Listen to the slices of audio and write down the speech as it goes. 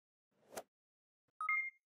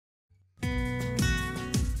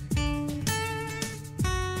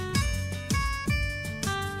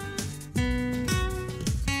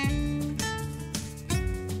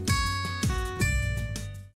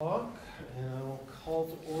call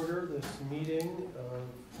to order this meeting of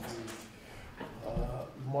the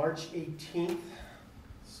March 18th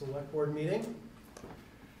Select Board meeting.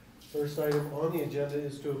 First item on the agenda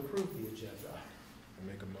is to approve the agenda. I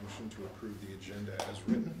make a motion to approve the agenda as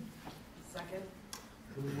written. Second.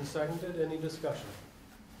 Moved and seconded. Any discussion?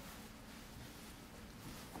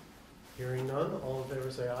 Hearing none. All in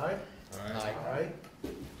favor say aye. Aye. Aye.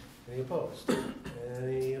 Any opposed?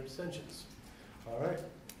 Any abstentions? All right.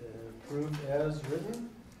 Approved as written.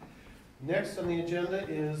 Next on the agenda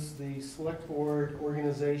is the Select Board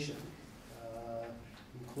organization,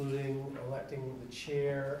 including electing the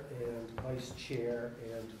chair and vice chair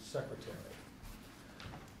and secretary.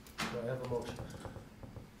 Do I have a motion?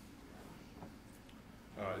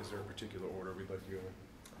 Is there a particular order we'd like to go in?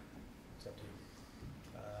 It's up to you.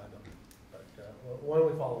 No. But why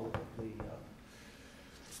don't we follow the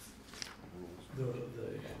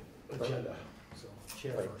agenda? So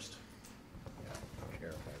chair first.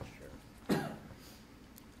 Chair, vice chair.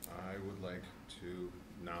 I would like to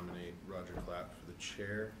nominate Roger Clapp for the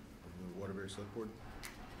chair of the Waterbury Select Board.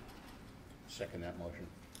 Second that motion.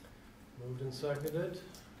 Moved and seconded.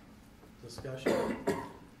 Discussion.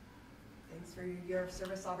 Thanks for your year of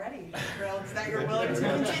service already. Thrilled that you're willing to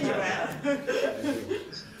continue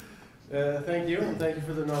it. Thank you, and thank you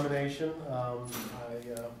for the nomination. I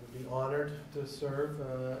would be honored to serve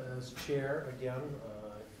as chair again.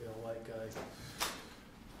 I feel like I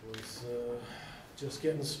was just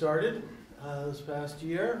getting started this past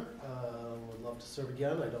year. Would love to serve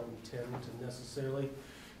again. I don't intend to necessarily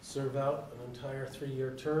serve out an entire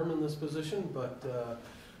 3-year term in this position, but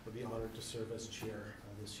would be honored to serve as chair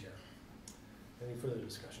this year. Any further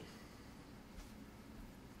discussion?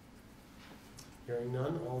 Hearing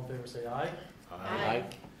none, all in favor say aye. Aye.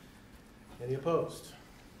 Any opposed?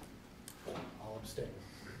 I'll abstain.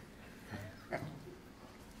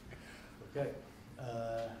 Okay.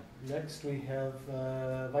 Next we have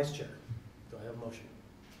vice chair. Do I have a motion?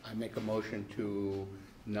 I make a motion to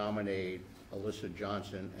nominate Alyssa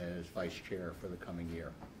Johnson as vice chair for the coming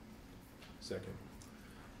year. Second.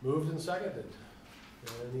 Moved and seconded.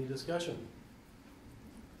 Any discussion?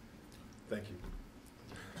 Thank you.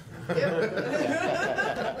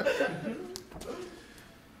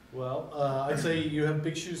 Well, I'd say you have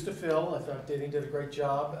big shoes to fill. I thought Danny did a great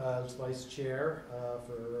job as vice chair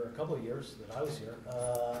for a couple of years that I was here.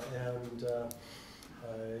 And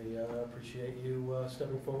I appreciate you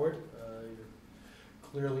stepping forward. You're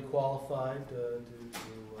clearly qualified due to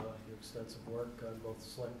your extensive work on both the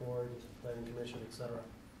Select Board, Planning Commission, etc.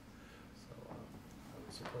 So I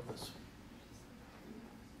would support this.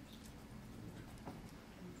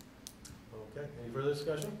 Okay, any further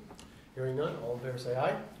discussion? Hearing none, all in favor say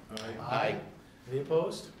aye. Aye. Aye. Any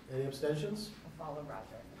opposed? Any abstentions? I'll follow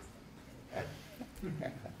Roger.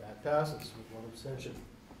 That passes with 1 abstention.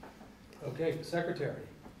 Okay, secretary.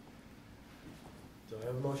 Do I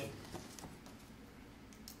have a motion?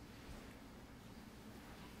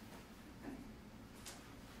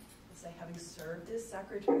 Say, having served as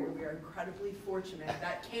secretary, we are incredibly fortunate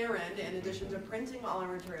that Karen, in addition to printing all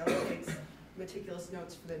our materials, takes meticulous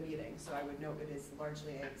notes for the meeting. So I would note it is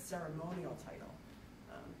largely a ceremonial title,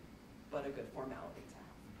 but a good formality to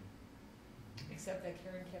have. Except that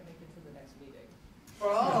Karen can't make it to the next meeting.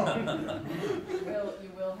 Oh!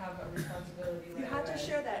 You will have a responsibility. You right have to away.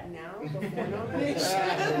 share that now before nominations.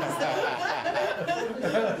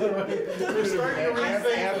 We're starting to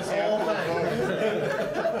rethink this whole thing.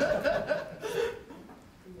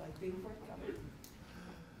 You like being forthcoming.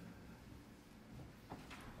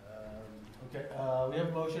 Okay, we have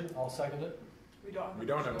a motion. I'll second it. We don't have We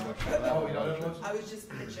don't have a motion. Oh, we don't have a motion? I was just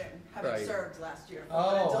pitching, having Right. served last year. Oh, What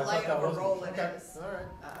a I thought delight that of a was role it okay. is. All right.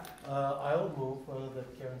 I'll move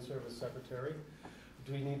that Karen serve as secretary.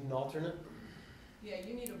 Do we need an alternate? Yeah,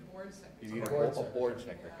 you need a board secretary. You need a Board board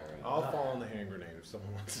secretary. I'll fall on the hand grenade if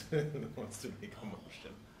someone wants to make a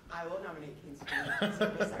motion. I will nominate Kingston to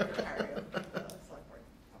serve as secretary of the select board.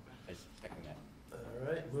 I second that.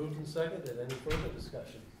 All right, moved and seconded. Any further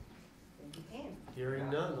discussion? Thank you, Pam. Hearing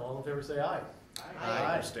none, all in favor say aye.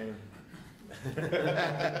 I abstain.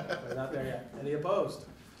 We're not there yet. Any opposed?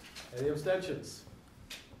 Any abstentions?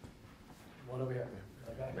 One over here.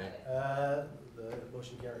 Okay. Me. The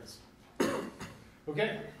motion carries.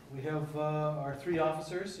 Okay, we have our 3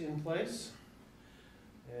 officers in place.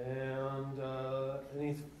 And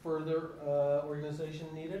any further organization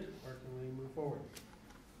needed, or can we move forward?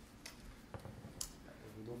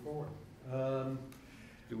 We move forward.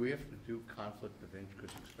 Do we have to do conflict of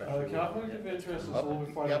interest? Conflict of interest is a little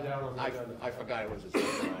bit farther down on the agenda. I forgot it was a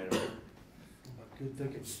separate item. Good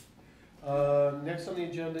thinking. Next on the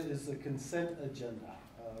agenda is the consent agenda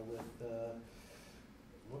with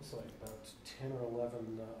looks like about 10 or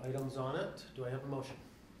 11 items on it. Do I have a motion?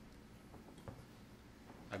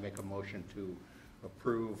 I make a motion to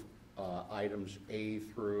approve items A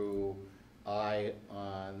through I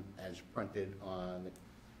as printed on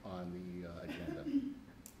the agenda.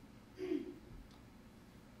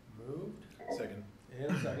 Moved Second.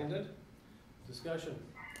 and seconded. Discussion.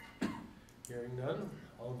 Hearing none.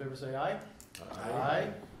 All in favor say aye.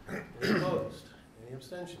 Any opposed? Any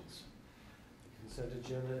abstentions? The consent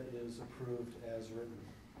agenda is approved as written.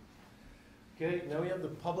 Okay, now we have the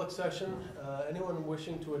public session. Anyone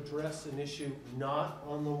wishing to address an issue not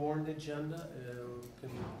on the warrant agenda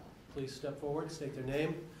can please step forward, state their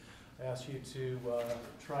name. I ask you to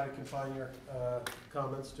try to confine your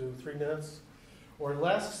comments to 3 minutes or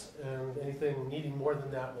less, and anything needing more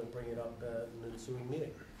than that, we'll bring it up at an ensuing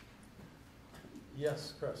meeting.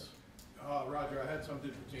 Yes, Chris? Roger, I had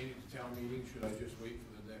something pertaining to town meeting. Should I just wait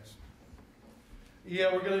for the next?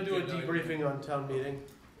 Yeah, we're gonna do a Agenda item. debriefing on town meeting,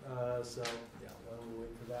 so, yeah, we'll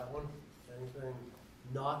wait for that one. Anything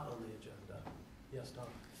not on the agenda? Yes, Tom?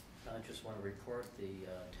 I just want to report the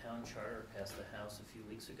town charter passed the House a few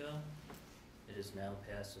weeks ago. It is now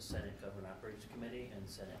passed the Senate Government Operations Committee and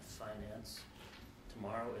Senate Finance.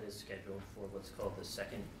 Tomorrow it is scheduled for what's called the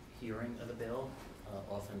second hearing of the bill.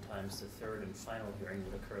 Oftentimes the third and final hearing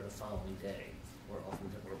would occur the following day, or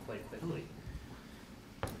quite quickly.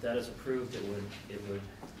 If that is approved,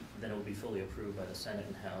 then it would be fully approved by the Senate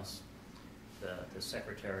and House. The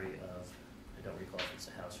Secretary of, I don't recall if it's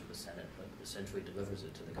the House or the Senate, but essentially delivers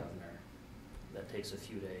it to the governor. That takes a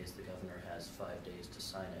few days. The governor has 5 days to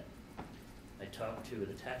sign it. I talked to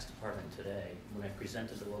the tax department today. When I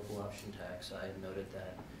presented the local option tax, I had noted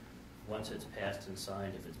that once it's passed and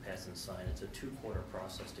signed, if it's passed and signed, it's a 2-quarter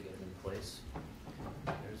process to get it in place.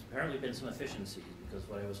 There's apparently been some efficiencies, because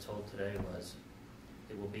what I was told today was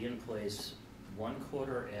it will be in place 1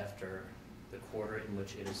 quarter after the quarter in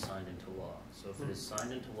which it is signed into law. So if it is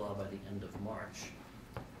signed into law by the end of March,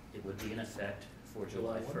 it would be in effect for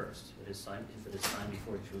July 1st. If it is signed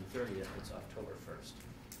before June 30th, it's October 1st.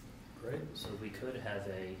 Great. So we could have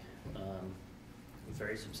a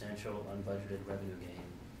very substantial unbudgeted revenue gain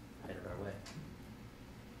headed our way.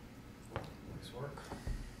 Nice work.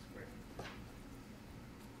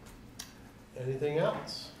 Anything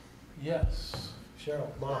else? Yes.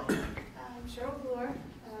 Cheryl, Mom. Cheryl Bloor,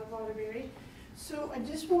 Waterbury. So I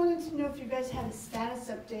just wanted to know if you guys had a status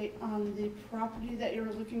update on the property that you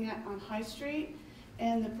were looking at on High Street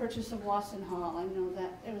and the purchase of Wasson Hall. I know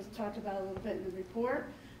that it was talked about a little bit in the report,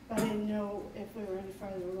 but I didn't know if we were any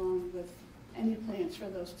farther along with any plans for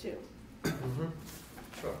those two. Mm-hmm.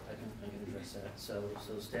 Sure, I can address that. So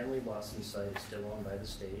Stanley Watson's site is still owned by the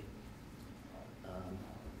state.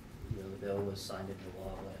 The bill was signed into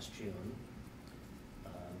law last June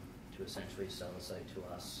to essentially sell the site to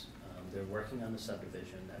us. They're working on the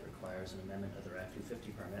subdivision that requires an amendment of their Act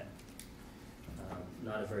 250 permit.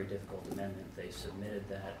 Not a very difficult amendment. They submitted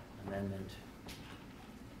that amendment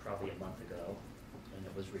probably a month ago, and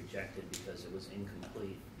it was rejected because it was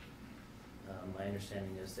incomplete. My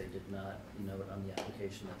understanding is they did not note on the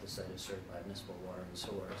application that the site is served by municipal water and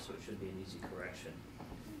sewer, so it should be an easy correction.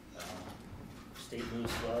 State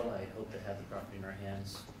moves slow. I hope to have the property in our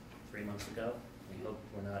hands 3 months ago. We hope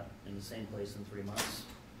we're not in the same place in 3 months.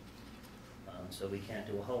 So we can't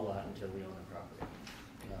do a whole lot until we own the property.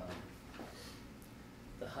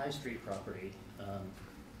 The High Street property,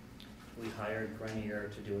 we hired Grenier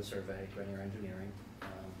to do a survey, Grenier Engineering,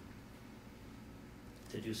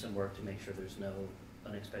 to do some work to make sure there's no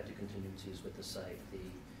unexpected contingencies with the site.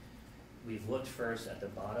 We've looked first at the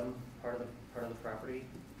bottom part of the property.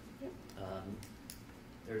 Yep.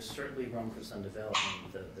 There's certainly room for some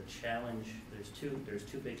development. The challenge, there's two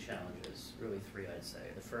big challenges, really 3 I'd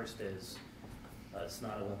say. The first is it's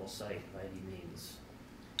not a level site by any means.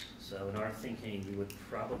 So in our thinking, you would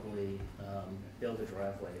probably build a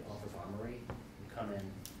driveway off of Armory and come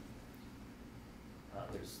in.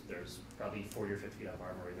 There's probably 40 or 50 feet off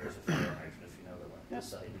Armory. There's a fire hydrant if you know the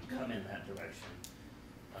site. You come in that direction.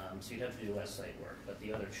 So you'd have to do less site work. But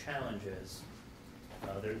the other challenge is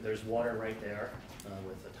there's water right there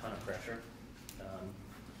with a ton of pressure.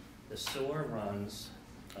 The sewer runs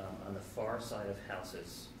on the far side of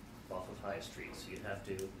houses off of High Street, so you'd have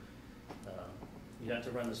to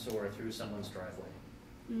run the sewer through someone's driveway,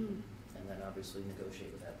 and then obviously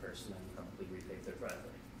negotiate with that person and probably repave their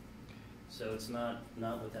driveway. So it's not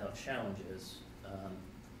without challenges,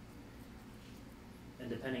 and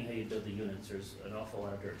depending how you build the units, there's an awful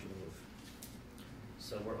lot of dirt to move.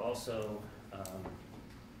 So we're also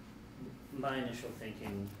my initial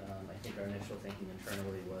thinking, I think our initial thinking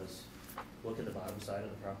internally was look at the bottom side of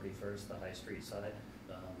the property first, the High Street side.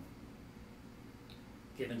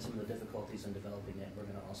 Given some of the difficulties in developing it, we're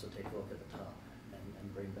gonna also take a look at the top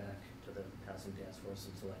and bring back to the Housing Task Force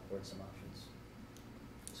and Selectboard some options.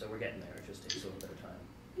 So we're getting there, it just takes a little bit of time.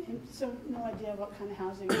 And so no idea what kind of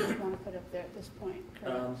housing you want to put up there at this point,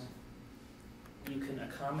 correct? You can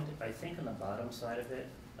accommodate, I think on the bottom side of it,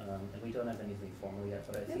 and we don't have anything formal yet,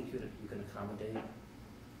 but I think you can accommodate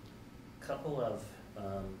a couple of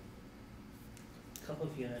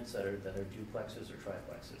units that are duplexes or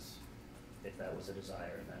triplexes, if that was a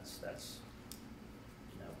desire, and that's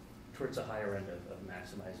towards the higher end of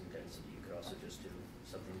maximizing density. You could also just do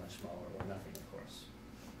something much smaller or nothing, of course.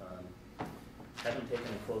 Haven't taken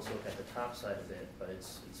a close look at the top side of it, but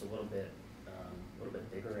it's a little bit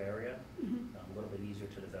bigger area, a little bit easier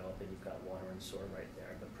to develop, and you've got water and sewer right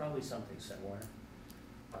there, but probably something similar.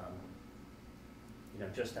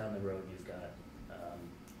 Just down the road, you've got,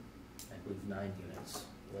 I believe 9 units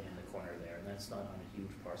laying in the corner there, and that's not on a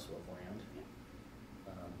huge parcel of land.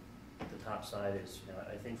 The top side is,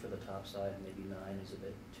 I think for the top side, maybe 9 is a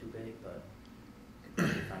bit too big, but could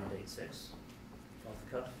probably accommodate 6 off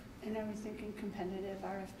the cuff. And are we thinking competitive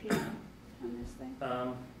RFP on this thing?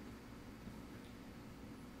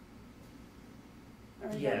 Or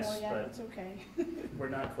is there Yes, more yet? but It's okay. we're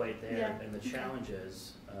not quite there, Yeah, and the okay. challenge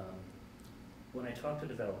is, when I talk to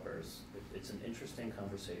developers, it's an interesting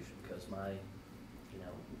conversation, because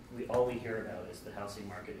all we hear about is the housing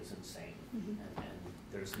market is insane, Mhm. and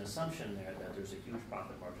there's an assumption there that there's a huge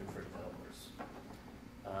profit margin for developers.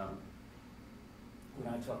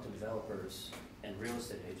 When I talk to developers and real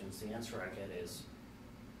estate agents, the answer I get is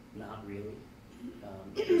not really.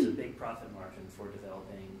 There's a big profit margin for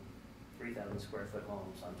developing 3,000 square foot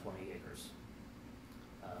homes on 20 acres.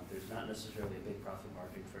 There's not necessarily a big profit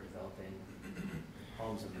margin for developing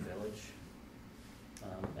homes in the village.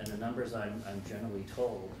 And the numbers I'm generally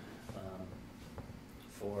told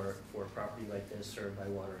for a property like this served by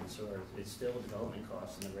water and sewer, it's still development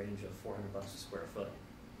costs in the range of $400 a square foot,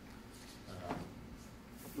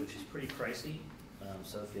 which is pretty pricey.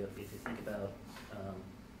 So if you think about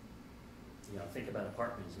think about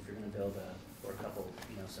apartments, if you're going to build or a couple,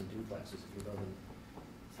 some duplexes, if you're building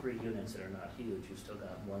 3 units that are not huge, you've still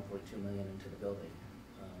got $1.2 million into the building.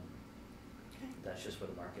 That's just where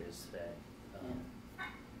the market is today.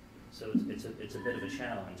 So it's a bit of a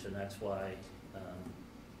challenge, and that's why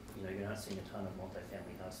you're not seeing a ton of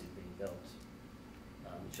multifamily housing being built.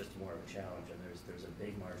 It's just more of a challenge, and there's a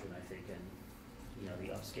big margin, I think, in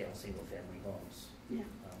the upscale single-family homes. Yeah.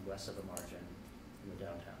 Less of a margin in the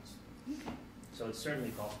downtowns. Okay. So it's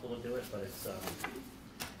certainly possible to do it, but it's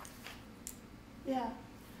Yeah.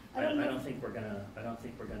 I know. don't think we're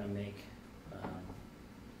gonna make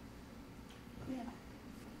Yeah.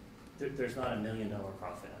 there's not $1 million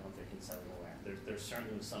profit, I don't think, in selling the land. There's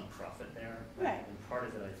certainly some profit there. Right. And part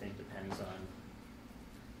of it, I think, depends on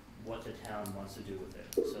what the town wants to do with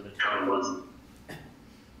it. So the town wants,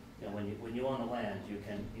 when you own the land, you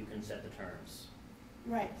can set the terms.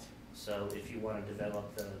 Right. So if you want to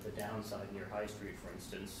develop the downside near High Street, for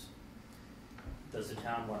instance, does the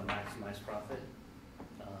town want to maximize profit?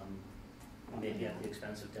 Maybe at the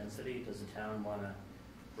expense of density? Does the town want to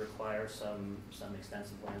require some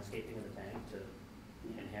extensive landscaping of the bank to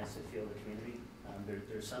enhance the feel of the community?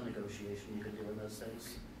 There's some negotiation you can do in those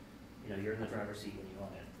things. You're in the driver's seat when you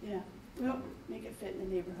own it. Yeah. Well, make it fit in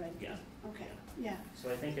the neighborhood. Yeah. Okay. Yeah.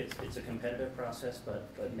 So I think it's a competitive process, but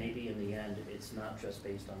maybe in the end, it's not just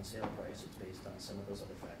based on sale price, it's based on some of those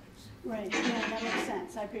other factors. Right. Yeah, that makes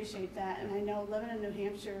sense. I appreciate that. And I know Lebanon, New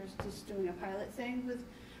Hampshire is just doing a pilot thing with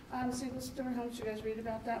single-story homes. You guys read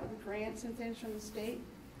about that with grants and things from the state?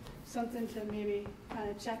 Something to maybe kind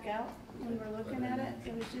of check out when we're looking at it.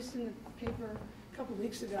 It was just in the paper a couple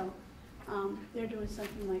weeks ago. They're doing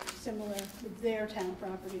something like similar with their town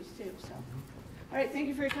properties too, so. All right, thank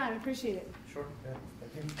you for your time, I appreciate it. Sure. Okay,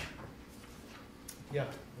 thank you. Yeah,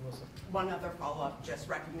 Melissa. One other follow-up, just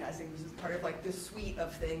recognizing this is part of like the suite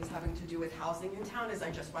of things having to do with housing in town, is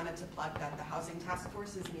I just wanted to plug that the Housing Task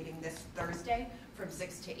Force is meeting this Thursday from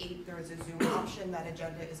 6 to 8. There is a Zoom option. That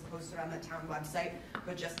agenda is posted on the town website.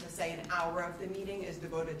 But just to say, an hour of the meeting is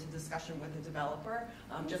devoted to discussion with the developer,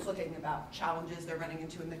 just looking about challenges they're running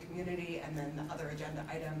into in the community. And then the other agenda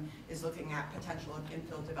item is looking at potential of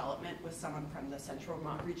infill development with someone from the Central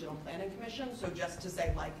Vermont Regional Planning Commission. So just to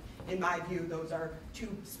say, like, in my view, those are 2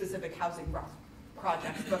 specific housing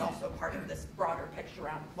projects, but also part of this broader picture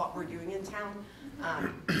around what we're doing in town.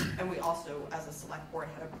 And we also, as a select board,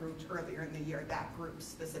 had approved earlier in the year that group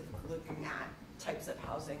specifically looking at types of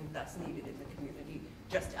housing that's needed in the community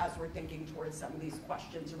just as we're thinking towards some of these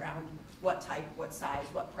questions around what type, what size,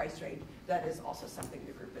 what price range, that is also something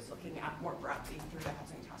the group is looking at more broadly through the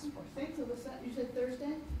Housing Task Force. Thanks, Alyssa. You said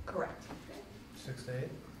Thursday? Correct. 6 to 8?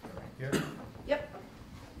 Correct. Here? Yep.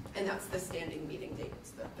 And that's the standing meeting date.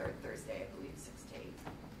 It's the third Thursday, I believe, 6 to 8.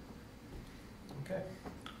 Okay.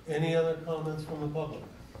 Any other comments from the public?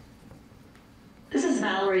 This is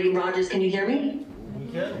Valerie Rogers. Can you hear me? We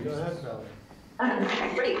can. Go ahead, Valerie.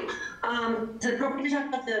 Great. Is it appropriate to talk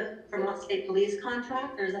about the Vermont State Police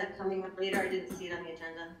contract, or is that coming up later? I didn't see it on the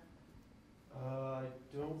agenda. I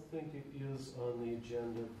don't think it is on the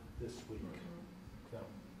agenda this week. No.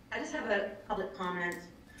 I just have a public comment.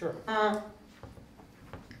 Sure.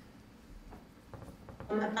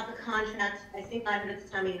 About the contract, I think I heard at the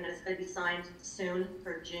time meeting that it's going to be signed soon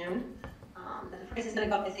for June. The price is going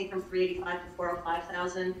to go up, I think, from $385,000 to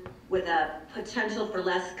 $405,000 with a potential for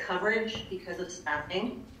less coverage because of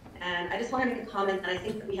staffing. And I just want to make a comment that I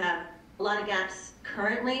think that we have a lot of gaps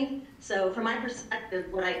currently. So from my perspective,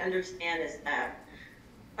 what I understand is that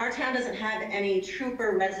our town doesn't have any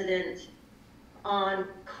trooper resident on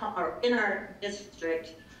or in our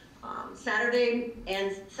district Saturday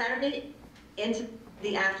into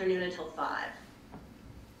the afternoon until 5.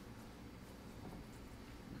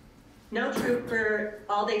 No trooper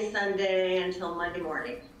all day Sunday until Monday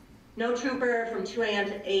morning. No trooper from 2 a.m.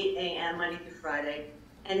 to 8 a.m. Monday through Friday.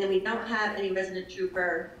 And then we don't have any resident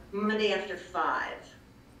trooper Monday after 5.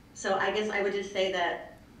 So I guess I would just say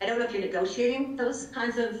that I don't know if you're negotiating those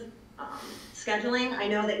kinds of scheduling. I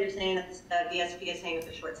know that you're saying that the VSP is saying that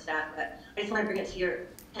they're short staffed, but I just want to bring it to your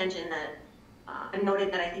attention that I've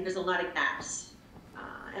noted that I think there's a lot of gaps.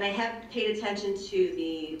 And I have paid attention to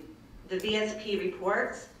the VSP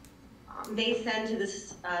reports. They send to the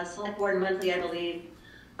select board monthly, I believe,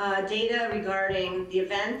 data regarding the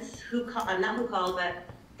events, not who called, but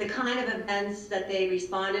the kind of events that they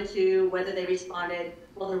responded to, whether they responded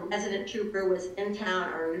while the resident trooper was in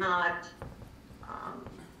town or not,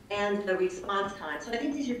 and the response time. So I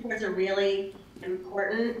think these reports are really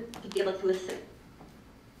important to be able to assess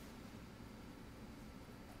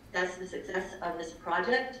the success of this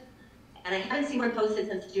project. And I haven't seen one posted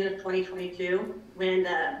since June of 2022 when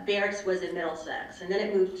the barracks was in Middlesex, and then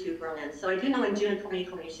it moved to Berlin. So I do know in June of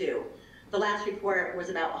 2022, the last report was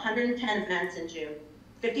about 110 events in June.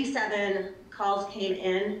 57 calls came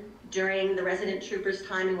in during the resident trooper's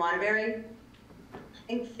time in Waterbury. I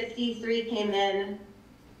think 53 came in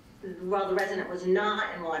while the resident was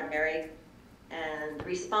not in Waterbury. And the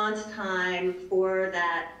response time for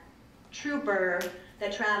that trooper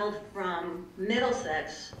that traveled from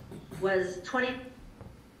Middlesex was 20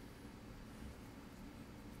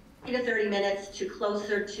 to 30 minutes to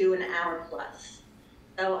closer to an hour plus.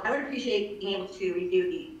 So I would appreciate being able to review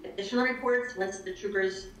the additional reports once the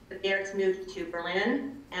barracks moved to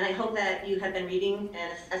Berlin. And I hope that you have been reading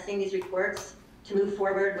and assessing these reports to move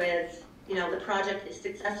forward with, the project is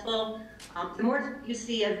successful. The more you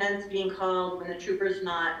see events being called when the trooper's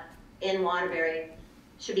not in Waterbury,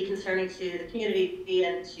 should be concerning to the community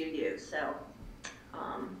and to you. So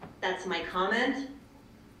that's my comment.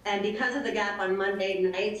 And because of the gap on Monday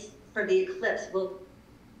nights for the eclipse, will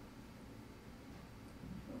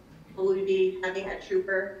we be having a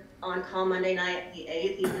trooper on call Monday night, the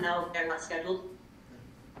 8th, even though they're not scheduled?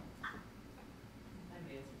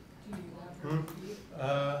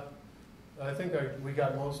 I think we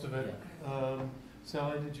got most of it.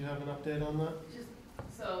 Sally, did you have an update on that?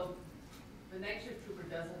 So the night shift trooper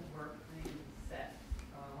doesn't work pretty set.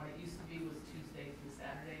 What it used to be was Tuesday through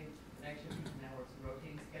Saturday. The night shift trooper now works a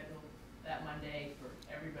rotating schedule. That Monday for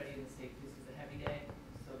everybody in the state police is a heavy day,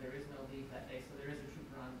 so there is no leave that day. So there is a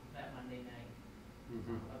trooper on that Monday night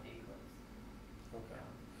of the eclipse. Okay.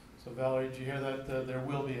 So Valerie, did you hear that? There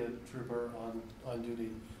will be a trooper on duty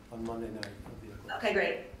on Monday night of the eclipse. Okay,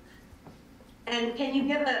 great. And can you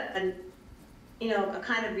give a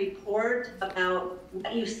kind of report about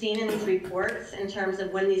what you've seen in these reports in terms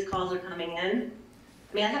of when these calls are coming in?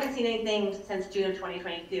 I mean, I haven't seen anything since June of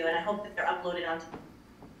 2022, and I hope that they're uploaded onto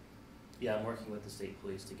Yeah, I'm working with the state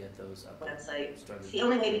police to get those up. the website. Started. It's the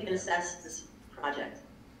only way we can assess this project.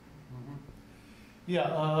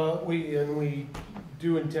 Yeah, we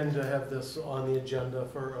do intend to have this on the agenda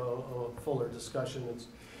for a fuller discussion. It's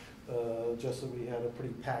just that we had a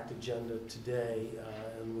pretty packed agenda today,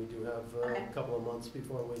 and we do have a couple of months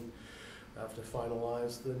before we have to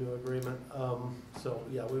finalize the new agreement. So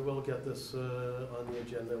yeah, we will get this on the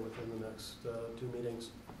agenda within the next 2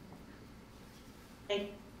 meetings.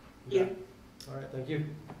 Thank Yeah. you. All right, thank you.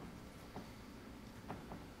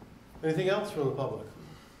 Anything else from the public?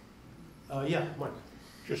 Yeah, Mike.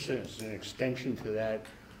 Just as an extension to that,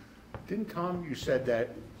 Didn't Tom, you said that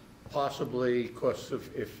possibly, because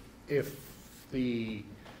if the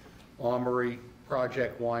Armory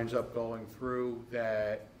project winds up going through,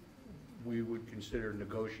 that we would consider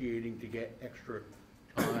negotiating to get extra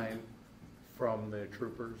time from the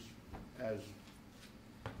troopers as,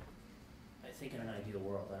 I think in an ideal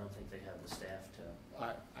world, I don't think they have the staff to.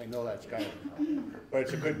 I know that's kind of, but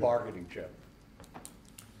it's a good bargaining chip.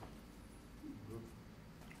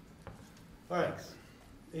 All right.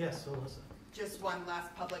 Yes, Alyssa. Just one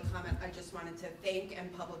last public comment. I just wanted to thank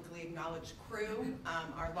and publicly acknowledge Crew,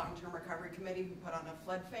 our long-term recovery committee, who put on a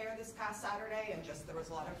flood fair this past Saturday, and just there was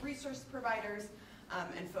a lot of resource providers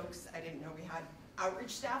and folks. I didn't know we had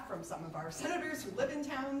outreach staff from some of our senators who live in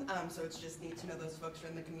town, so it's just neat to know those folks are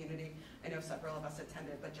in the community. I know several of us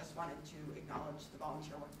attended, but just wanted to acknowledge the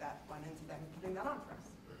volunteer work that went into them putting that on for us.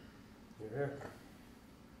 You're here.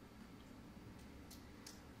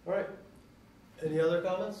 All right. Any other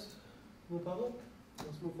comments from the public?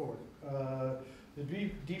 Let's move forward. The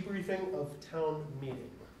debriefing of town meeting.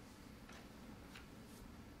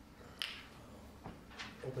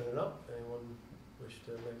 Open it up. Anyone wish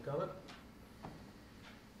to make a comment?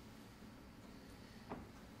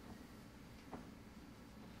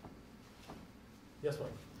 Yes, Mike.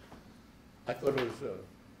 I thought it was a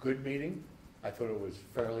good meeting. I thought it was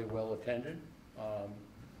fairly well attended.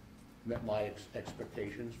 Met my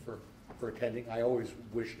expectations for attending. I always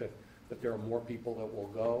wish that there are more people that will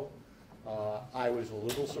go. I was a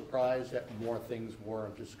little surprised that more things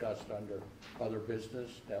weren't discussed under other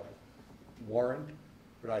business that weren't,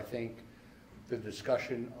 but I think the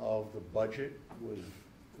discussion of the budget was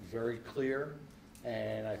very clear,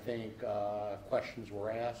 and I think questions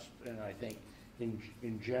were asked, and I think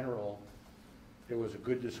in general, there was a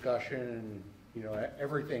good discussion, and you know,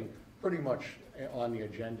 everything pretty much on the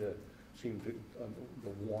agenda seemed to, the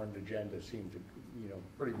warned agenda seemed to, you know,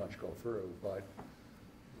 pretty much go through. But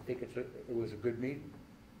I think it was a good meeting.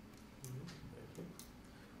 Thank you.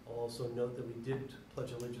 I'll also note that we did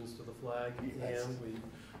pledge allegiance to the flag, Yes. and we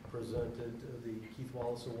presented the Keith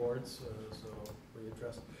Wallace Awards. So we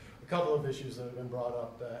addressed a couple of issues that have been brought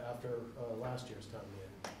up after last year's town meeting.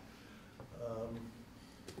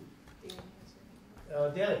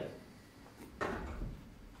 Danny.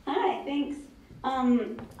 Hi, thanks.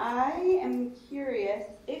 I am curious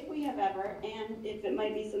if we have ever, and if it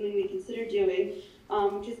might be something we consider doing,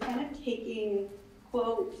 just kind of taking,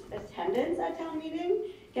 quote, attendance at town meeting,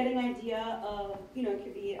 getting an idea of, you know, it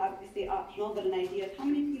could be obviously optional, but an idea of how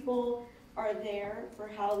many people are there for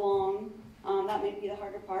how long. That might be the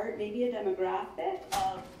harder part. Maybe a demographic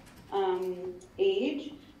of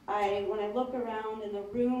age. When I look around in the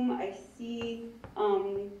room, I see,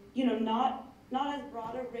 you know, not as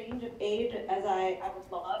broad a range of age as I would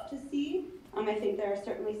love to see. I think there are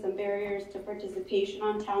certainly some barriers to participation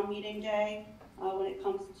on town meeting day when it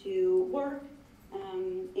comes to work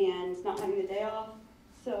and not having the day off.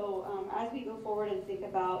 So as we go forward and think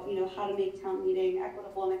about, you know, how to make town meeting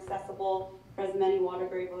equitable and accessible for as many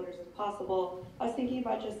Waterbury voters as possible, I was thinking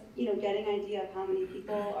about just, you know, getting an idea of how many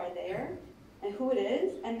people are there and who it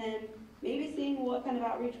is, and then maybe seeing what kind of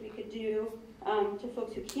outreach we could do to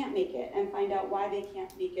folks who can't make it, and find out why they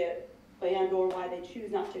can't make it and or why they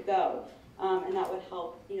choose not to go. And that would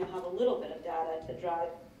help, you know, have a little bit of data to drive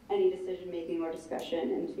any decision making or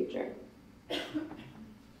discussion in the future. I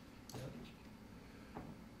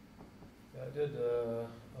did a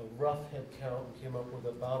rough head count and came up with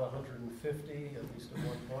about 150, at least at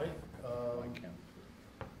one point.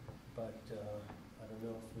 But I don't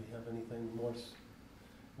know if we have anything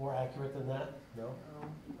more accurate than that? No?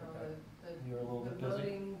 Okay. You're a little bit The busy?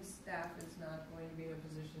 voting staff is not going to be in a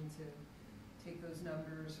position to take those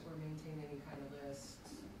numbers or maintain any kind of list.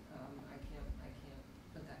 I can't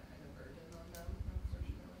put that kind of burden on them,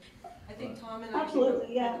 unfortunately. I think Tom and I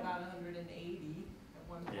Absolutely, had yeah. about 180 at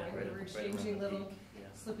one point. Yeah, We were exchanging around the little, peak, yeah.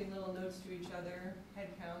 slipping little notes to each other,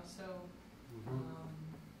 head count, so,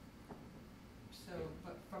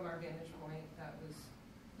 but from our vantage point, that was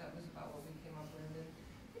about what we came up with. And,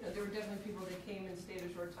 you know, there were definitely people that came and stayed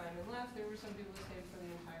a short time and left. There were some people that stayed for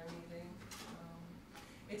the entire meeting.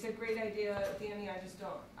 It's a great idea, Danny. I just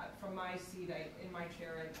don't, from my seat, in my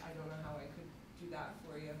chair, I don't know how I could do that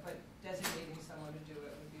for you, but designating someone to do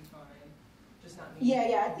it would be fine. Just not me.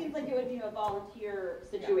 Yeah, it seems like it would be a volunteer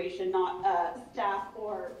situation, not a staff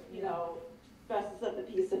or, you know, justice of the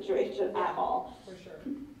peace situation at all. For sure.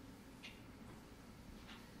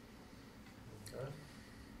 Okay.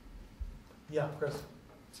 Yeah, Chris.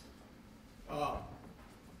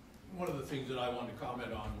 One of the things that I wanted to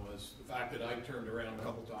comment on was the fact that I turned around a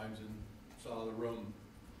couple times and saw the room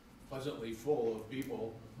pleasantly full of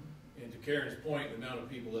people And to Karen's point, the amount of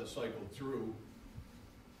people that cycled through,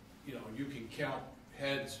 you know, you can count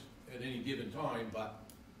heads at any given time, but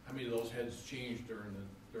how many of those heads changed during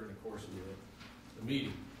the course of the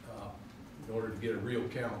meeting? In order to get a real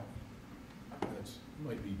count, that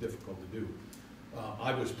might be difficult to do.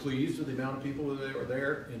 I was pleased with the amount of people that were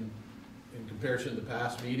there in comparison to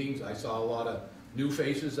past meetings. I saw a lot of new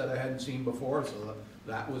faces that I hadn't seen before, so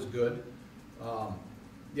that was good.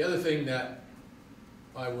 The other thing that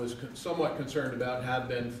I was somewhat concerned about, and have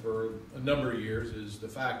been for a number of years, is the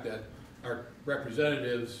fact that our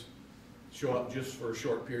representatives show up just for a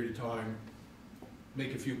short period of time,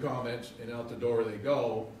 make a few comments, and out the door they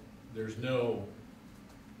go. There's no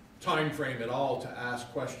time frame at all to ask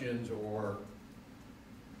questions or,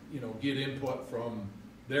 you know, get input from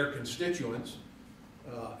their constituents.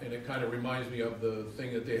 And it kind of reminds me of the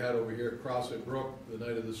thing that they had over here at Crossett Brook the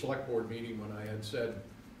night of the select board meeting, when I had said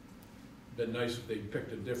it'd been nice if they'd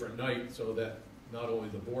picked a different night so that not only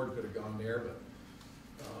the board could have gone there, but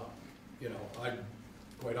you know, I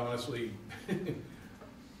quite honestly, the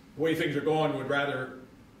way things are going, would rather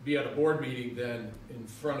be at a board meeting than in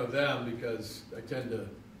front of them, because I tend to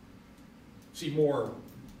see more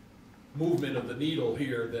movement of the needle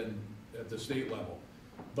here than at the state level.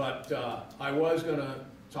 But I was going to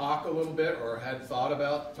talk a little bit, or had thought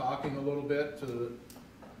about talking a little bit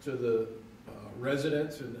to the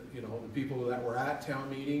residents and, you know, the people that were at town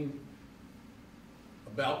meeting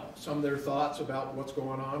about some of their thoughts about what's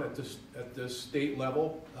going on at this state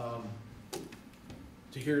level,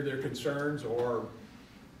 to hear their concerns, or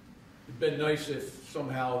it'd been nice if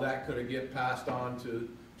somehow that could have get passed on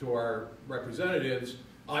to our representatives.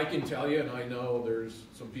 I can tell you, and I know there's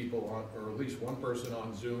some people on, or at least one person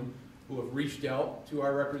on Zoom, who have reached out to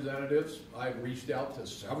our representatives. I've reached out to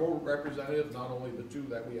several representatives, not only the two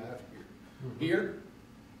that we have here. Mm-hmm. Here,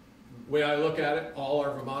 the way I look at it, all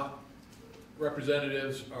our Vermont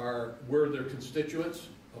representatives we're their constituents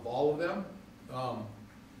of all of them.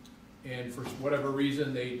 And for whatever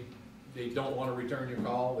reason, they don't want to return your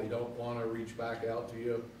call, they don't want to reach back out to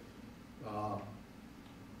you.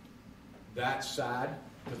 That's sad,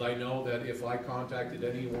 because I know that if I contacted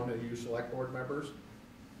any one of you select board members,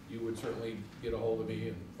 you would certainly get a hold of me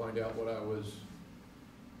and find out what I was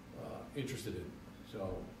interested in.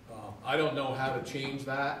 So I don't know how to change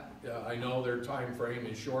that. I know their time frame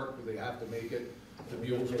is short, because they have to make it to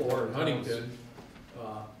Municipal and Huntington.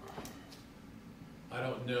 I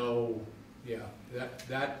don't know, yeah,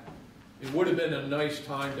 that it would have been a nice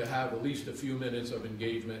time to have at least a few minutes of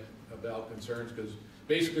engagement about concerns, because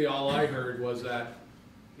basically all I heard was that,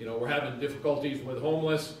 you know, we're having difficulties with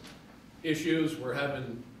homeless issues, we're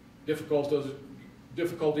having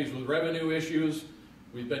difficulties with revenue issues,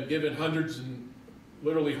 we've been given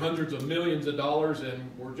literally hundreds of millions of dollars, and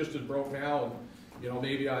we're just as broke now. And, you know,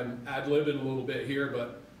 maybe I'm ad-libbing a little bit here,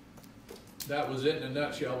 but that was it in a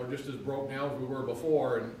nutshell. We're just as broke now as we were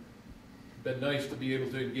before, and it's been nice to be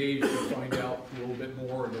able to engage and find out a little bit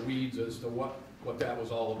more in the weeds as to what that was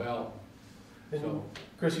all about. And So,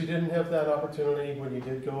 Chris, you didn't have that opportunity when you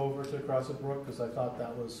did go over to Crossett Brook, because I thought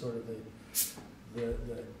that was sort of the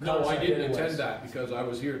no, I didn't anyways. attend that because I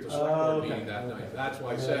was here at the select board meeting that night. That's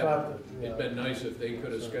why I said it'd been nice if they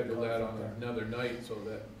could have scheduled that on another night, so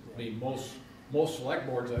that, I mean, most select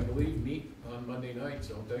boards, I believe, meet on Monday nights,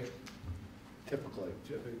 don't they? Typically.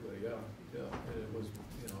 Typically, yeah. And it was,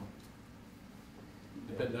 you know,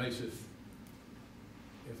 it'd been nice if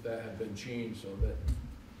that had been changed, so that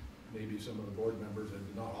maybe some of the board members,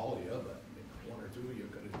 and not all of you, but one or two of you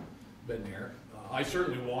could have been there. I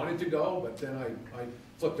certainly wanted to go, but then I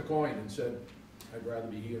flipped a coin and said I'd rather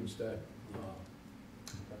be here instead.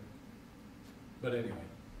 But anyway,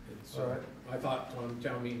 it's, all right. I thought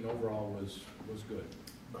town meeting overall was good.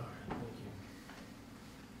 All right, thank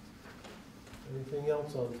you. Anything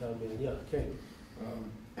else on town meeting? Yeah, Kate.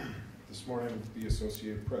 This morning, the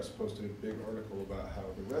Associated Press posted a big article about how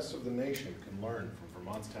the rest of the nation can learn from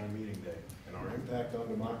Vermont's town meeting day and our impact on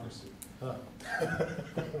democracy. Huh.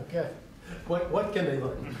 Okay. What can they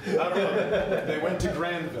learn? I don't know. They went to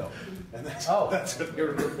Granville, and that's what they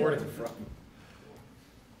were reporting from.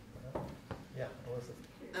 Yeah, Melissa.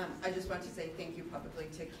 I just want to say thank you publicly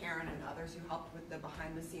to Karen and others who helped with the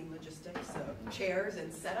behind-the-scene logistics of chairs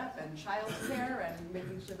and setup and childcare and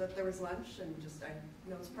making sure that there was lunch, and just, I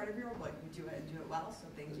know it's part of your work. You do it and do it well, so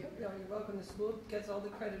thank you. No, you're welcome. The school gets all the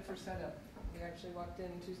credit for setup. We actually walked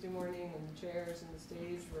in Tuesday morning and the chairs and the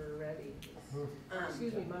stage were ready.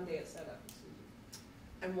 Monday at setup.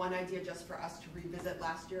 And one idea just for us to revisit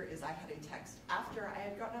last year is I had a text after I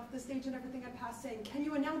had gotten off the stage and everything had passed saying, can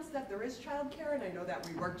you announce that there is childcare? And I know that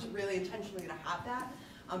we worked really intentionally to have that.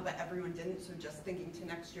 but everyone didn't, so just thinking to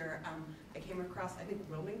next year, I came across, I think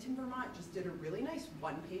Wilmington, Vermont just did a really nice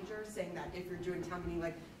one-pager saying that if you're doing town meeting,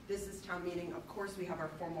 like, this is town meeting, of course we have our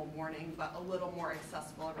formal warning, but a little more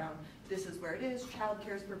accessible around, this is where it is,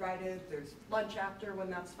 childcare is provided, there's lunch after when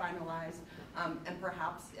that's finalized, and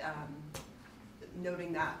perhaps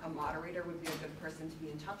noting that a moderator would be a good person to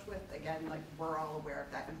be in touch with. Again, like, we're all aware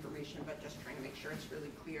of that information, but just trying to make sure it's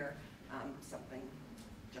really clear, something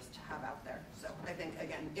just to have out there. So I think,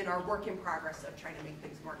 again, in our work in progress of trying to make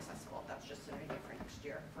things more accessible, that's just an idea for next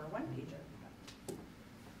year for a one-pager.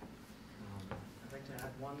 I'd like to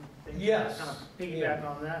add one thing. Yes. Kind of piggyback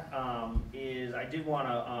on that, is I did want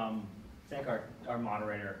to thank our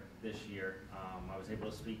moderator this year. I was able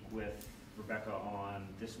to speak with Rebecca on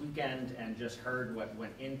this weekend and just heard what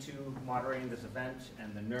went into moderating this event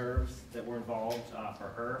and the nerves that were involved for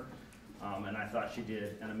her. And I thought she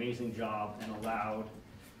did an amazing job and allowed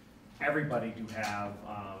everybody to have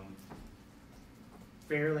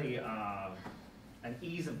fairly an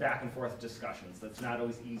ease of back and forth discussions. That's not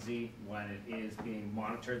always easy when it is being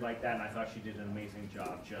monitored like that, and I thought she did an amazing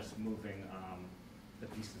job just moving the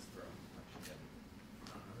pieces through.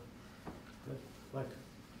 Good. Mike?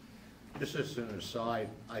 Just as an aside,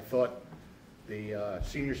 I thought the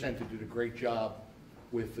senior center did a great job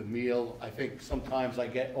with the meal. I think sometimes I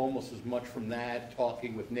get almost as much from that,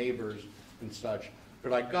 talking with neighbors and such,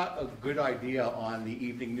 but I got a good idea on the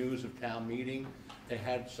evening news of town meeting. They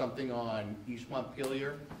had something on East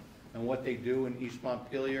Montpelier, and what they do in East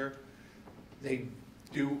Montpelier, they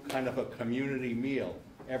do kind of a community meal.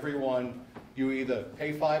 Everyone, you either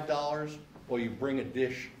pay $5 or you bring a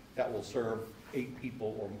dish that will serve 8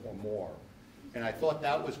 people or more. And I thought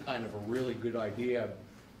that was kind of a really good idea,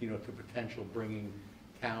 you know, to potential bringing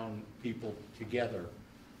town people together.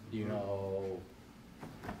 You know,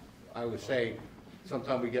 I would say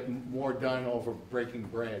sometimes we get more done over breaking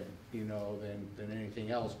bread, you know, than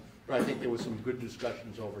anything else. But I think there was some good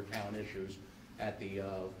discussions over town issues at the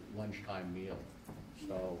lunchtime meal.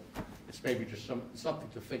 So it's maybe just something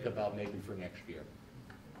to think about maybe for next year.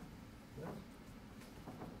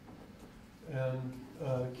 And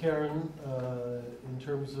Karen, in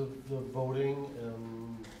terms of the voting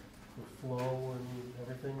and the flow and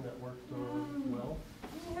everything, that worked well?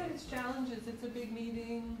 It had its challenges. It's a big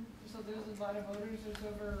meeting, so there's a lot of voters. There's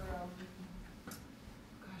over,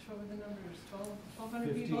 gosh, what were the numbers?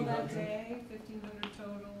 1,200 people that day, 1,500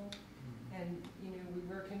 total. And, you know, we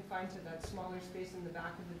were confined to that smaller space in the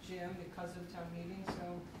back of the gym because of town meeting.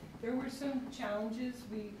 So there were some challenges.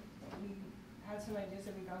 We had some ideas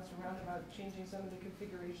that we bounced around about changing some of the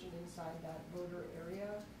configuration inside that voter area.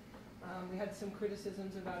 We had some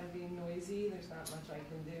criticisms about it being noisy. There's not much I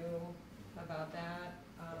can do about that.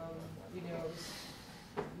 You know, it was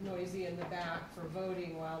noisy in the back for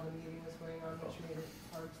voting while the meeting was going on, which made it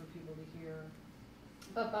hard for people to hear.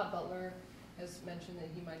 But Bob Butler has mentioned that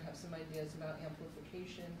he might have some ideas about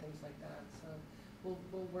amplification, things like that. So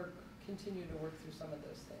we'll continue to work through some of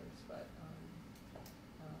those things. But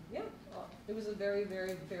yeah, it was a very,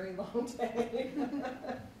 very, very long day.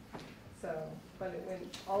 So, but it went,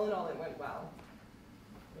 all in all, it went well.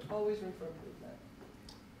 Always room for improvement.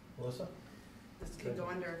 Melissa? This could go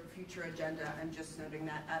under future agenda. I'm just noting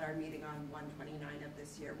that at our meeting on 1/29 of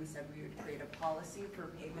this year, we said we would create a policy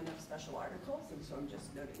for payment of special articles, and so I'm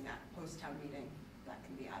just noting that post-town meeting, that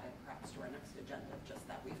can be added perhaps to our next agenda, just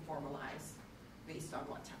that we formalize based on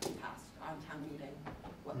what we passed on town meeting,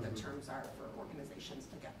 what the terms are for organizations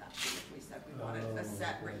to get that. We said we wanted a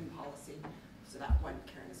set written policy so that when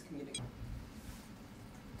Karen is communicating.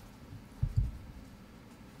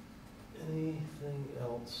 Anything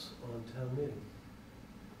else on town meeting?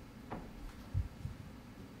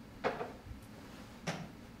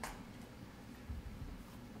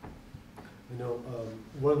 You know,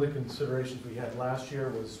 one of the considerations we had last year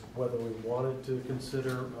was whether we wanted to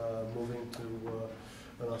consider moving to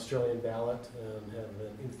an Australian ballot and have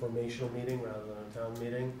an informational meeting rather than a town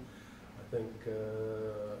meeting. I think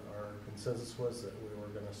our consensus was that we were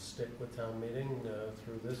going to stick with town meeting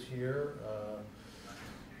through this year.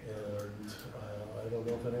 And I don't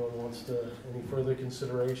know if anyone wants any further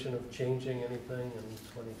consideration of changing anything in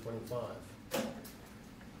 2025.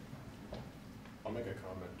 I'll make a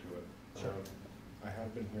comment to it. Sure. I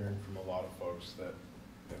have been hearing from a lot of folks that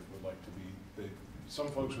would like to be, some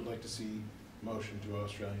folks would like to see motion to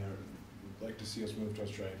Australia, would like to see us move to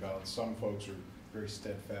Australian ballots. Some folks are very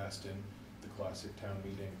steadfast in the classic town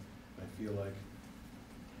meeting. I feel like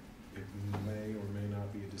it may or may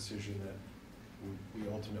not be a decision that we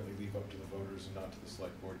ultimately leave up to the voters and not to the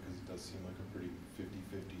select board, because it does seem like a pretty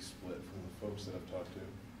 50-50 split from the folks that I've talked to.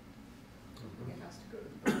 It has to go to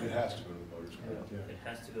the It has to go to the voters. Yeah. Yeah. It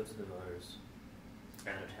has to go to the voters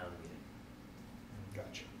at a town meeting.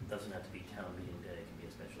 Gotcha. It doesn't have to be town meeting day, it can be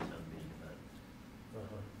a special town meeting, but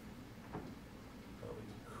Well, we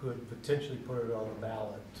could potentially put it on the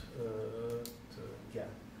ballot to get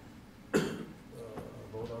a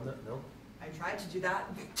vote on that, no? I tried to do that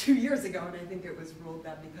 2 years ago, and I think it was ruled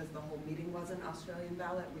that because the whole meeting was an Australian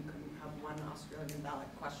ballot, we couldn't have one Australian ballot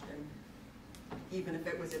question. Even if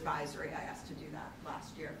it was advisory, I asked to do that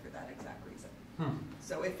last year for that exact reason.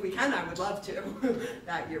 So if we can, I would love to.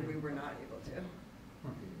 That year, we were not able to.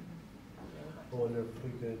 I wonder if we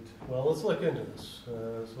could, well, let's look into this.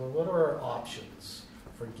 So what are our options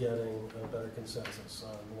for getting a better consensus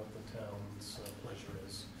on what the town's pleasure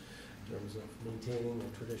is in terms of maintaining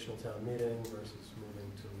a traditional town meeting versus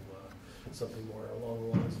moving to something more along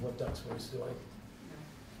the lines of what Duxbury's doing?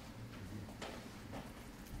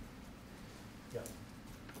 Yeah.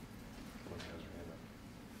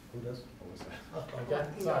 Who does? Okay,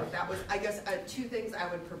 sorry. That was, I guess, two things I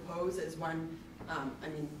would propose is one, I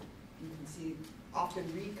mean, you can see often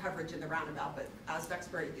read coverage in the roundabout, but as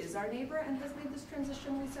Duxbury is our neighbor and has made this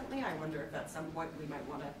transition recently, I wonder if at some point we might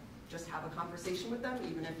want to just have a conversation with them,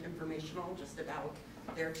 even if informational, just about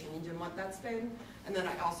their change and what that's been. And then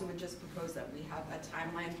I also would just propose that we have a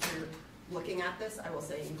timeline for looking at this. I will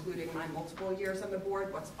say, including my multiple years on the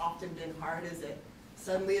board, what's often been hard is it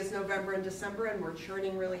suddenly is November and December and we're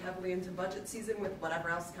churning really heavily into budget season with whatever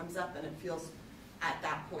else comes up, and it feels at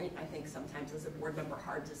that point, I think sometimes as a board member,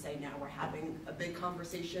 hard to say now we're having a big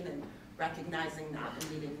conversation and recognizing that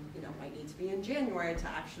the meeting, might need to be in January to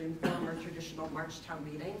actually inform our traditional March town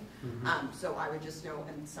meeting. So I would just know,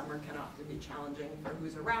 and summer can often be challenging for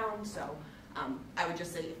who's around, so I would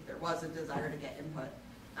just say if there was a desire to get input,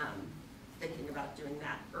 thinking about doing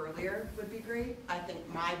that earlier would be great. I think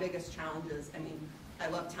my biggest challenge is, I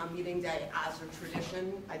love town meeting day as a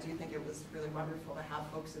tradition. I do think it was really wonderful to have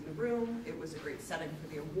folks in the room. It was a great setting for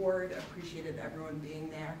the award, appreciated everyone being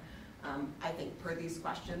there. I think per these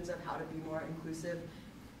questions of how to be more inclusive,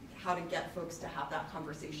 how to get folks to have that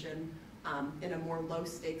conversation in a more low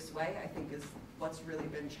stakes way, I think is what's really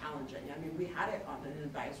been challenging. We had it on an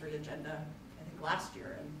advisory agenda, I think last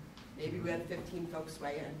year, and maybe we had 15 folks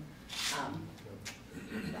weigh in.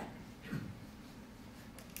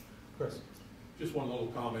 Chris? Just one little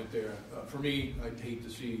comment there. For me, I'd hate to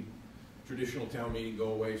see traditional town meeting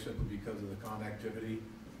go away simply because of the connectivity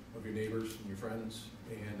of your neighbors and your friends.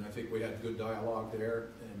 And I think we had good dialogue there,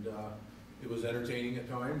 and it was entertaining at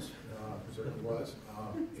times. It certainly was.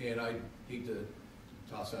 And I hate to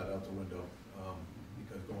toss that out the window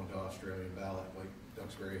because going to Australian ballot like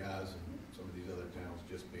Duxbury has and some of these other towns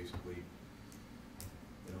just basically,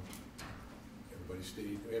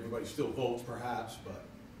 everybody still votes perhaps, but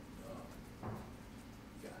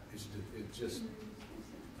it's just,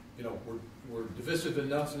 we're divisive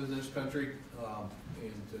enough in this country,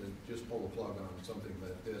 and to just pull the plug on something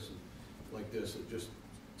like this, it just,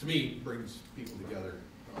 to me, brings people together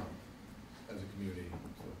as a community.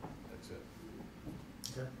 So that's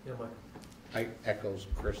it. Okay, yeah, Mike. I echoes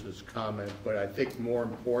Chris's comment, but I think more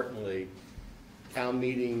importantly, town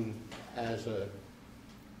meeting as a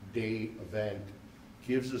day event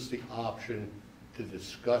gives us the option to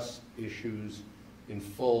discuss issues in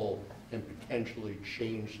full and potentially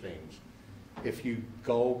change things. If you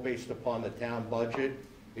go based upon the town budget,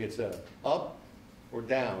 it's a up or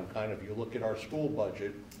down, kind of. You look at our school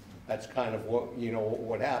budget, that's kind of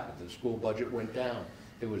what happened. The school budget went down.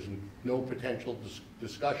 There was no potential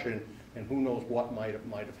discussion, and who knows what might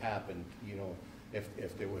have happened,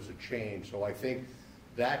 if there was a change. So I think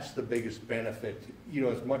that's the biggest benefit,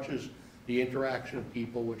 as much as the interaction of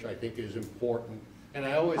people, which I think is important. And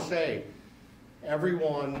I always say,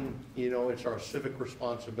 everyone, it's our civic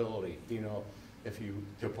responsibility,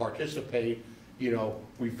 to participate.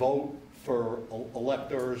 We vote for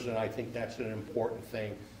electors, and I think that's an important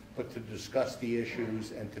thing, but to discuss the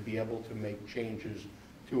issues and to be able to make changes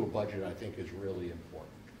to a budget, I think is really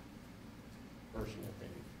important. Personal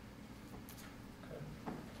opinion. Okay.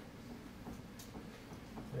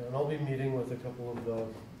 Yeah, and I'll be meeting with a couple of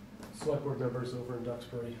select board members over in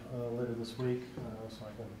Duxbury later this week, so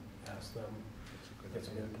I can ask them, get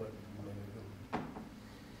some input, and maybe we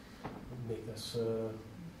can make this,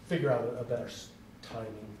 figure out a better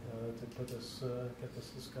timing to put this, get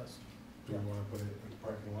this discussed. Do we want to put it in the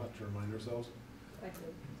parking lot to remind ourselves? I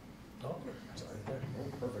could. Oh, sorry there.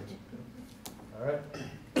 Oh, perfect. All right.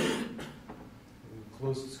 We'll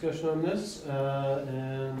close discussion on this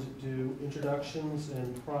and do introductions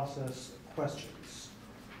and process questions.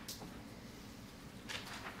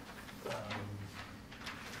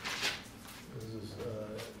 This is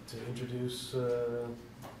to introduce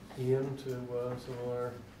Ian to some of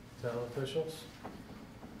our town officials.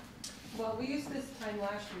 Well, we used this time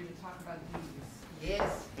last year to talk about these.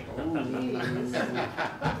 Yes. These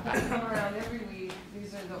come around every week.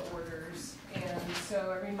 These are the orders. And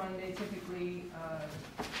so every Monday, typically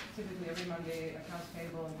every Monday, accounts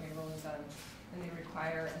payable and payroll is done. And they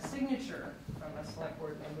require a signature from a select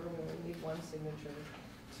board member. We only need one signature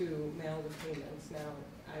to mail the payments. Now,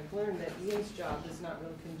 I've learned that Ian's job is not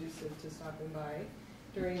real conducive to stopping by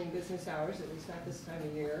during business hours, at least not this time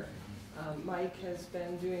of year. Mike has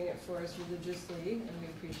been doing it for us religiously, and we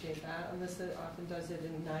appreciate that. Alyssa often does it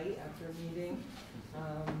at night after a meeting.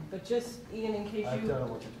 But just, Ian, in case I've done it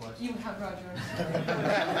once or twice. You have, Roger, I'm sorry.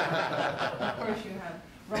 Of course you have.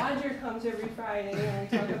 Roger comes every Friday and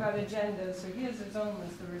we talk about agendas, so he has his own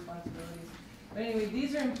list of responsibilities. But anyway,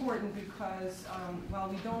 these are important because while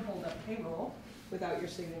we don't hold up payroll without your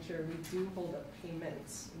signature, we do hold up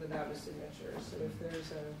payments without a signature. So if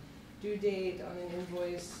there's a due date on an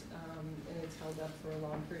invoice and it's held up for a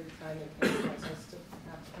long period of time, it can cause us to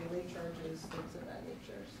have to pay late charges, things of that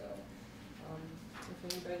nature. So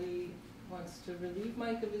if anybody wants to relieve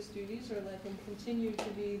Mike of his duties or let him continue to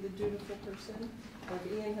be the dutiful person, or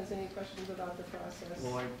if Ian has any questions about the process.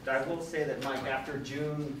 Well, I will say that, Mike, after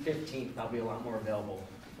June 15th, I'll be a lot more available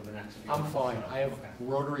for the next few I'm months. fine. I have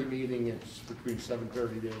Rotary meeting, it's between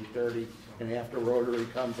 7:30 to 8:30, and after Rotary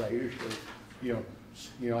comes, I usually,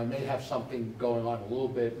 I may have something going on a little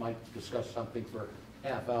bit, might discuss something for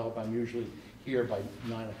half hour, but I'm usually here by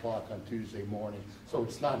 9 o'clock on Tuesday morning, so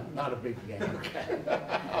it's not a big game.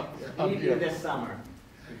 If you need you this summer,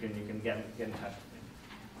 you can get in touch with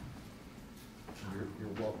me.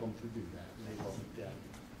 You're welcome to do that.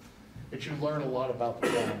 But you learn a lot about the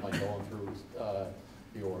town by going through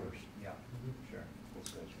the orders. Yeah, sure.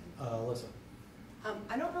 Alyssa.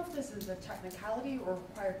 I don't know if this is a technicality or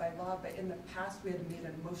required by law, but in the past, we had made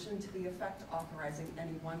a motion to the effect authorizing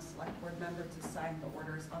any one select board member to sign the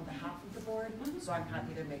orders on behalf of the board. So I'm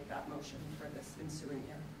happy to make that motion for this ensuing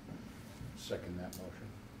year. Second that motion.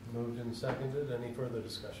 Moved and seconded. Any further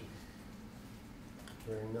discussion?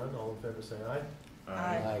 Hearing none, all in favor say aye.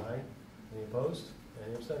 Aye. Aye. Any opposed?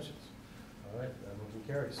 Any abstentions? All right, that motion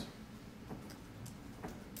carries.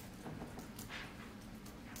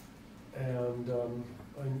 And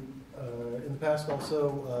in the past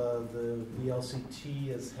also, the VLCT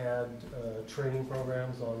has had training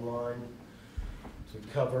programs online to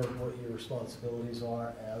cover what your responsibilities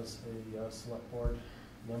are as a select board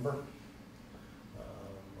member.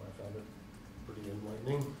 I found it pretty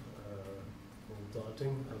enlightening, a little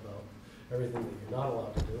daunting about everything that you're not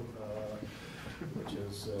allowed to do, which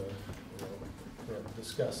is can't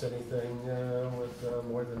discuss anything with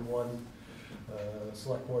more than one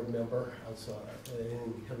select board member outside,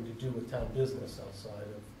 anything having to do with town business outside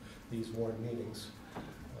of these warned meetings.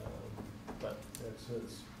 But it's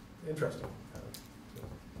interesting to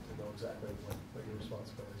know exactly what your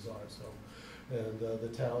responsibilities are. So, and the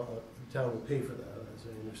town will pay for that, as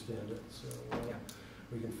I understand it. So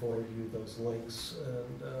we can forward you those links,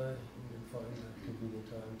 and you can find a convenient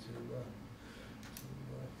time to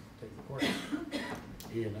take the course.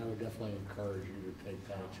 Ian, I would definitely encourage you to take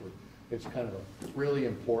that. It's kind of really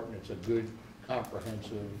important. It's a good,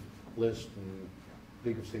 comprehensive list, and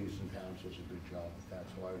League of Cities and Towns does a good job with that,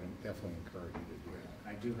 so I would definitely encourage you to do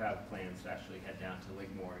that. I do have plans to actually head down to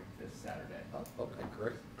Lake Maury this Saturday. Oh, okay,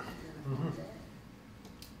 great.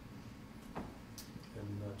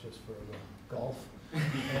 And not just for golf.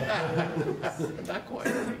 Not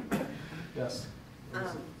quite. Yes.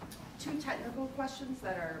 Two technical questions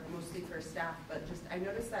that are mostly for staff, but just, I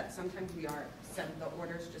noticed that sometimes we are sent the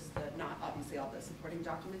orders, just not obviously all the supporting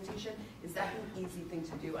documentation. Is that an easy thing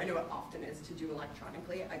to do? I know it often is to do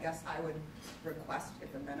electronically. I guess I would request,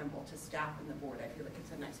 if amenable to staff and the board, I feel like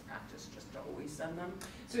it's a nice practice just to always send them.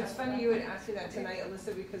 So it's funny you would ask me that tonight,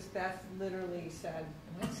 Alyssa, because Beth literally said,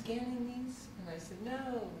 am I scanning these? And I said,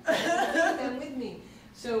 no, take them with me.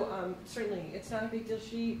 So certainly, it's not a big deal.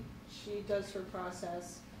 She does her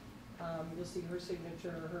process. You'll see her signature,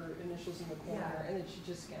 her initials in the corner, and then she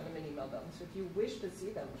just scan them and email them. So if you wish to see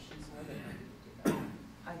them, she's more than happy to do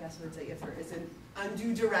that. I guess I would say if there isn't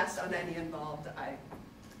undue duress on any involved, I,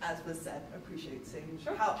 as was said, appreciate seeing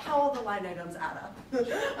how all the line items add up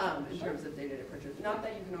in terms of day-to-day purchase. Not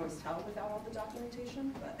that you can always tell without all the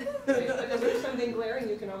documentation, but. Right, but if there's something glaring,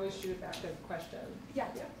 you can always shoot back a question. Yeah.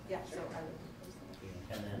 So I would propose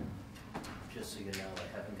that. And then, just so you know,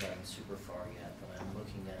 I haven't gotten super far yet, but I'm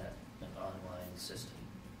looking at an online system.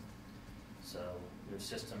 So there's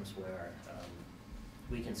systems where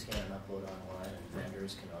we can scan and upload online, and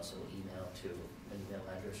vendors can also email to an email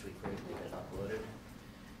address we create, we get uploaded.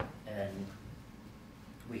 And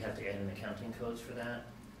we have to add in accounting codes for that,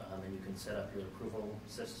 and you can set up your approval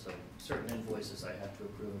system. Certain invoices I have to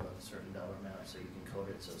approve above a certain dollar amount, so you can code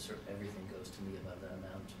it so everything goes to me above that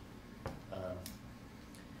amount.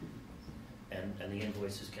 And the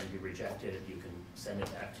invoices can be rejected. You can send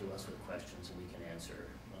it back to us with questions and we can answer.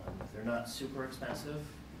 They're not super expensive.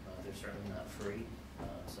 They're certainly not free.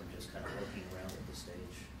 So I'm just kind of looking around at this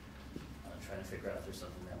stage, trying to figure out if there's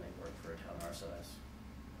something that might work for a town our size.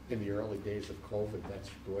 In the early days of COVID, that's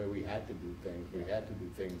the way we had to do things. We had to do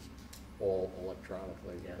things all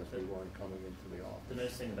electronically because we weren't coming into the office. The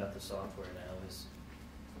nice thing about the software now is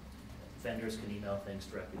vendors can email things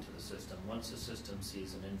directly to the system. Once the system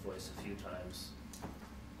sees an invoice a few times,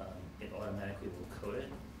 it automatically will code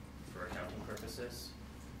it for accounting purposes,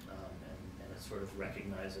 and it sort of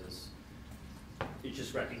recognizes, it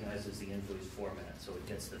just recognizes the invoice format, so it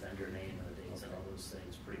gets the vendor name and the dates and all those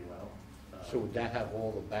things pretty well. So would that have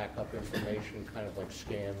all the backup information, kind of like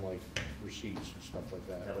scan, like receipts and stuff like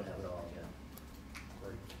that? That would have it all, yeah.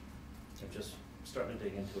 Great. So I'm just starting to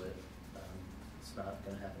dig into it. It's not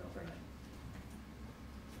going to happen overnight.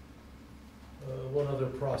 One other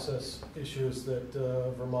process issue is that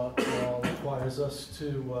Vermont law requires us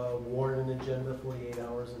to warn an agenda 48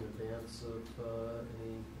 hours in advance of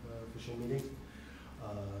any official meeting.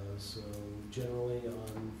 So generally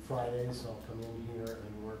on Fridays, I'll come in here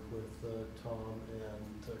and work with Tom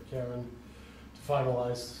and Karen to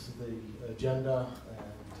finalize the agenda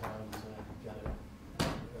and get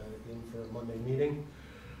it in for a Monday meeting,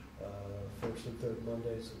 first and third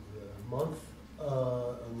Mondays of the month.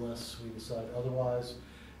 Unless we decide otherwise.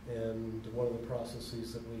 And one of the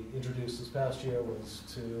processes that we introduced this past year was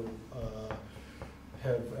to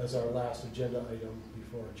have as our last agenda item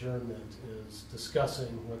before adjournment is discussing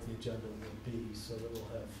what the agenda will be, so that we'll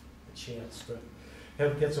have a chance to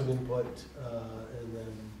get some input, and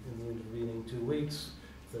then in the intervening 2 weeks,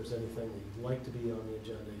 if there's anything that you'd like to be on the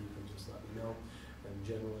agenda, you can just let me know. And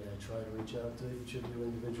generally I try to reach out to each of you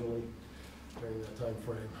individually during that time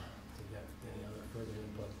frame to get any other further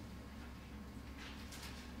input.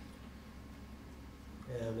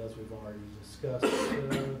 And as we've already discussed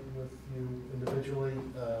with you individually,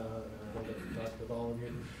 I think I've talked with all of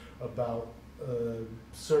you about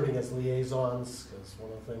serving as liaisons, because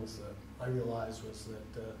one of the things that I realized was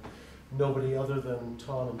that nobody other than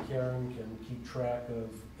Tom and Karen can keep track of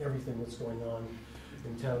everything that's going on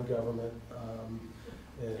in town government.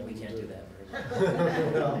 And we can't do that very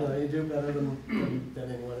well. Well, no, you do better than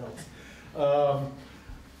anyone else.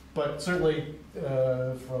 But certainly,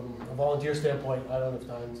 from a volunteer standpoint, I don't have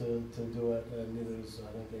time to do it, and neither does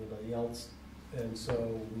I think anybody else. And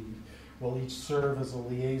so we will each serve as a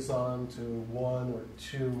liaison to 1 or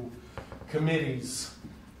 2 committees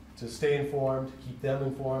to stay informed, keep them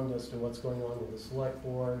informed as to what's going on with the select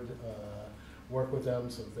board, work with them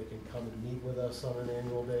so that they can come and meet with us on an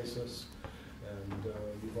annual basis. And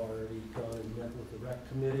we've already gone and met with the rec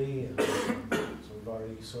committee, and so we've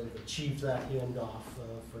already sort of achieved that handoff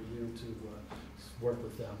for you to work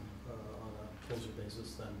with them on a closer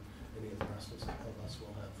basis than any of the rest of us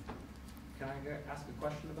will have. Can I ask a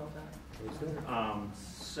question about that? Please do.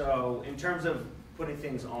 So in terms of putting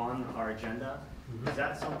things on our agenda, is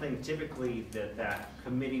that something typically that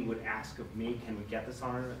committee would ask of me? Can we get this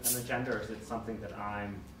on an agenda, or is it something that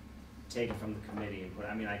I'm taken from the committee and put?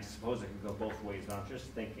 I mean, I suppose it could go both ways, but I'm just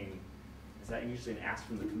thinking, is that usually an ask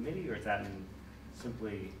from the committee, or is that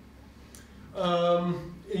simply?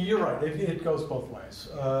 You're right, it goes both ways.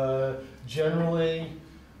 Generally,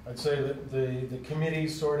 I'd say that the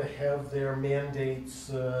committees sort of have their mandates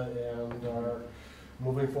and are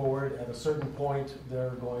moving forward. At a certain point,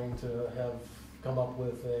 they're going to have come up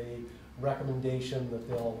with a recommendation that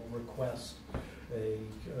they'll request a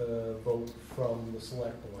vote from the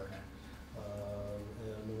select board.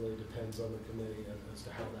 And it really depends on the committee as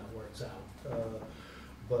to how that works out.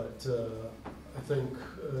 But I think,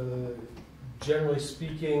 generally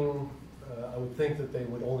speaking, I would think that they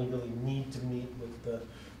would only really need to meet with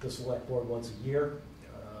the select board once a year.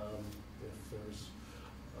 If there's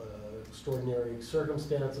extraordinary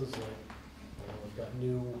circumstances, like we've got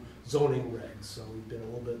new zoning regs, so we've been a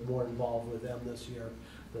little bit more involved with them this year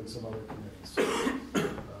than some other committees.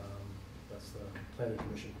 That's the planning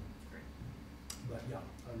commission. But yeah,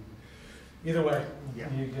 either way,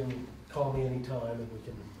 you can call me anytime and we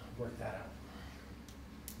can work that out.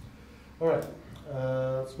 All right,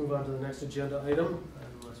 let's move on to the next agenda item,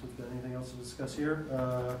 unless we've got anything else to discuss here.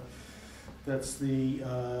 That's the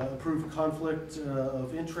approved conflict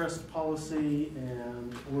of interest policy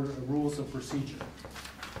and rules of procedure.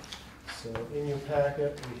 So in your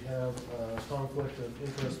packet, we have conflict of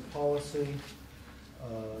interest policy.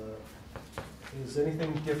 Is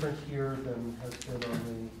anything different here than has been on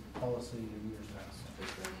the policy in years past?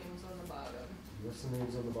 Just the names on the bottom What's the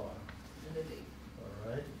names on the bottom? and the date. All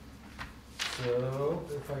right. So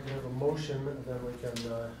if I can have a motion, then we can,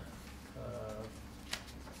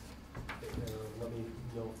 let me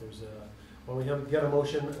know if there's a, well, we have, get a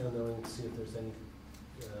motion, and then we can see if there's any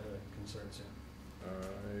concerns here.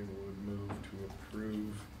 I would move to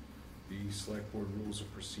approve the select board rules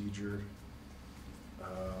of procedure,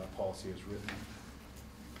 policy as written.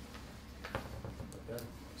 Okay,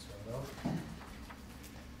 start out.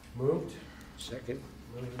 Moved, Second?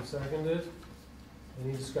 moved and seconded.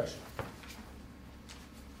 Any discussion?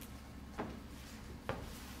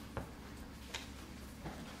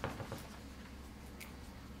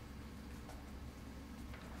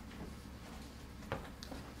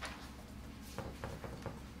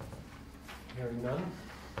 Hearing none.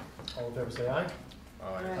 All in favor say aye.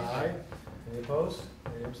 Aye. Any opposed?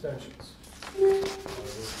 Any abstentions?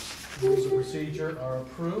 Rules of procedure are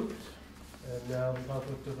approved. And now the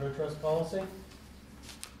conflict of interest policy.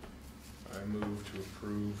 I move to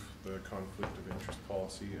approve the conflict of interest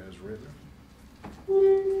policy as written.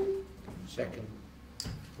 Second?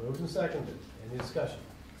 Moved and seconded. Any discussion?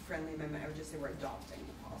 Friendly amendment, I would just say we're adopting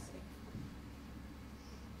the policy,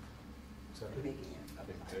 Accepted? making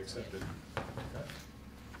it. Accepted. Okay.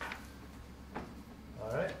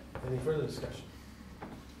 All right, any further discussion?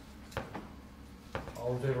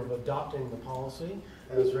 All in favor of adopting the policy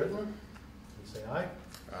as written, please say aye.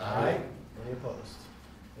 Any opposed?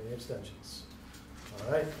 Any abstentions?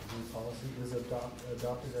 All right, the policy is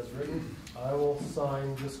adopted as written. I will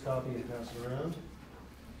sign this copy and pass it around.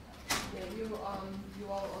 Yeah, you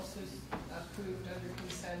all also approved under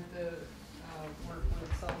consent the work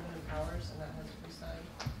with Sullivan and Powers, and that has to be signed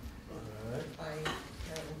All right, by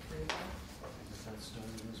Carolyn Fraser. get that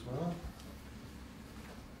started as well.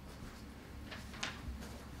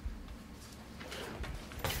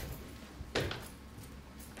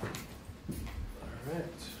 All right.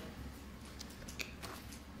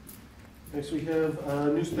 Next, we have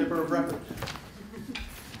newspaper of record.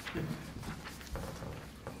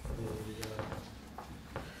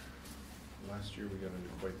 Last year, we got into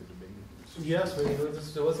quite the debate. Yes,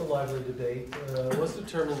 there was a lively debate. It was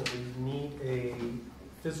determined that we need a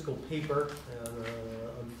physical paper, and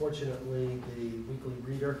unfortunately, the Weekly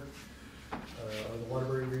Reader, or the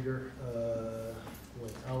Waterbury Reader,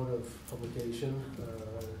 went out of publication,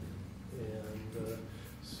 and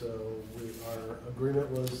so our agreement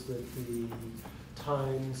was that the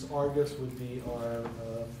Times Argus would be our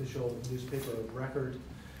official newspaper of record,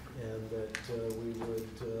 and that we would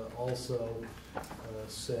also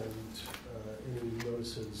send any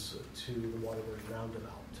notices to the Waterbury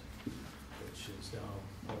Roundabout, which is now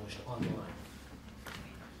published online.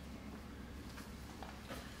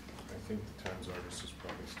 I think the Times Argus is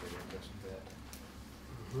probably still interested in that.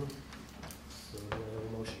 So do I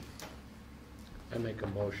have a motion? I make a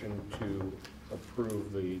motion to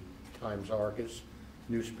approve the Times Argus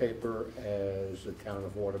newspaper as the town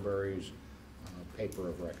of Waterbury's paper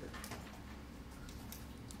of record.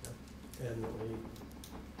 And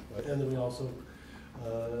then we also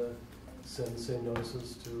send the same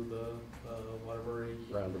notices to the Waterbury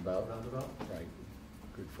Roundabout. Roundabout. Right.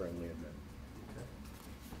 Good friendly amendment. Okay.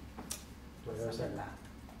 Do I hear a I'll second second? that.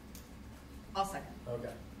 I'll second.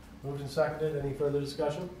 Okay. Moved and seconded. Any further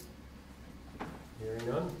discussion? Hearing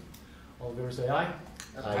none. All in favor say aye.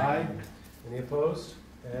 Aye. Any opposed?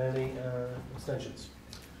 Any abstentions?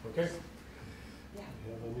 Okay. Yeah.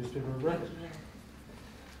 We have a newspaper of record.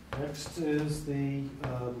 Next is the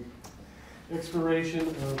expiration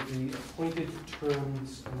of the appointed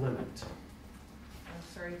terms limit. I'm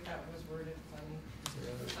sorry if that was worded funny.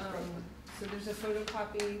 So there's a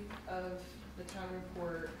photocopy of the town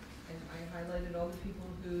report, and I highlighted all the people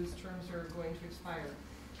whose terms are going to expire.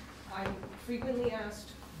 I'm frequently asked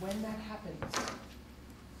when that happens.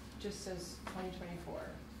 Just says 2024.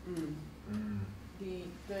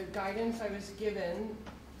 The guidance I was given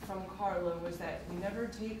from Carla was that we never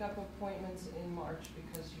take up appointments in March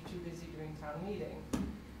because you're too busy doing town meeting.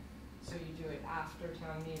 So you do it after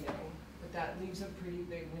town meeting, but that leaves a pretty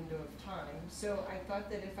big window of time. So I thought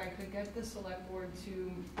that if I could get the select board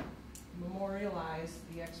to memorialize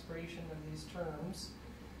the expiration of these terms,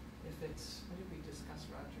 if it's, what did we discuss,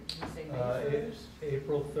 Roger? Did we say May 1st?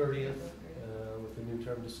 April 30th, with the new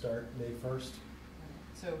term to start May 1st.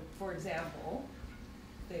 So, for example,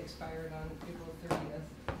 they expired on April 30th,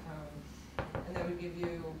 and that would give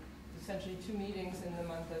you essentially 2 meetings in the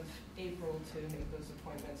month of April to make those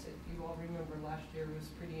appointments. If you all remember, last year was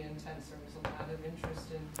pretty intense. There was a lot of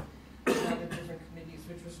interest in a lot of different committees,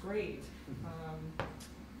 which was great.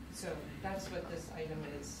 So that's what this item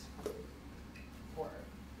is for.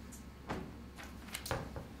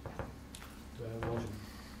 Do I have a motion?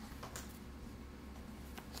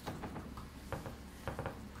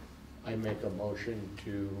 I make a motion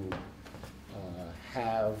to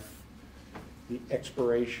have the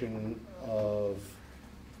expiration of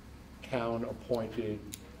town-appointed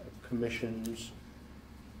commissions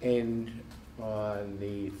end on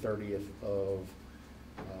the 30th of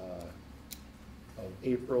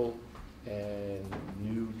April, and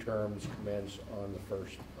new terms commence on the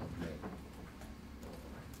 1st of May.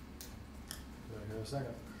 Do I hear a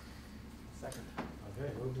second? Second.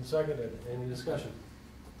 Okay, moved and seconded. Any discussion?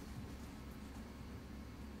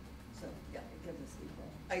 So, yeah, it gives us equal.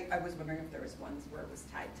 I was wondering if there was ones where it was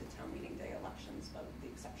tied to town meeting day elections, but with the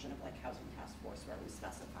exception of like housing task force where we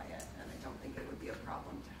specify it, and I don't think it would be a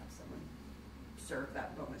problem to have someone serve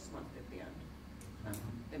that bonus month at the end.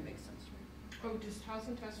 It makes sense to me. Oh, does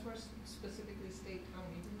housing task force specifically state town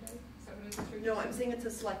meeting day? Is that what I just heard? No, I'm saying it's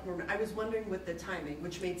a select board. I was wondering with the timing,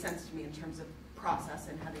 which made sense to me in terms of process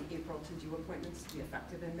and having April to do appointments to be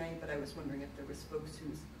effective in May, but I was wondering if there was folks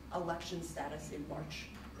whose election status in March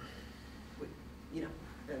would, you know,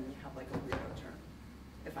 then you have like a weirdo term.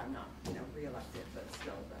 If I'm not, you know, reelected, but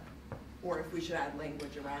still or if we should add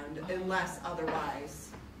language around unless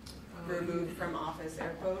otherwise removed from office,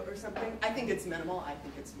 air quote, or something. I think it's minimal. I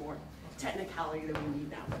think it's more technicality than we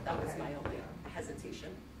need now, but that was my only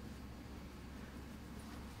hesitation.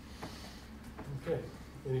 Okay,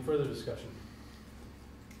 any further discussion?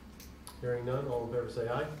 Hearing none, all in favor say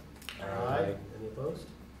aye. Aye. Any opposed?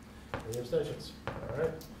 Any abstentions? All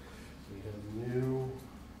right. We have new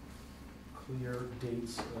clear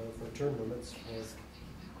dates for term limits.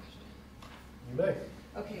 You may.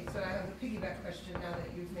 Okay, so I have a piggyback question now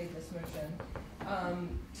that you've made this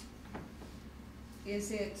motion.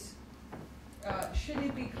 Is it, should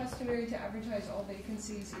it be customary to advertise all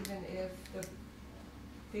vacancies even if the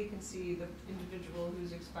vacancy, the individual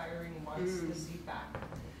who's expiring wants the seat back?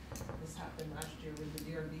 This happened last year with the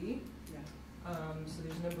DRB. Yeah. So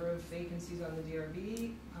there's a number of vacancies on the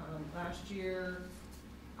DRB. Last year,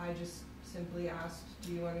 I just simply asked,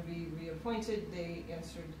 do you want to be reappointed? They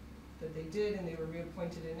answered that they did, and they were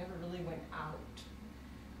reappointed. It never really went out.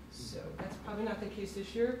 So that's probably not the case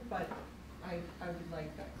this year, but I would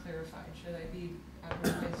like that clarified. Should I be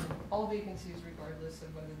advertising all vacancies regardless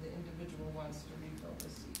of whether the individual wants to refill the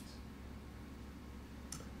seat?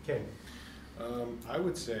 Okay. I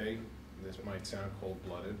would say, this might sound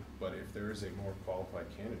cold-blooded, but if there is a more qualified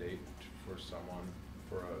candidate for someone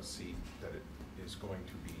for a seat that it is going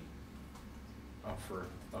to be up for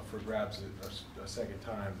grabs a second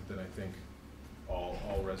time, then I think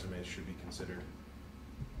all resumes should be considered.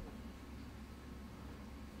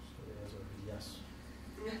 So the answer is yes.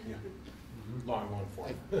 Yeah. Long one for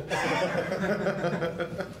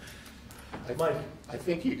Mike? I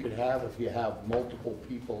think you could have, if you have multiple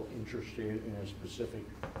people interested in a specific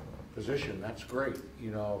position, that's great.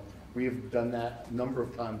 You know, we've done that a number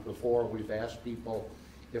of times before. We've asked people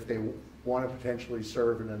if they want to potentially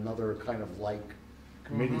serve in another kind of like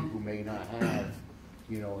committee who may not have,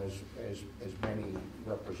 you know, as many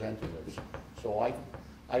representatives. So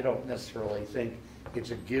I don't necessarily think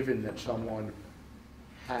it's a given that someone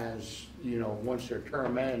has, you know, once their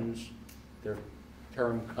term ends, their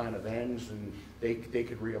term kind of ends and they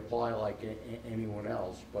could reapply like anyone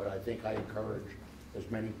else. But I think I encourage as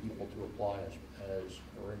many people to apply as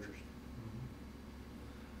are interested.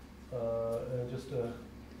 And just a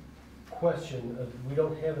question, we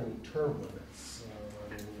don't have any term limits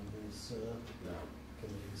on any of these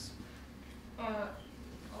committees.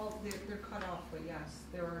 They're cut off, but yes,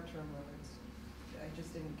 there are term limits. I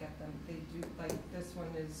just didn't get them. They do, like, this one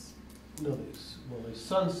is. No, they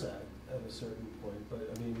sunset at a certain point, but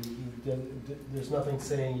I mean, there's nothing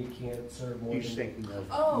saying you can't serve more than. He's thinking of.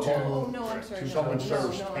 Oh, no, I'm sorry. Someone no,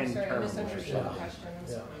 serves no, 10 I'm sorry, I terms. misunderstood the question, I'm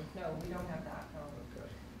Yeah. sorry. No, we don't have that, no. Okay.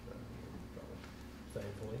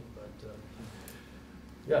 Thankfully, but,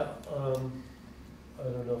 yeah, I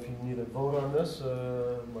don't know if you need a vote on this.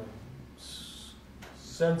 My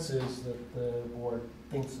sense is that the board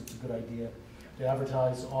thinks it's a good idea to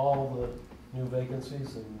advertise all the new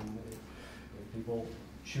vacancies, and if people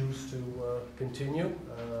choose to continue, we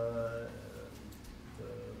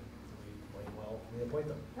might well reappoint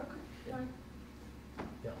them. Okay. Yeah.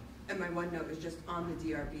 Yeah. And my one note is just on the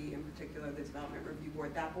DRB, in particular, the Development Review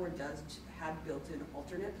Board. That board does have built-in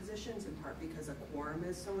alternate positions, in part because a quorum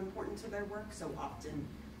is so important to their work. So often,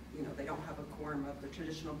 you know, they don't have a quorum of the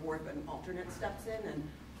traditional board, but an alternate steps in. And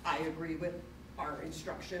I agree with our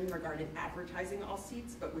instruction regarding advertising all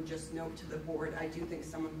seats, but would just note to the board, I do think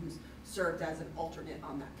someone who's served as an alternate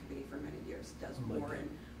on that committee for many years does more in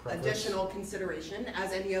additional consideration,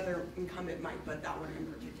 as any other incumbent might, but that one in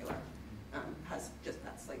particular has just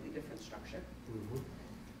that slightly different structure.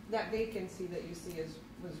 That vacancy that you see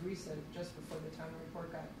was recent, just before the town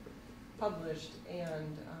report got published,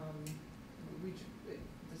 and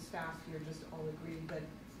the staff here just all agreed that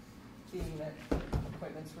being that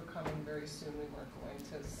appointments were coming very soon, we weren't going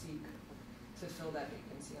to seek to fill that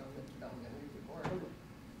vacancy on the development review board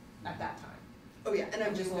at that time. Oh yeah, and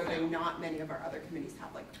I'm just noting not many of our other committees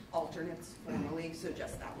have like alternates formally, so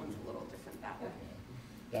just that one's a little different that way.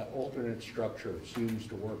 That alternate structure seems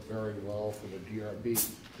to work very well for the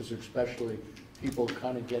DRB, because especially people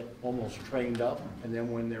kind of get almost trained up, and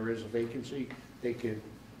then when there is a vacancy, they could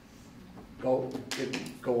go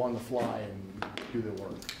on the fly and do the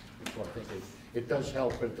work. So I think it does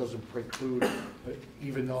help, but it doesn't preclude,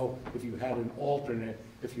 even though if you had an alternate,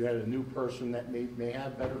 if you had a new person that may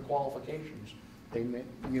have better qualifications, they may,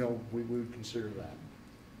 we would consider that.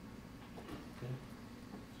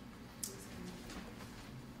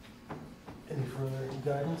 Any further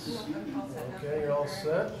guidance? Okay, you're all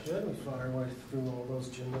set. Good. We fire our way through all those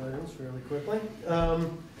agenda items fairly quickly.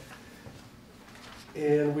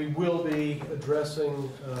 And we will be addressing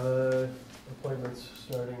appointments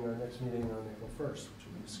starting our next meeting on April 1st, which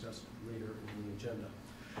will be discussed later in the agenda.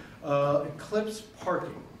 Eclipse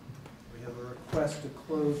parking. We have a request to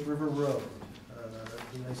close River Road,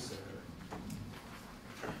 the Ice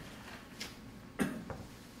Center.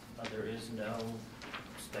 There is no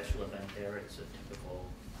special event there. It's a typical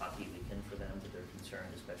hockey weekend for them, but they're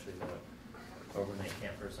concerned especially about overnight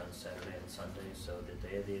campers on Saturday and Sunday. So the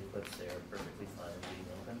day of the eclipse, they are perfectly fine being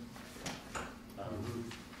open.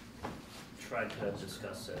 Tried to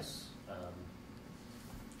discuss this.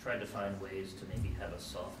 Tried to find ways to maybe have a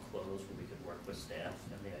soft close where we could work with staff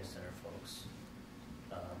and the Ice Center folks.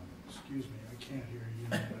 Excuse me, I can't hear you.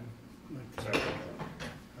 Sorry.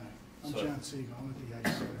 Hi, I'm So- John Siegel, I'm at the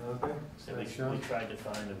Ice Center. Okay. So we tried to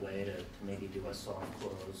find a way to maybe do a soft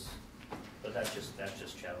close, but that's just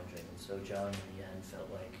challenging. And so John, in the end, felt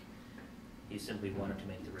like he simply wanted to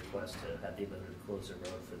make the request to have the ability to close the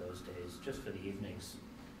road for those days, just for the evenings.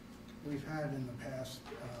 We've had in the past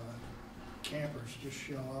campers just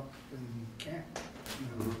show up and camp,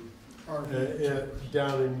 RV.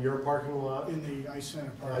 Down in your parking lot? In the Ice Center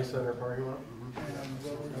parking lot. Ice Center parking lot? And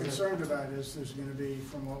what we're concerned about is there's gonna be,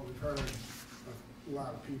 from what we've heard, a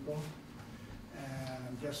lot of people. And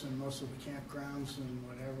I'm guessing most of the campgrounds and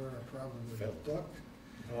whatever are probably booked.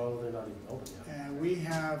 Oh, they're not even open yet. And we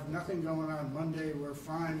have nothing going on Monday. We're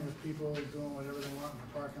fine with people doing whatever they want in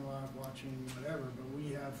the parking lot, watching whatever, but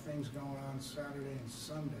we have things going on Saturday and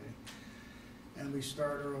Sunday. And we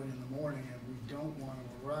start early in the morning, and we don't want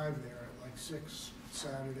to arrive there at like 6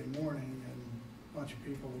 Saturday morning, and a bunch of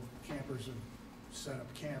people, campers have set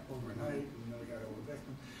up camp overnight, and we got to evict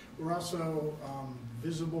them. We're also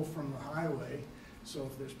visible from the highway, so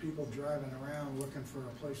if there's people driving around looking for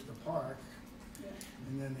a place to park.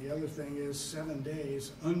 And then the other thing is 7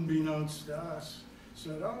 days, unbeknownst to us,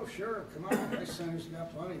 said, oh, sure, come on, Ice Center's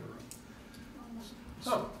got plenty of room.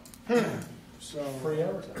 So, Free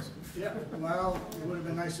advertising. yeah, well, it would have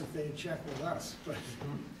been nice if they had checked with us, but.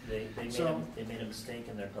 They So- made a mistake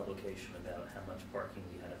in their publication about how much parking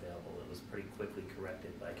we had available. It was pretty quickly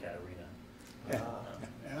corrected by Katerina.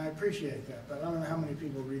 And I appreciate that, but I don't know how many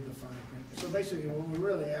people read the fine print. So basically, what we're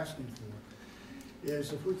really asking for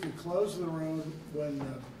is if we could close the road when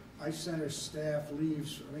the Ice Center staff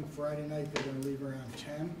leaves, I think Friday night, they're gonna leave around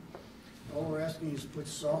 10. All we're asking is to put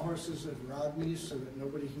sawhorses at Rodney's so that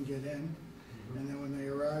nobody can get in. And then when they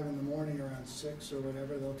arrive in the morning around 6 or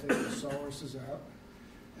whatever, they'll take the sawhorses out.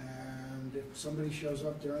 And if somebody shows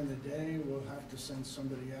up during the day, we'll have to send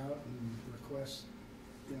somebody out and request,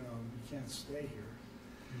 you can't stay here.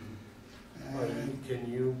 And, Can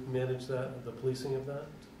you manage that, the policing of that?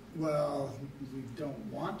 well, we don't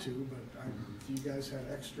want to, but do you guys have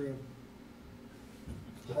extra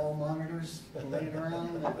hall monitors laying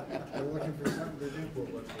around that are looking for something to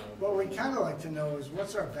do? What we kind of like to know is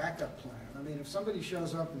what's our backup plan? I mean, if somebody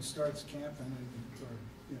shows up and starts camping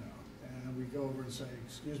and we go over and say,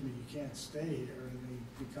 excuse me, you can't stay here, and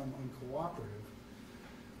they become uncooperative,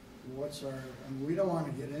 we don't want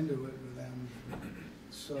to get into it with them,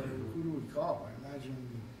 so who do we call? I imagine,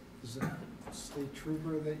 is it a state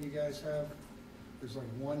trooper that you guys have? There's like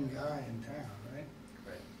one guy in town, right?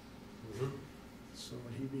 Right. So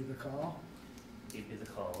would he be the call? He'd be the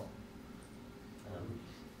call.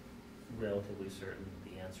 Relatively certain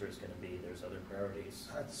the answer is gonna be there's other priorities.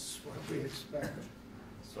 That's what we expect.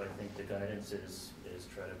 So I think the guidance is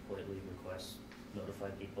try to politely notify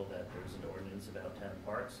people that there's an ordinance about town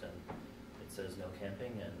parks and it says no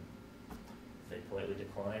camping, and if they politely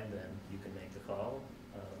decline, then you can make the call.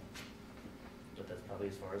 But that's probably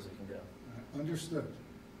as far as it can go. Understood.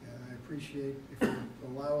 And I appreciate if you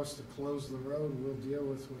allow us to close the road, we'll deal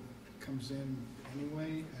with what comes in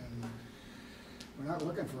anyway. And we're not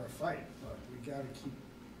looking for a fight, but we got to keep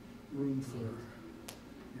room for,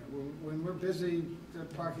 when we're busy, the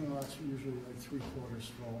parking lot's usually like 3/4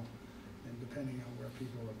 full. And depending on where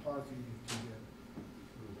people are parking, it can get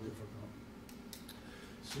difficult.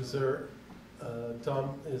 Is there,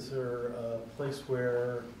 Tom, is there a place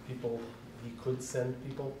where he could send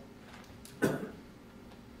people? I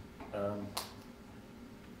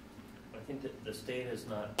think that the state is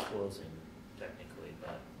not closing technically,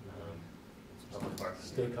 but it's a public parking.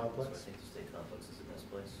 State complex? So I think the state complex is the best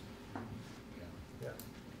place. Yeah.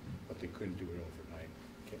 But they couldn't do it overnight.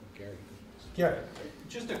 Gary? Gary?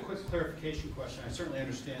 Just a quick clarification question. I certainly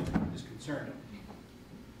understand his concern.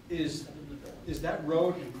 Is that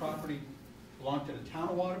road and property belong to the town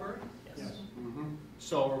of Waterbury? Yes. Mm-hmm.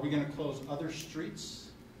 So are we going to close other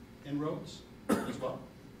streets and roads as well?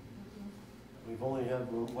 We've only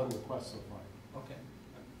had one request so far. Okay.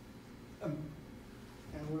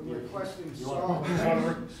 And we're requesting You solid.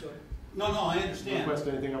 No, I understand. Request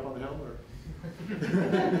anything up on the hill, or?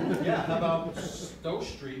 Yeah, how about Stowe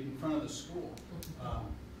Street in front of the school?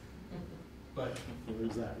 But,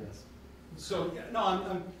 There's that, yes. so, yeah,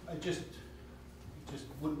 no, I just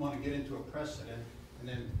wouldn't want to get into a precedent, and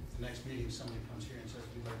then the next meeting, somebody comes here and says,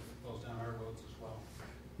 we'd like to close down our roads as well.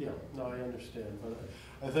 Yeah, no, I understand, but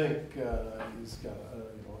I think he's got a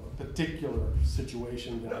particular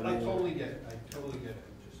situation down there. I totally get it, I totally get it.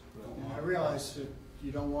 Just don't And want- I realize that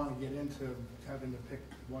you don't want to get into having to pick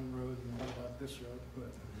one road and what about this road,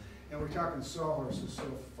 but, and we're talking sawhorses, so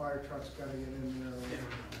fire trucks gotta get in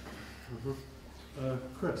there.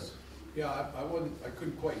 Chris? Yeah, I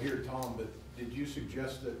couldn't quite hear Tom, but did you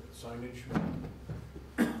suggest that signage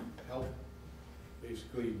would help?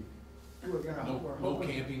 Basically, We're gonna, we're no hoping.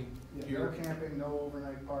 camping Yeah, no here? camping, no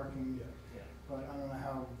overnight parking, Yeah. but I don't know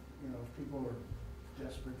how, if people are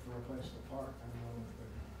desperate for a place to park, I don't know if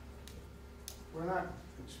we're not,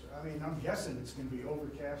 I'm guessing it's gonna be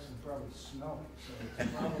overcast and probably snowing, so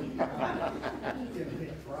it's probably not gonna be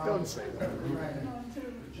a problem. Don't say that. We're trying to,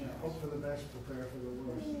 hope for the best, prepare for the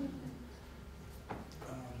worst.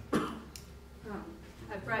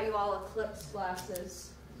 I brought you all eclipse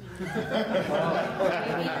glasses. We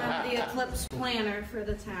have the eclipse planner for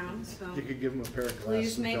the town, so You could give them a pair of glasses.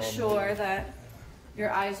 please make sure that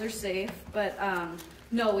your eyes are safe. But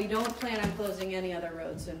no, we don't plan on closing any other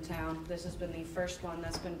roads in town. This has been the first one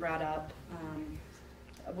that's been brought up.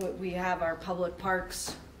 We have our public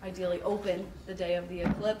parks ideally open the day of the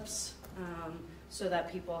eclipse, so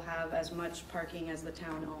that people have as much parking as the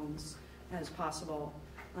town owns as possible.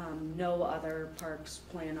 No other parks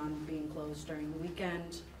plan on being closed during the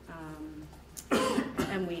weekend.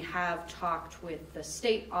 And we have talked with the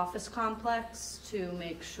state office complex to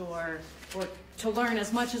make sure, or to learn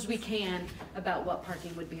as much as we can about what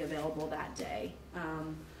parking would be available that day.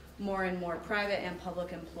 More and more private and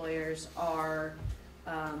public employers are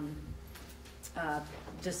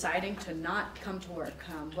deciding to not come to work.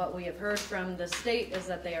 What we have heard from the state is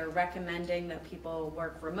that they are recommending that people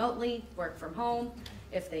work remotely, work from home,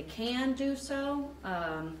 if they can do so,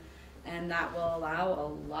 and that will allow a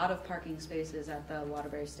lot of parking spaces at the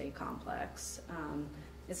Waterbury State Complex.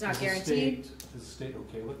 It's not guaranteed. Is the state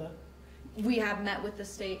okay with that? We have met with the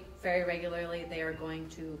state very regularly. They are going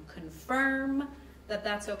to confirm that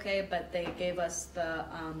that's okay, but they gave us the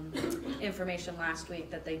information last week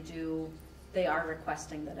that they are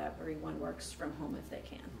requesting that everyone works from home if they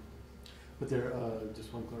can. But there,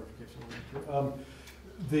 just one clarification.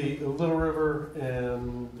 The Little River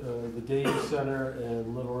and the Day Center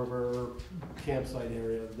and Little River campsite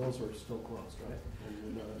area, those are still closed, right?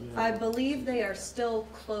 And, I believe they are still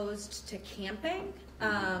closed to camping.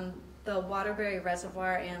 The Waterbury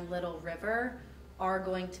Reservoir and Little River are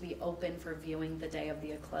going to be open for viewing the day of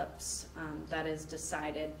the eclipse. That is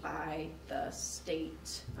decided by the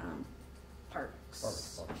state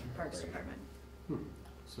Parks Department.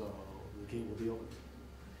 So the gate will be open.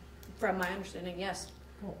 From my understanding, yes.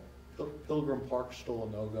 Pilgrim Park's still a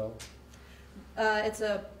no-go? It's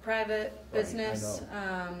a private Right, I business.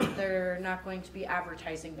 They're not going to be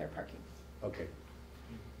advertising their parking. Okay.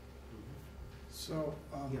 So,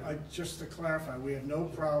 just to clarify, we have no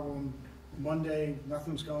problem, Monday,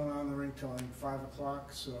 nothing's going on in the rink till like 5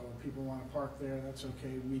 o'clock, so if people want to park there, that's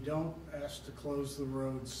okay. We don't ask to close the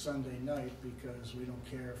roads Sunday night because we don't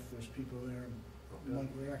care if there's people there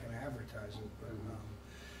we're not gonna advertise it, but,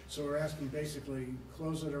 so we're asking basically,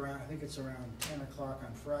 close it around, I think it's around 10 o'clock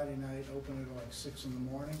on Friday night, open it at like 6 in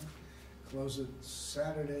the morning, close it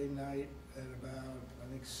Saturday night at about,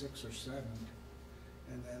 I think, 6 or 7,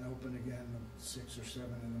 and then open again at 6 or 7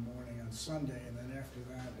 in the morning on Sunday, and then after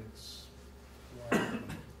that, it's wide open.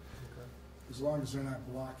 Okay. As long as they're not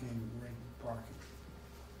blocking rink parking.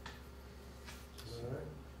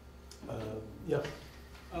 All right. Yeah.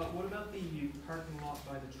 What about the parking lot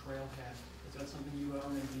by the trailhead? Is that something you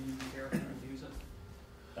own and do you care if you use it?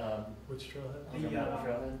 Which trailhead? The,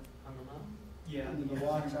 trailhead? On the mountain? Yeah. And the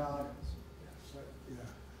walk top, yeah,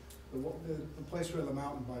 the place where the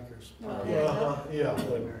mountain bikers park. Yeah,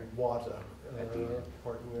 the Water,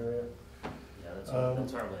 parking area. Yeah,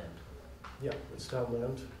 that's our land. Yeah, it's town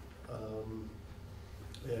land.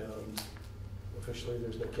 And officially,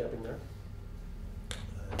 there's no camping there.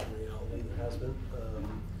 In reality, there has been.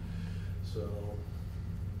 So,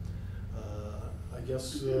 I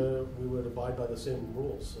guess we would abide by the same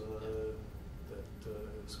rules, that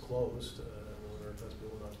it's closed in order for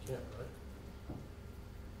people not to camp, right?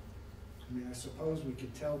 I mean, I suppose we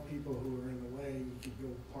could tell people who are in the way, you could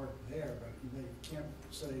go park there, but you can't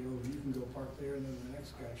say, oh, you can go park there, and then the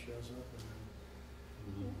next guy shows up, and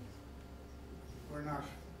then we're not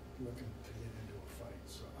looking to get into a fight,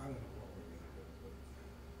 so I don't know what we're gonna do, but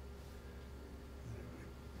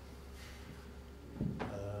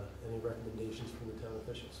anyway. Any recommendations from the town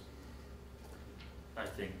officials? I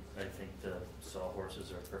think the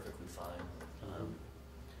sawhorses are perfectly fine.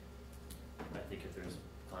 I think if there's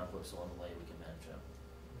conflicts along the way, we can manage them.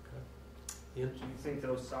 Okay. Ian? Do you think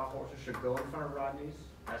those sawhorses should go in front of Rodney's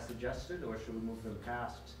as suggested, or should we move them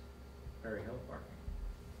past Berry Hill parking?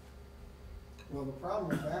 Well, the problem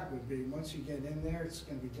with that would be, once you get in there, it's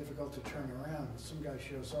gonna be difficult to turn around. If some guy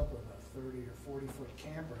shows up with a 30 or 40-foot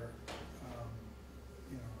camper,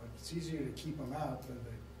 you know, it's easier to keep them out than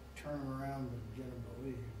to turn them around and get them to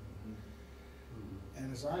leave.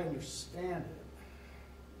 And as I understand it,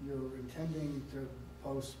 you're intending to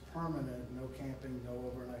post permanent, no camping, no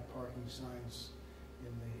overnight parking signs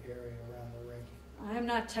in the area around the rink. I'm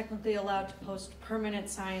not technically allowed to post permanent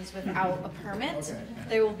signs without a permit. Okay.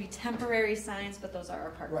 There will be temporary signs, but those are our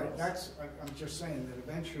park rules. Right, I'm just saying that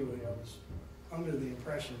eventually I was under the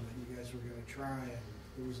impression that you guys were gonna try, and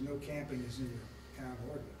there was no camping is in your town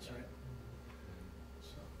ordinance, right?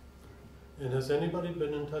 So. And has anybody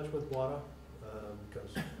been in touch with WADA?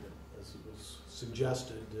 Because, as it was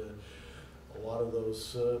suggested, a lot of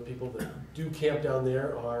those people that do camp down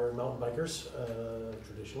there are mountain bikers,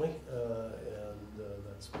 traditionally, and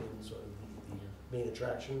that's been sort of the main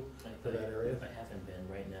attraction for that area. I haven't been.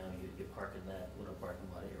 Right now, you park in that little parking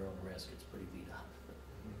lot at your own risk. It's pretty beat up.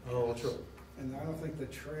 Oh, true. And I don't think the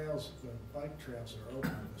trails, the bike trails are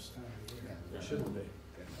open this time of year. They shouldn't be.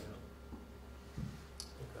 Okay.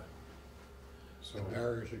 The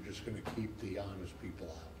barriers are just gonna keep the honest people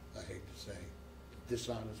out, I hate to say.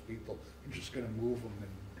 Dishonest people, you're just gonna move them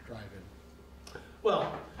and drive in.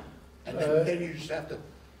 Well, And then you just have to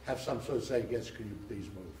have some sort of say, yes, can you please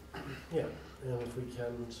move? yeah, and if we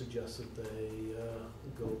can suggest that they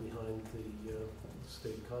go behind the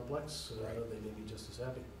state complex, they may be just as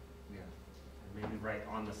happy. Yeah. And maybe right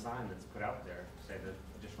on the sign that's put out there, say the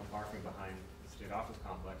additional parking behind the state office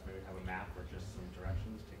complex, maybe have a map or just some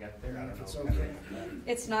directions to get there. I don't know. It's okay.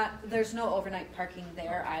 It's not, there's no overnight parking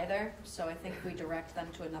there either, so I think if we direct them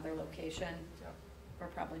to another location, we're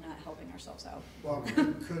probably not helping ourselves out. Well,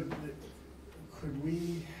 could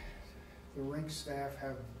we, the rink staff,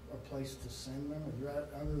 have a place to send them?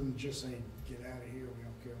 Other than just saying, get out of here, we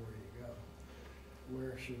don't care where you go.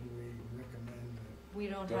 Where should we recommend that? We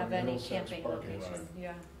don't Down have any Middlesex camping parking lot. location,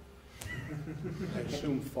 yeah. I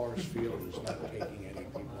assume Forest Field is not taking any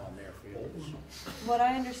people on their fields. What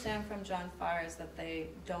I understand from John Farr is that they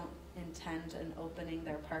don't intend on opening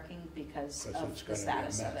their parking because Because of it's the gonna be a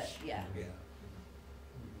status of it, mess. yeah. Yeah.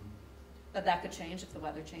 But that could change if the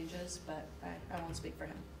weather changes, but I won't speak for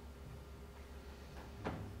him.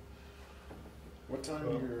 What time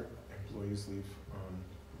do your employees leave on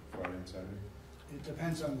Friday and Saturday? It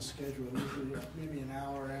depends on the schedule, usually maybe an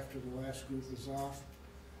hour after the last group is off.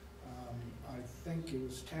 I think it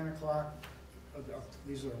was 10 o'clock,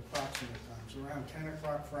 these are approximate times, around 10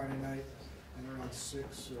 o'clock Friday night and around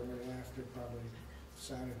 6 or a little after probably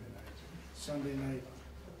Saturday night. Sunday night,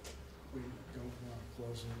 we don't want to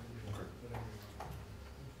close it, whatever.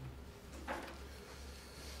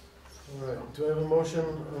 All right, do I have a motion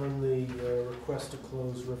on the request to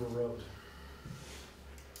close River Road?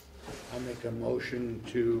 I'll make a motion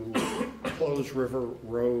to close River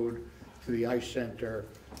Road to the Ice Center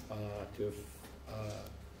to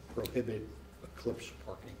prohibit Eclipse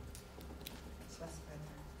parking. Specify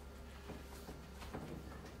Do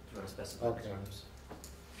you want to specify the Okay. times?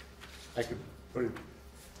 I could put it,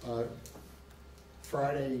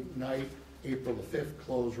 Friday night, April the 5th,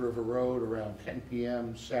 close River Road around 10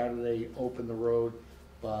 PM. Saturday, open the road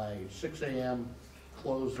by 6 AM,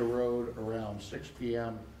 close the road around 6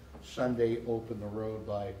 PM. Sunday, open the road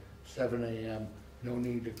by 7 AM. No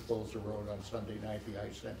need to close the road on Sunday night, the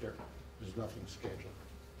Ice Center. There's nothing scheduled.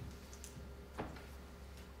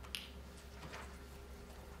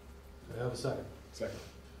 Do I have a second? Second.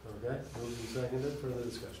 Okay, moved and seconded, further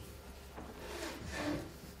discussion.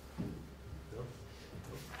 No?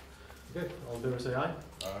 No? Okay, all in favor say aye.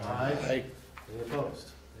 Aye. Any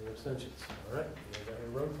opposed? Any abstentions? All right, you got your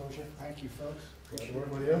road motion? Thank you, folks. Glad to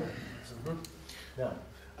work with you. Now,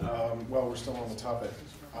 Well, we're still on the topic.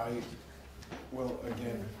 I will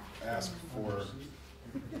again ask for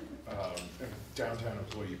downtown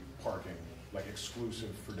employee parking, like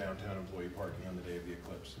exclusive for downtown employee parking on the day of the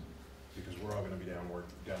eclipse. Because we're all gonna be down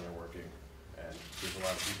there working, and there's a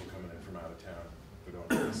lot of people coming in from out of town who don't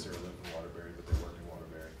necessarily live in Waterbury, but they work in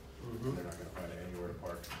Waterbury. mhm. They're not gonna find anywhere to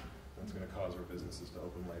park. That's gonna cause our businesses to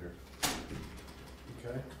open later.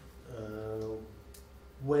 Okay.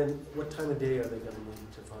 What time of day are they gonna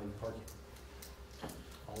need to find parking?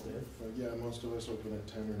 All day? Yeah, most of us open at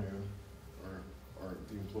 10 or noon, or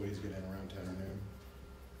the employees get in around 10 or noon.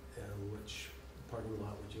 And which parking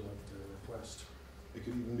lot would you like to request? It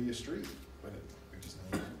could even be a street, but we just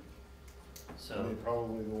need, So,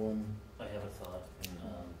 probably the one, I have a thought, and,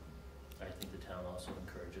 I think the town also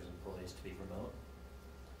encourages employees to be remote.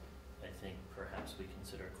 I think perhaps we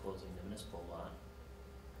consider closing the municipal lot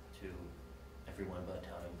to everyone but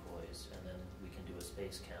town employees, and then we can do a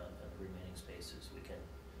space count of the remaining spaces. We can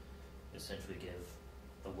essentially give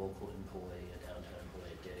a local employee, a downtown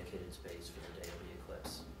employee, a dedicated space for the day of the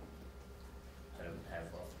eclipse. I don't have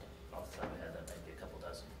off the top of my head, that might be a couple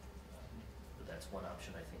dozen. But that's one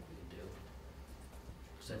option I think we could do.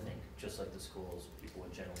 Because I think, just like the schools, people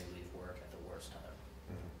would generally leave work at the worst time.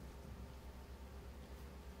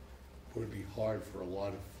 It would be hard for a lot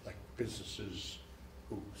of like businesses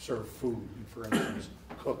who serve food, and for instance,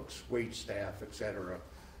 cooks, wait staff, et cetera.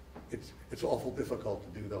 It's awful difficult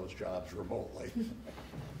to do those jobs remotely.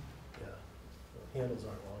 Yeah, the handles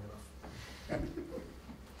aren't long enough.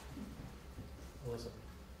 Melissa?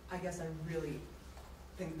 I guess I really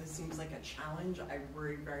think this seems like a challenge. I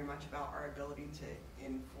worry very much about our ability to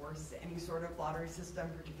enforce any sort of lottery system,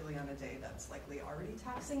 particularly on a day that's likely already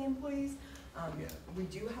taxing employees. We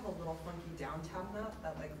do have a little funky downtown map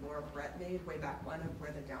that like Laura Brett made way back when of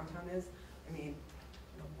where the downtown is. I mean,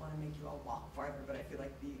 I don't want to make you all walk farther, but I feel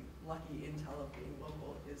like the lucky intel of being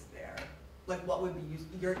local is there. Like what would be used,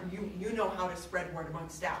 you know how to spread word among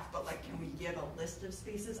staff, but like can we give a list of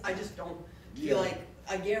spaces? I just don't feel like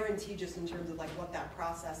a guarantee just in terms of like what that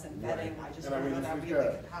process and vetting, I just don't know that we have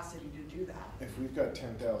the capacity to do that. if we've got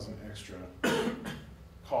 10,000 extra,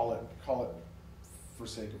 call it, for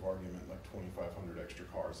sake of argument, like 2,500 extra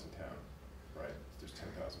cars in town, right? There's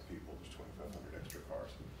 10,000 people, there's 2,500 extra cars,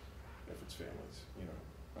 if it's families, you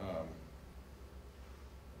know.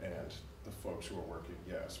 And the folks who are working,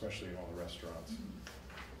 yeah, especially in all the restaurants,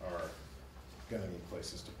 are gonna need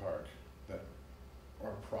places to park that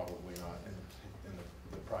are probably not in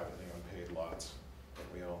the privately unpaid lots that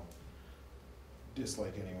we all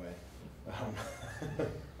dislike anyway.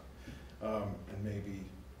 And maybe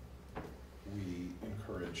we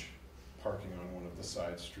encourage parking on one of the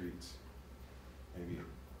side streets. Maybe,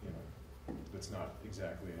 you know, it's not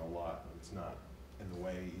exactly in a lot, but it's not in the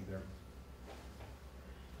way either.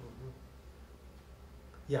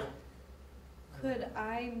 Yeah. Could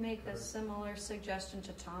I make a similar suggestion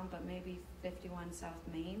to Tom, but maybe 51 South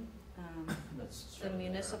Main? That's The certainly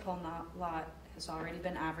municipal lot has already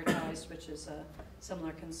been advertised, which is a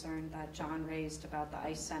similar concern that John raised about the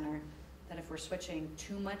ice center, that if we're switching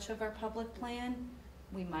too much of our public plan,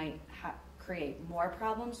 we might create more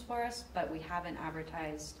problems for us, but we haven't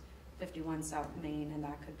advertised 51 South Main, and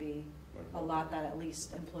that could be a lot that at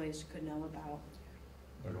least employees could know about.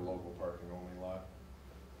 Like a local parking only lot.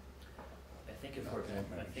 I think if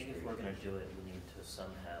we're gonna do it, we need to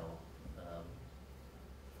somehow,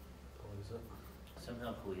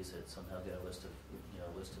 police it, somehow get a list of,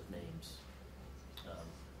 list of names.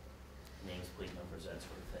 Names, plate numbers, that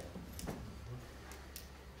sort of thing.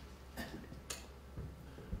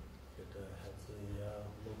 Could have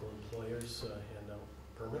the local employers hand out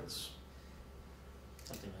permits.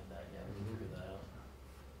 Something like that, yeah, we can figure that out.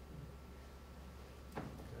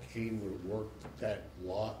 Gene, would it work that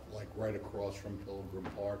lot, like right across from Pilgrim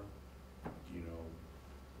Park, you know,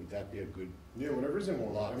 would that be a good, Yeah, whatever's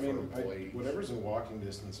in, Lot I for mean, employees. whatever's in walking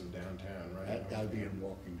distance of downtown, right? that'd be in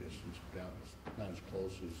walking distance, down, not as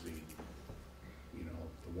close as the, you know,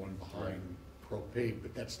 the one behind Propane,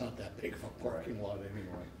 but that's not that big of a parking lot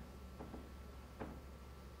anyway.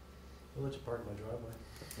 I'll let you park in my driveway.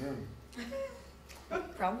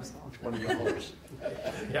 Problem solved. $20.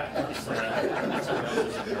 Yeah. Somebody else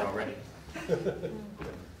is there already.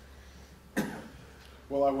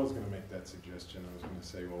 Well, I was gonna make that suggestion. I was gonna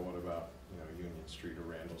say, well, what about, you know, Union Street or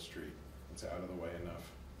Randall Street? It's out of the way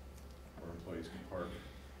enough where employees can park.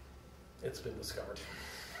 It's been discovered.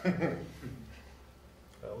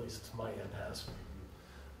 At least my end has.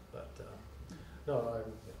 But, no,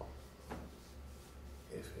 you know,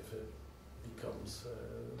 if it becomes,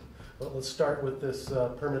 well, let's start with this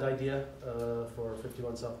permit idea for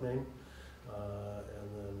 51 South Main. And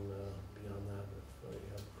then beyond that, if we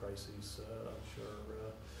have crises, I'm sure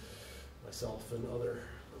myself and other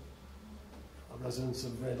residents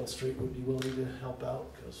of Randall Street would be willing to help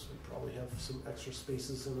out, because we probably have some extra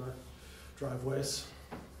spaces in our driveways.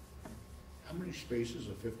 How many spaces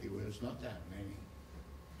are 50? Well, it's not that many.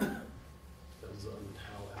 Depends on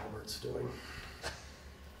how Albert's doing.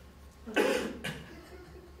 But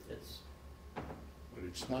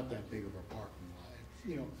it's not that big of a parking lot.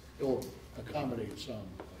 You know, it'll accommodate some.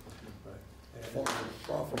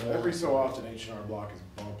 Far from Every so often, H&R Block is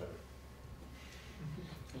bumping.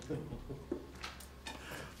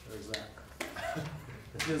 There's that.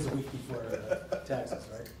 It is a week before taxes,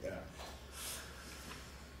 right? Yeah.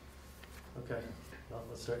 Okay, well,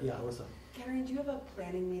 let's start, yeah, Alyssa. Karen, do you have a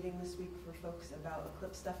planning meeting this week for folks about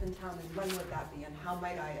Eclipse stuff in town, and when would that be, and how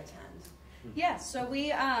might I attend? Yeah, so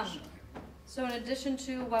we, so in addition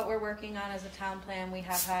to what we're working on as a town plan, we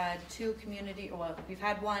have had we've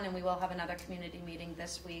had one, and we will have another community meeting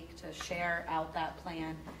this week to share out that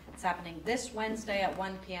plan. It's happening this Wednesday at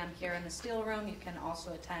 1 p.m. here in the Steel Room. You can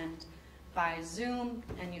also attend by Zoom,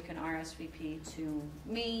 and you can RSVP to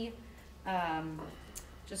me.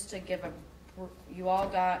 Just to give you all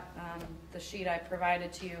got the sheet I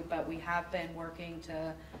provided to you, but we have been working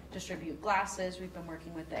to distribute glasses. We've been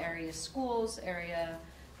working with the area schools, or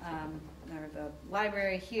the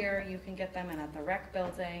library here. You can get them, and at the rec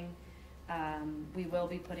building. We will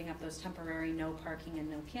be putting up those temporary no parking and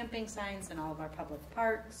no camping signs in all of our public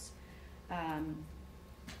parks.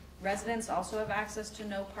 Residents also have access to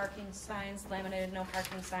no parking signs, laminated no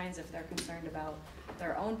parking signs, if they're concerned about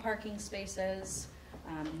their own parking spaces.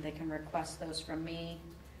 They can request those from me.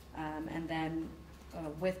 And then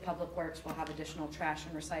with Public Works, we'll have additional trash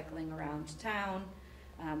and recycling around town.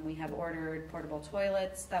 We have ordered portable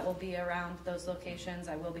toilets that will be around those locations.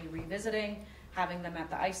 I will be revisiting having them at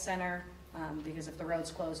the ice center, because if the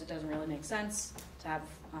road's closed, it doesn't really make sense to have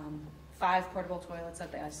 5 portable toilets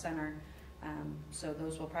at the ice center. So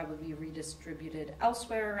those will probably be redistributed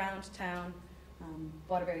elsewhere around town.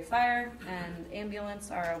 Waterbury Fire and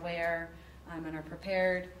ambulance are aware and are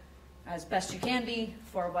prepared as best you can be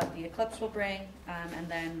for what the eclipse will bring. And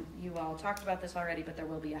then you all talked about this already, but there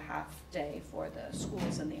will be a half day for the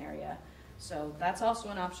schools in the area. So that's also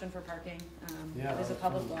an option for parking. Yeah, it is a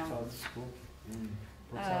public law.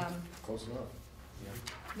 Close enough. Yeah.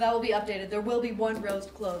 That will be updated. There will be one road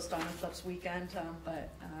closed on Eclipse weekend, but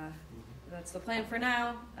that's the plan for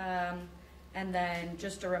now. And then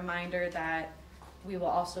just a reminder that we will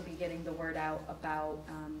also be getting the word out about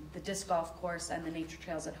the disc golf course and the nature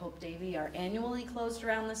trails at Hope Davy are annually closed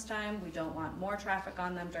around this time. We don't want more traffic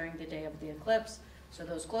on them during the day of the eclipse, so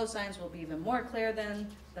those closed signs will be even more clear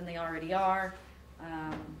than they already are.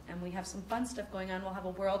 And we have some fun stuff going on. We'll have a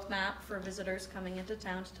world map for visitors coming into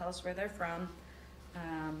town to tell us where they're from,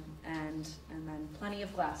 and then plenty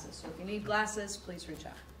of glasses. So if you need glasses, please reach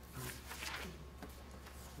out.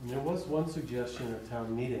 And there was one suggestion at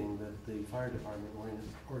town meeting that the fire department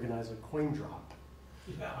organize a coin drop.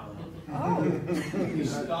 Yeah. Oh. We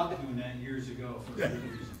stopped doing that years ago for some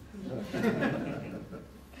reason.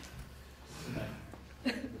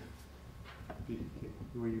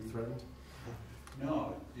 Were you threatened?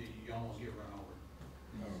 No, you almost get run over.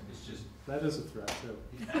 No. It's just. That is a threat, too.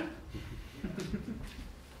 Yeah.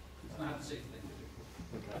 It's not a safe thing to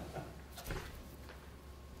do. Okay.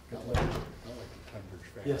 Not like the Tunbridge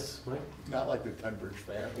Fair. Yes, Mike? Not like the Tunbridge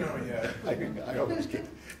Fair. Oh, yeah. I always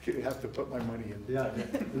have to put my money in. Yeah,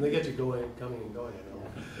 and they get you coming and going, I know.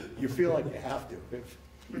 You feel like you have to. If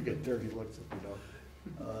you get dirty looks if you don't.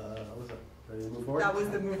 What was that? Ready to move forward? That was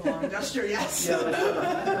the move along gesture, yes. Yeah.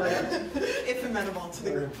 If amenable to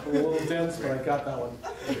the group. A little dense, but I got that one.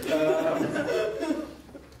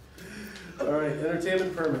 All right,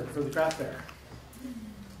 entertainment permit for the craft fair.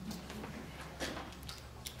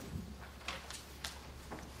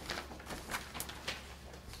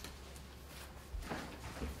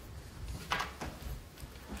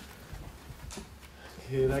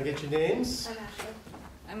 Can I get your names? I'm Ashley.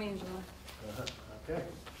 I'm Angela. Okay.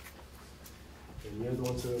 And you're the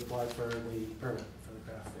ones who applied for the permit for the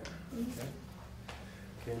craft fair. Okay.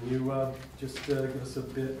 Can you just give us a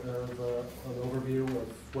bit of an overview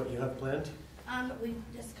of what you have planned? We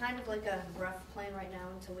just kind of like a rough plan right now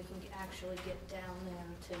until we can actually get down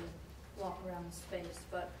there to walk around the space.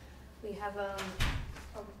 But we have a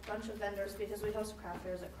bunch of vendors because we host craft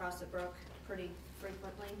fairs at Crossett Brook pretty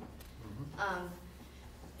frequently.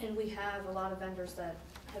 And we have a lot of vendors that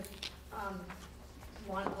have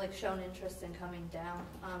shown interest in coming down.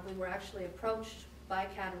 We were actually approached by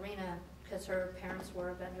Katerina because her parents were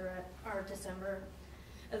a vendor at our December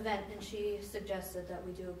event, and she suggested that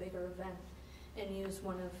we do a bigger event and use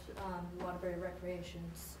one of Waterbury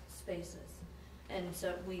Recreation's spaces. And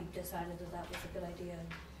so we decided that that was a good idea and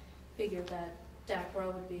figured that Dak Row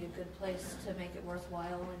would be a good place to make it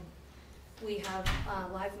worthwhile. And we have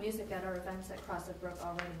live music at our events at Crossett Brook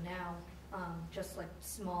already now, just like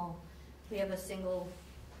small. We have a single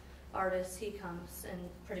artist, he comes and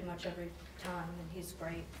pretty much every time, and he's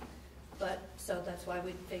great. But, so that's why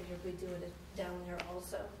we figured we'd do it down there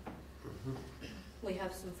also. We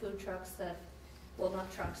have some food trucks that, well,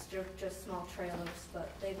 not trucks, they're just small trailers, but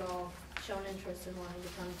they've all shown interest in wanting to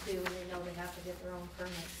come too, and they know they have to get their own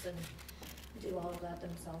permits and do all of that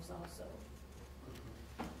themselves also.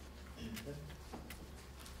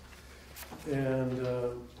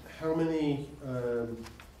 And how many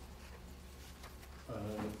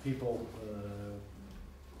people,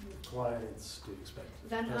 clients do you expect?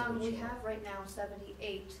 We have right now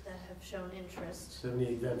 78 that have shown interest.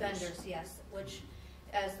 78 vendors? Vendors, yes, which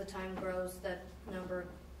as the time grows, that number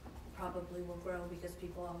probably will grow because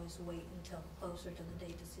people always wait until closer to the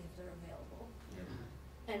date to see if they're available.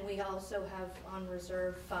 And we also have on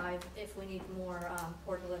reserve 5 if we need more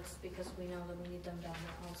portlets because we know that we need them down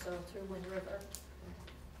there also through Wind River.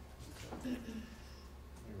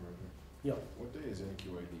 Yeah. What day is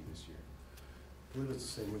NQID this year? I believe it's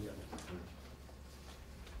the same weekend.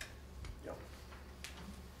 Yeah.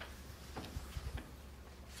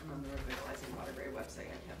 I'm on the Revitalizing Waterbury website,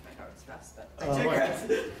 I can't find out it's fast, but I digress.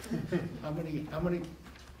 How many,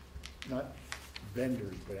 not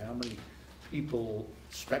vendors, but how many people,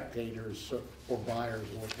 spectators or buyers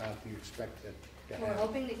or whatnot do you expect to We're have?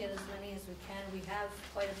 hoping to get as many as we can. We have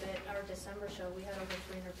quite a bit. Our December show, we had over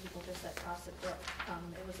 300 people just at Crossett Brook.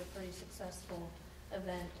 It was a pretty successful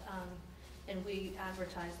event, and we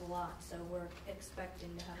advertised a lot, so we're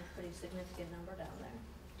expecting to have a pretty significant number down there.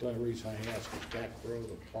 The only reason I ask is Dak Row,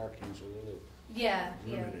 the parking's a little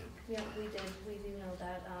limited. Yeah, we did. We do know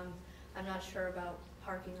that. I'm not sure about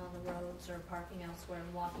parking on the roads or parking elsewhere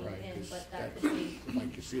and walking Right, in, 'cause but that could be.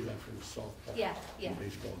 Like you see that for the softball. Yeah, yeah. And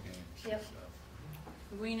baseball games. Yep.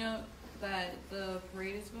 We know that the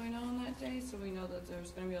parade is going on that day, so we know that there's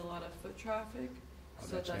gonna be a lot of foot traffic. Oh,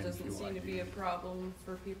 So that's that doesn't seem to be a NQID. problem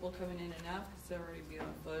for people coming in and out, because they'll already be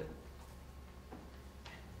on foot.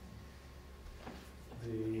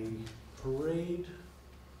 The parade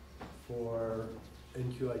for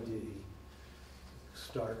NQID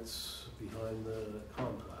starts behind the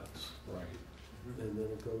complex. Right. And then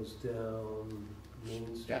it goes down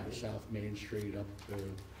Main Street. Down South Main Street up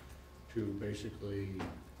to basically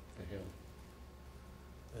the hill.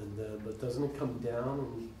 And then, but doesn't it come down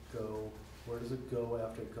and go, where does it go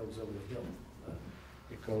after it comes over the hill?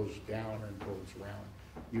 It goes down and goes around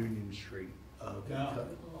Union Street. Okay. No,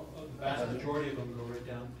 the vast majority of them go right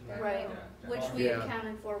down to. Right, which we Yeah.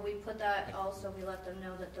 accounted for. We put that also, we let them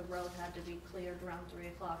know that the road had to be cleared around 3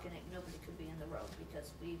 o'clock and nobody could be in the road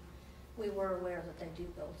because we were aware that they do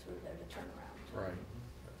go through there to turn around. Right.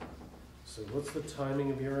 So what's the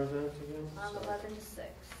timing of your event again? 11 to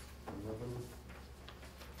 6. 11.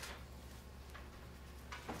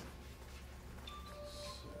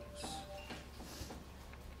 6.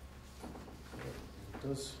 It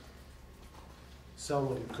does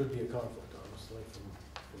sound like it could be a conflict, honestly, from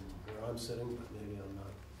where I'm sitting, but maybe I'm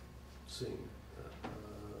not seeing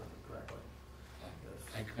correctly.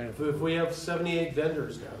 I kind of. If we have 78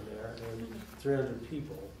 vendors down there and 300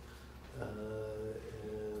 people,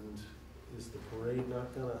 and is the parade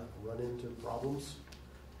not gonna run into problems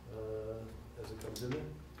as it comes in there?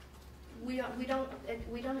 We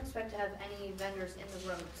don't expect to have any vendors in the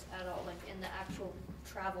roads at all, like in the actual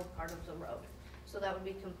travel part of the road. So that would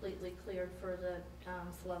be completely cleared for the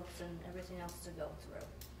floats and everything else to go through.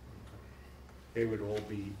 They would all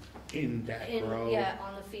be in that row. Yeah,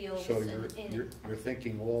 on the fields So and in. you're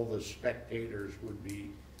thinking all the spectators would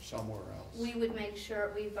be somewhere else? We would make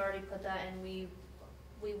sure, we've already put that in, we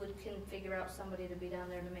can figure out somebody to be down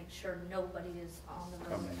there to make sure nobody is on the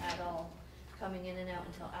road at all, coming in and out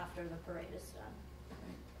until after the parade is done.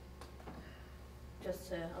 just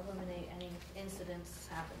to eliminate any incidents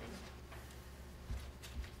happening.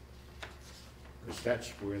 Because that's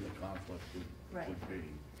where the conflict Right. would be,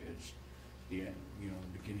 is the end,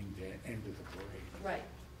 the beginning to end of the parade. Right.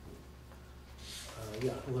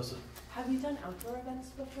 Yeah, Alyssa. Have you done outdoor events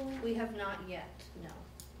before? We have not yet, no.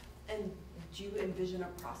 And do you envision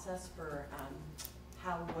a process for,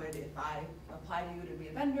 how would, if I apply to you to be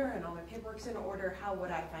a vendor and all my paperwork's in order, how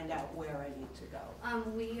would I find out where I need to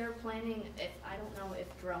go? We are planning, I don't know if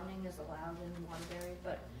droning is allowed in Waterbury,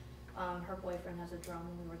 but her boyfriend has a drone,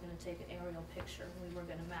 and we were gonna take an aerial picture. We were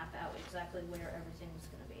gonna map out exactly where everything was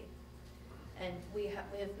gonna be. And we have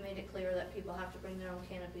made it clear that people have to bring their own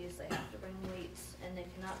canopies, they have to bring weights, and they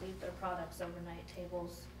cannot leave their products overnight.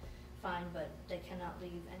 Tables, fine, but they cannot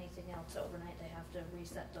leave anything else overnight. They have to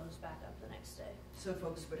reset those back up the next day. So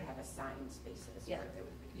folks would have assigned spaces Yeah. where they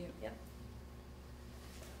would be? Yep.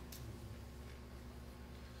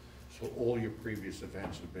 So all your previous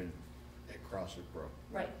events have been at Crossett Brook?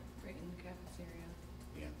 Right. Right in the cafeteria.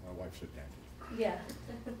 Yeah, my wife's a dentist. Yeah.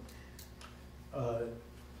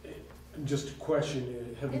 Just a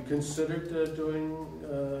question, have you considered doing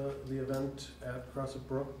the event at Crossett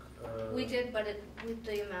Brook? We did, but with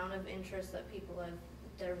the amount of interest that people have,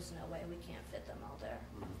 there was no way we can't fit them all there.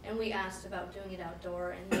 And we asked about doing it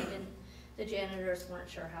outdoor, and the janitors weren't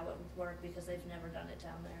sure how it would work because they've never done it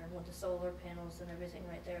down there. And with the solar panels and everything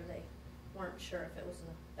right there, they weren't sure if it was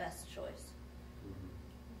the best choice.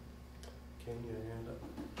 Ken, you have your hand up?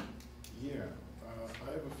 Yeah,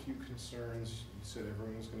 I have a few concerns. You said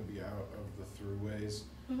everyone was gonna be out of the throughways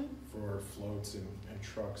for floats and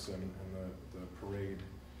trucks and the parade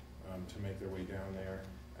to make their way down there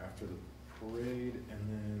after the parade, and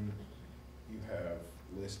then you have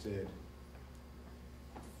listed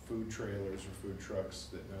food trailers or food trucks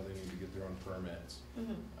that know they need to get their own permits.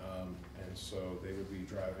 And so they would be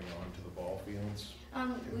driving onto the ball fields.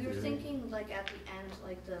 We were thinking like at the end,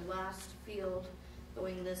 like the last field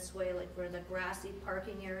going this way, like where the grassy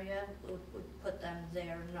parking area, would put them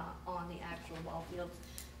there, not on the actual ball fields,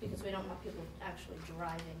 because we don't want people actually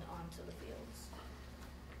driving onto the fields.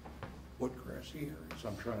 What grassy areas?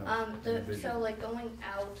 I'm trying to envision. So like going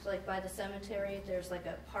out, like by the cemetery, there's like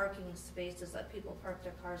a parking spaces that people park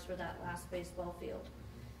their cars for that last baseball field.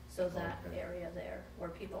 So that area there, where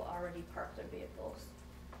people already park their vehicles.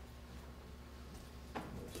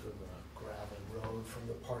 Sort of a gravel road from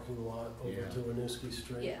the parking lot over Yeah. to Winooski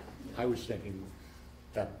Street? Yeah. I was thinking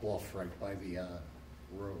that bluff right by the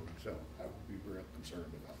road, so I would be real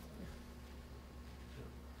concerned about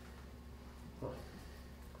that. Huh.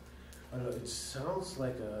 I don't know, it sounds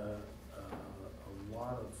like a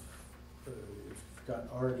lot of, you've got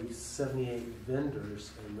already 78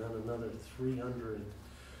 vendors and then another 300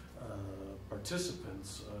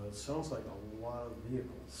 participants. It sounds like a lot of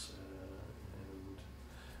vehicles, and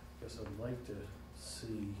I guess I'd like to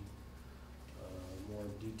see a more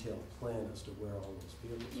detailed plan as to where all those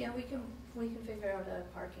vehicles are. Yeah, we can figure out a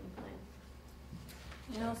parking plan.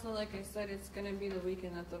 And also, like I said, it's gonna be the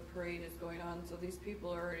weekend that the parade is going on, so these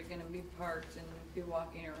people are already gonna be parked and be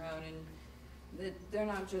walking around, and they're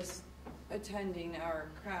not just attending our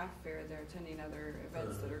craft fair, they're attending other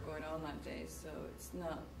events that are going on that day, so it's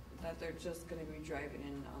not that they're just gonna be driving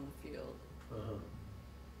in on the field.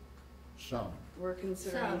 Some. We're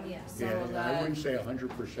considering Some, yeah. some of Yeah, that. I wouldn't say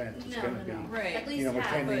 100%. It's No, gonna no, be, no. Right. At least half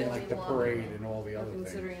attending would like be the walking. parade and all the We're other things.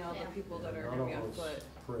 considering all the Yeah. people that are Not gonna be all on those foot.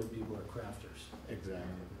 parade people are crafters. Exactly.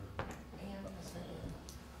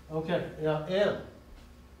 Okay, yeah, Ann?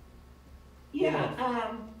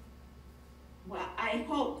 Yeah, well, I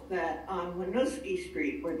hope that on Winooski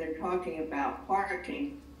Street, where they're talking about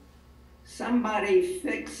parking, somebody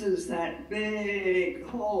fixes that big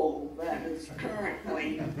hole that is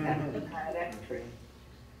currently at that entry.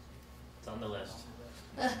 It's on the list.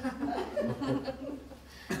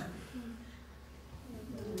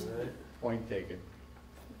 Point taken.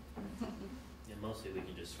 And mostly we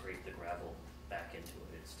can just scrape the gravel back into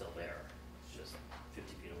it, it's still there, it's just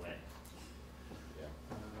 50 feet away.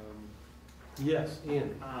 Yes,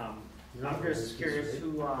 Ian? You're I'm on just Winooski curious Street.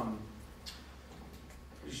 who,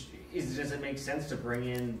 does it make sense to bring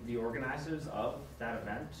in the organizers of that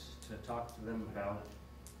event to talk to them about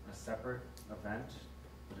a separate event?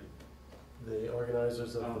 The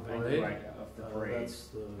organizers of the parade? Right, of the parade. That's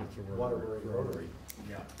the Waterbury Rotary.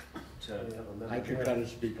 Yeah. We have a member I could there. kind of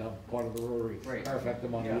speak, I'm part of the Rotary. Right. Matter of fact,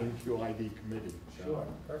 I'm on the Yeah. NQID committee. so- Sure,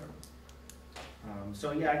 perfect.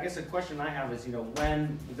 So yeah, I guess a question I have is,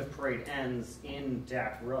 when the parade ends in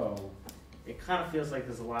Dak Row, it kind of feels like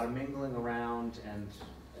there's a lot of mingling around, and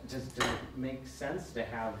does it make sense to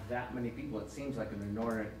have that many people? It seems like an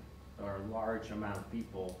inordinate or large amount of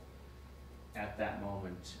people at that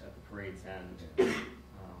moment, at the parade's end.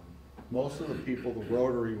 Most of the people the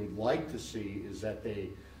Rotary would like to see is that they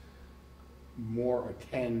more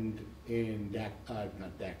attend in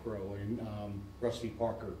not Dak Row, in Rusty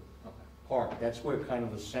Parker Park. That's where kind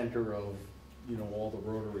of the center of, you know, all the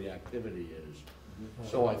Rotary activity is.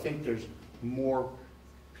 So I think there's more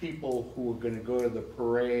people who are gonna go to the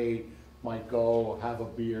parade, might go have a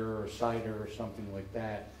beer or cider or something like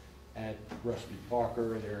that at Rusty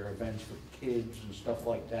Parker. There are events for kids and stuff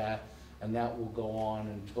like that, and that will go on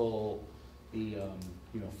until the,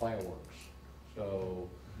 you know, fireworks. So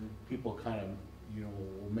people kind of, you know,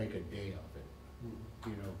 will make a day of it,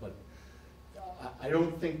 you know, but I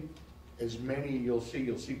don't think as many you'll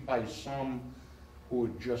see probably some who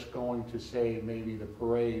are just going to say maybe the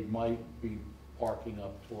parade might be parking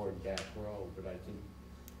up toward Dak Row, but I think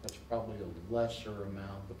that's probably a lesser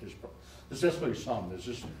amount, but there's definitely some. There's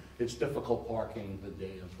just, it's difficult parking the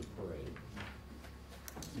day of the parade.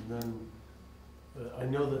 And then, I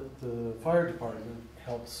know that the fire department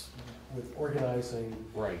helps with organizing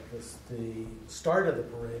the start of the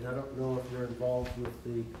parade. I don't know if you're involved with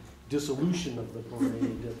the dissolution of the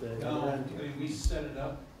parade at the No, end. we set it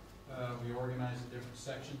up, we organize the different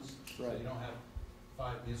sections, so you don't have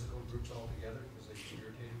 5 musical groups all together, because they get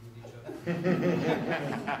irritated with each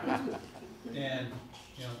other. And,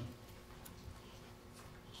 you know,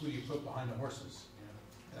 who do you put behind the horses?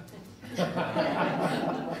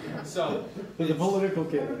 So the political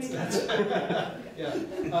candidates.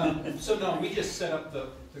 Yeah. So no, we just set up the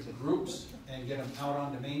groups and get them out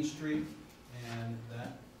onto Main Street, and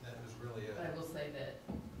that was really But I will say that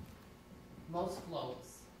most floats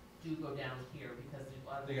do go down here because there's a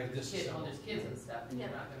lot of They gotta there's disassemble. there's kids and stuff, and you're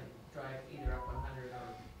Yeah. not gonna drive either up 100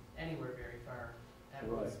 or anywhere very far at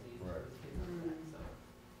road Right. speed for the kids on that. So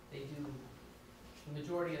they do, the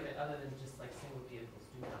majority of it, other than just like single vehicles,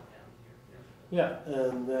 do come down here. Yeah,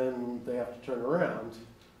 and then they have to turn around,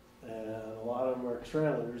 and a lot of them are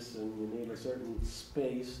trailers, and you need a certain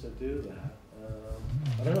space to do that.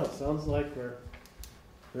 I don't know, it sounds like there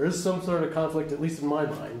is some sort of conflict, at least in my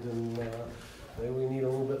mind, and maybe we need a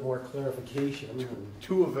little bit more clarification.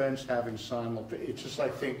 Two events having it's just, I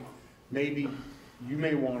think, maybe you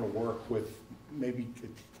may want to work with, maybe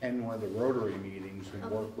attend one of the Rotary meetings and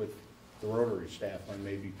work with the Rotary staff on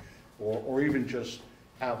maybe, or even just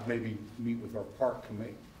have, maybe meet with our park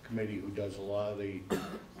committee who does a lot of the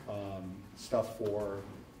stuff for,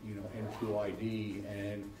 you know, N2ID,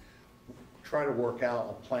 and try to work out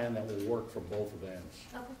a plan that will work for both events.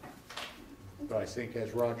 But I think,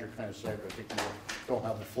 as Roger kind of said, I think we don't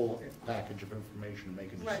have the full package of information to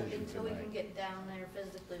make a Right, decision until we tonight. can get down there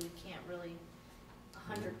physically, we can't really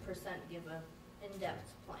 100% give a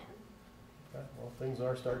in-depth plan. Okay, well, things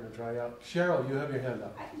are starting to dry out. Cheryl, you have your hand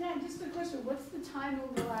up. Yeah, just a question, what's the time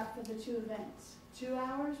overlap for the 2 events? 2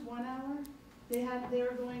 hours, 1 hour? They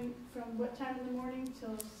were going from what time in the morning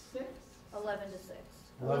till 6? 11 to 6.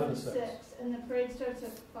 11 to 6. And the parade starts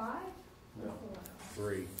at 5? No.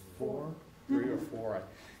 3, 4, 3 or 4.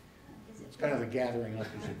 It's kind of the gathering up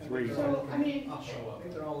is at 3. So, I mean, I'll show up.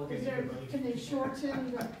 They're all looking is at there, you, buddy. can they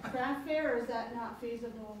shorten the craft fair, or is that not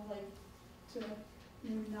feasible, like, to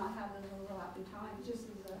maybe not have an overlapping time? Just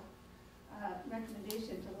as a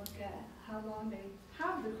recommendation to look at how long they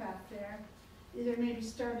have the craft fair. Either maybe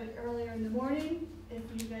start it earlier in the morning, if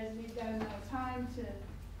you guys need that amount of time to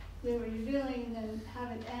do what you're doing, and then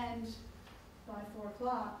have it end by 4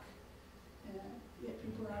 o'clock, and get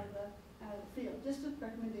people out of the field. Just a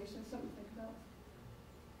recommendation, something to think about.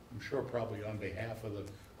 I'm sure probably on behalf of the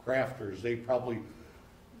crafters, they probably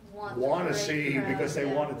Want want the to parade see, crowd, because they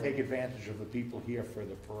yeah. want to take advantage of the people here for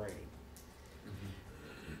the parade.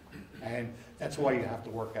 And that's why you have to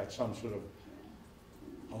work out some sort of,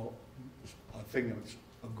 a thing that's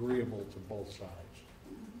agreeable to both sides.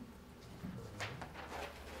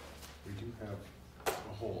 We do have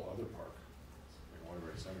a whole other park, like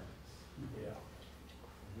Waterbury Center. Yeah.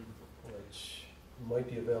 Which might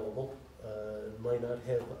be available, might not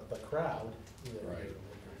have the crowd. that you're Right.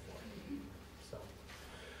 looking for. So,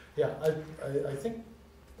 yeah, I think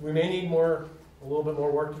we may need a little bit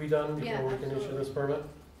more work to be done Yeah, before we can issue absolutely. this permit.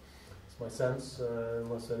 It's my sense,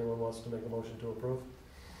 unless anyone wants to make a motion to approve.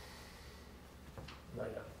 Not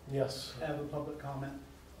yet. Yes, I have a public comment.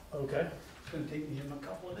 okay. It's gonna take me a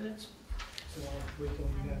couple of minutes, so I'll wait till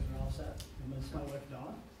you guys are all set. And this is my wife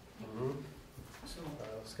Dawn. Mhm. So,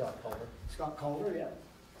 Scott Culver. Scott Calder, yeah.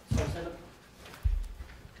 So I set up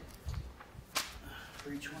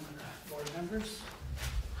for each one of the board members.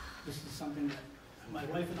 This is something that my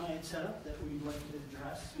wife and I had set up that we'd like to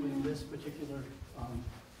address with this particular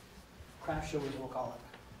craft show, as we'll call it.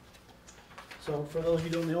 So for those of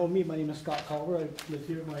you who don't know me, my name is Scott Culver. I've lived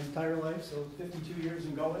here my entire life, so 52 years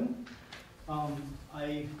and going.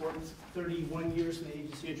 I worked 31 years in the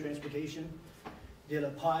Agency of Transportation, did a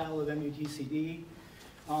pile of MUTCD.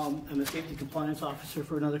 I'm a safety compliance officer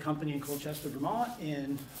for another company in Colchester, Vermont,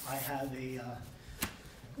 and I have a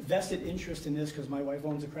vested interest in this because my wife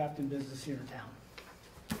owns a crafting business here in town.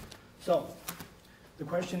 So the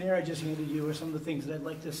questionnaire I just handed you are some of the things that I'd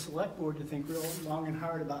like the select board to think real long and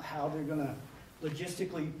hard about how they're going to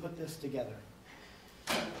logistically put this together.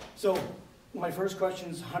 So my first question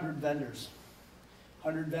is 100 vendors.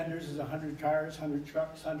 100 vendors is 100 cars, 100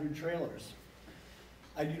 trucks, 100 trailers.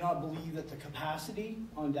 I do not believe that the capacity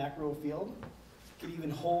on Dak Row Field can even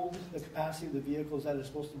hold the capacity of the vehicles that are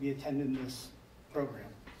supposed to be attending this program.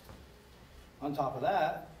 On top of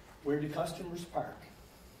that, where do customers park?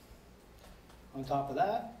 On top of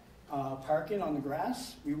that, parking on the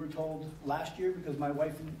grass. We were told last year, because my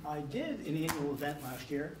wife and I did an annual event last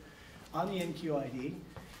year on the NQID.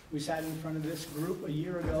 We sat in front of this group a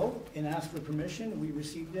year ago and asked for permission. We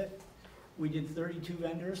received it. We did 32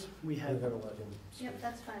 vendors. We had Yep,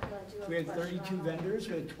 that's fine, but I do have we a had question 32 on that. vendors.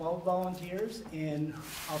 We had 12 volunteers, and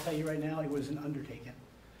I'll tell you right now, it was an undertaking,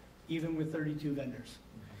 even with 32 vendors.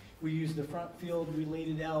 We used the front field. We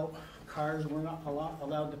laid it out. Cars were not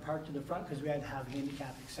allowed to park to the front because we had to have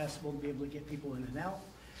handicap accessible to be able to get people in and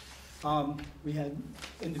out. We had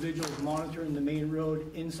individuals monitoring the main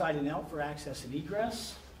road inside and out for access and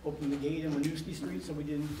egress, opened the gate in Winooski Street so we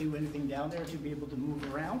didn't do anything down there to be able to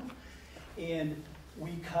move around. And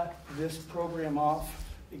we cut this program off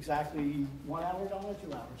exactly 1 hour, Donna,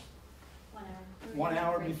 2 hours? 1 hour. 1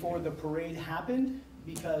 hour before the parade happened,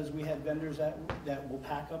 because we had vendors that will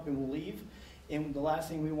pack up and will leave. And the last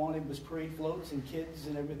thing we wanted was parade floats and kids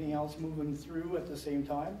and everything else moving through at the same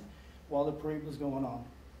time while the parade was going on.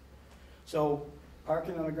 So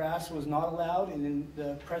parking on the grass was not allowed, and in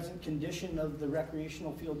the present condition of the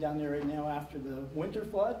recreational field down there right now after the winter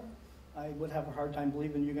flood, I would have a hard time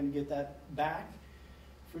believing you're going to get that back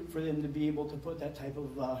for them to be able to put that type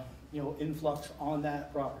of influx on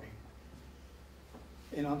that property.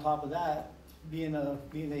 And on top of that, being a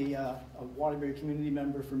Waterbury community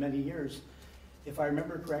member for many years, if I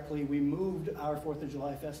remember correctly, we moved our 4th of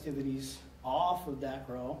July festivities off of Dak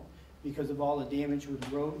Row because of all the damage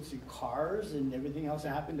with roads and cars and everything else that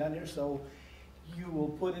happened down there. So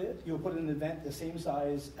you'll put an event the same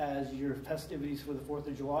size as your festivities for the 4th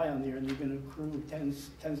of July on there, and you're going to accrue tens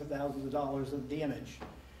of thousands of dollars of damage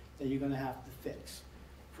that you're going to have to fix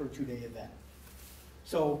for a 2-day event.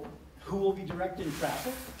 So who will be directing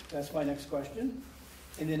traffic? That's my next question.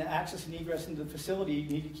 And then access and egress into the facility, you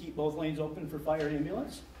need to keep both lanes open for fire and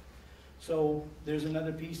ambulance. So there's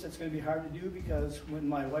another piece that's going to be hard to do, because when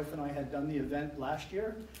my wife and I had done the event last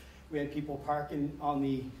year, we had people parking on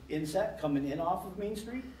the inset coming in off of Main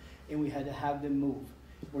Street, and we had to have them move.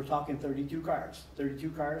 We're talking 32 cars. 32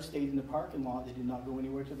 cars stayed in the parking lot. They did not go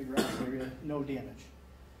anywhere to the grass area, no damage.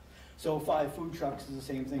 So 5 food trucks is the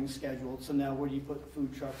same thing scheduled. So now where do you put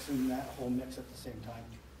food trucks in that whole mix at the same time?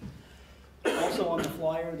 Also on the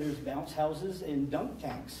flyer, there's bounce houses and dunk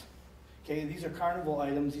tanks. Okay, these are carnival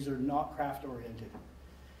items. These are not craft oriented.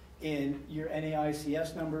 And your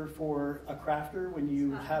NAICS number for a crafter, when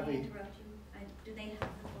you have a... Do they have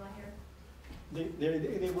the flyer?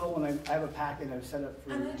 They will, and I have a packet I've set up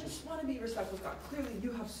for... And I just want to be respectful, Scott. Clearly,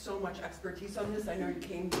 you have so much expertise on this. I know you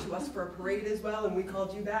came to us for a parade as well, and we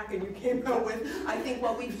called you back, and you came out with, I think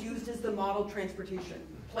what we've used is the model transportation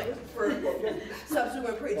plan for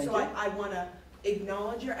subsequent parades. So I want to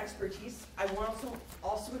acknowledge your expertise. I want to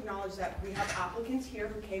also acknowledge that we have applicants here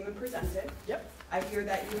who came and presented. Yep. I hear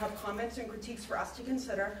that you have comments and critiques for us to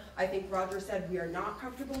consider. I think Roger said we are not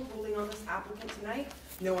comfortable ruling on this applicant tonight.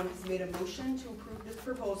 No one has made a motion to approve this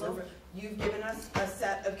proposal. Perfect. You've given us a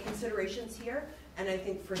set of considerations here, and I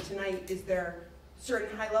think for tonight, is there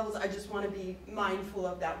certain high levels? I just want to be mindful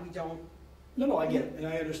of that. We don't. No, I get it, and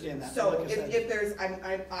I understand that. So like if there's,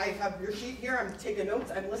 I have your sheet here. I'm taking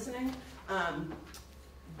notes. I'm listening.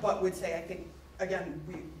 But would say, I think, again,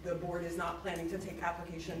 the board is not planning to take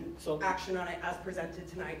action on it as presented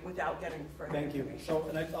tonight without getting further information. So,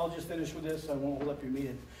 and I'll just finish with this. I won't hold up your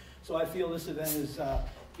meeting. So I feel this event is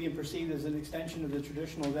being perceived as an extension of the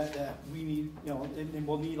traditional event that we need, and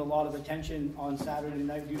will need a lot of attention on Saturday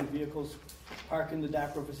night due to vehicles parked in the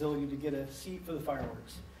Dak Row facility to get a seat for the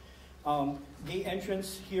fireworks. Gate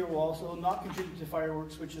entrance here will also not contribute to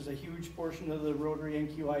fireworks, which is a huge portion of the Rotary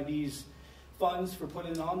NQID's funds for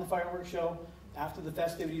putting on the fireworks show. After the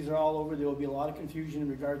festivities are all over, there will be a lot of confusion in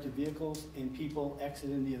regard to vehicles and people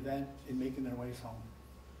exiting the event and making their ways home.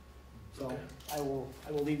 So I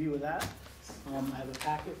will leave you with that. I have a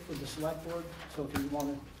packet for the select board, so if you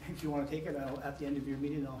want to take it, at the end of your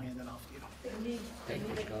meeting, I'll hand it off to you. Thank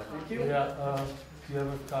you, Scott. Thank you. Yeah, do you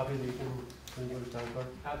have a copy that you can bring with the town clerk?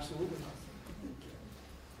 Absolutely.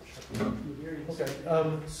 Okay,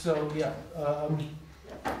 so, yeah, I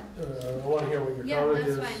want to hear what your Yeah, comment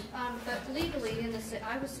is. that's fine. But legally,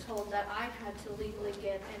 I was told that I had to legally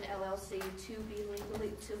get an LLC to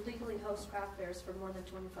legally host craft fairs for more than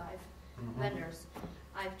 25 vendors.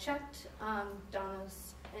 I've checked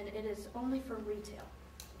Donna's, and it is only for retail.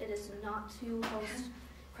 It is not to host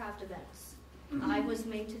craft events. I was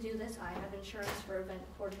made to do this. I have insurance for event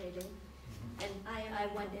coordinating, and I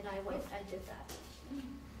went and I did that.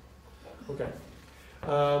 Okay.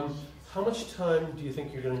 How much time do you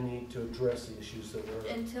think you're going to need to address the issues that were?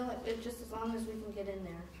 Just as long as we can get in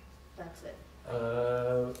there, that's it.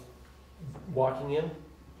 Walking in?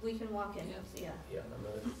 We can walk in, yeah. Yeah,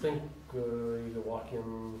 I think you can walk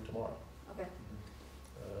in tomorrow. Okay.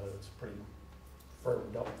 It's pretty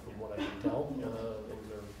firmed up from what I can tell.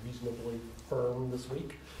 Things are reasonably firm this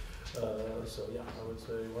week. So yeah, I would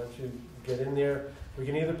say why don't you get in there. We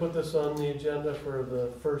can either put this on the agenda for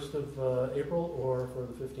the 1st of April or for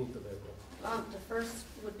the 15th of April. The first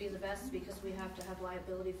would be the best because we have to have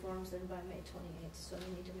liability forms in by May 28th, so we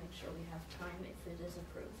need to make sure we have time if it is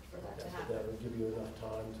approved for that to happen. That would give you enough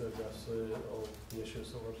time to address all the issues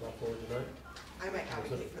that were brought forward tonight. I might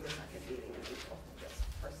advocate for the second meeting in April,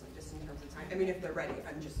 just in terms of time. I mean, if they're ready,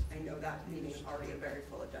 I know that meeting is already a very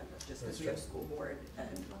full agenda, just because we have school board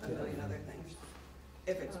and a million other things.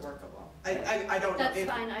 If it's workable. I don't know. That's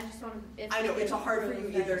fine, I just want to. I know, it's hard for you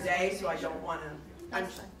either day, so I don't want to. I'm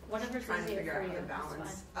That's fine. Whatever's trying to easier figure for out you, how to that's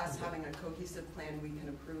balance us having a cohesive plan we can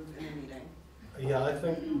approve in a meeting. Yeah, I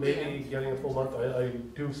think maybe getting a full month. I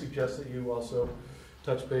do suggest that you also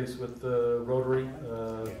touch base with the Rotary.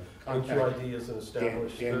 NQID is an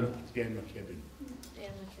established. Dan McKibben.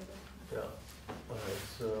 Yeah. All right.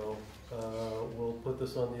 So we'll put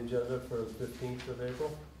this on the agenda for the 15th of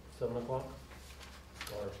April, 7 o'clock.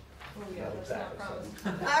 Or let's not promise.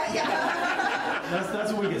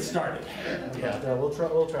 That's when we get started. Yeah,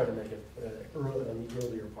 we'll try to make it early on the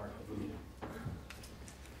earlier part of the meeting.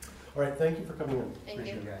 All right, thank you for coming in. Thank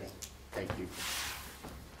you. Thank you.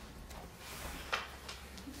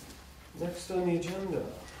 Next on the agenda,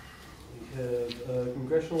 we have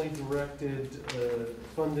congressionally directed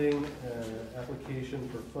funding application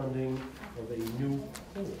for funding of a new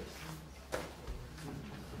pool.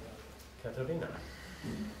 Katarina.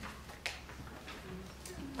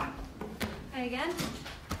 Hi again.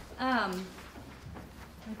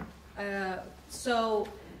 So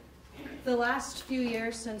the last few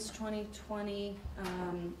years since 2020,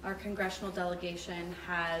 our congressional delegation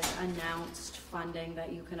has announced funding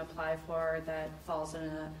that you can apply for that falls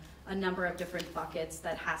in a number of different buckets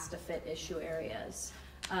that has to fit issue areas.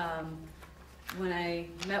 When I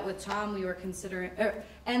met with Tom, we were considering,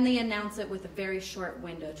 and they announced it with a very short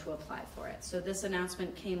window to apply for it. So this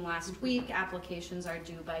announcement came last week. Applications are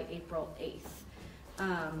due by April 8th.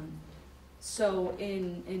 So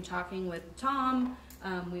in talking with Tom,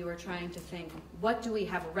 we were trying to think, what do we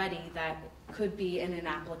have ready that could be in an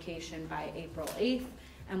application by April 8th?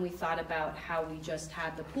 And we thought about how we just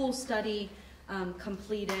had the pool study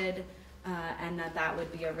completed, and that would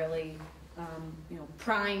be a really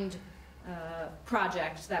primed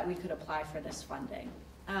project that we could apply for this funding.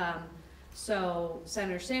 So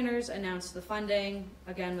Senator Sanders announced the funding,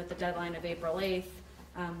 again with the deadline of April 8th.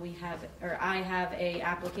 I have a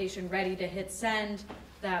application ready to hit send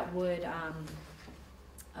that would,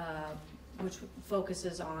 which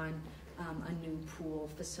focuses on a new pool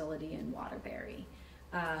facility in Waterbury.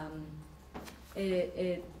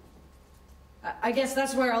 I guess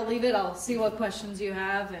that's where I'll leave it. I'll see what questions you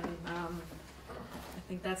have, and I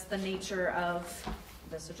think that's the nature of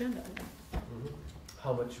this agenda. Mm-hmm.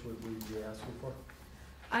 How much would we be asking for?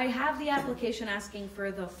 I have the application asking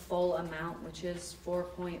for the full amount, which is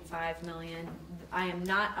 $4.5 million. I am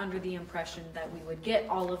not under the impression that we would get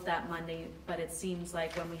all of that money, but it seems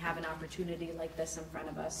like when we have an opportunity like this in front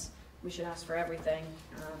of us, we should ask for everything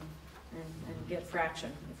and get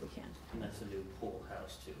fraction if we can. And that's a new pool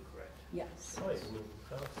house too, correct? Yes. Oh, it's a new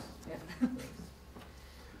house. Yeah.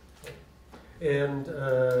 And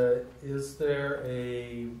is there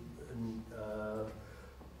a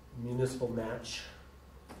municipal match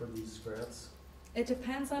for these grants? It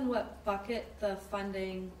depends on what bucket the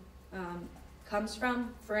funding comes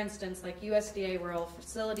from. For instance, like USDA Rural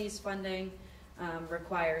Facilities funding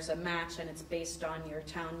requires a match, and it's based on your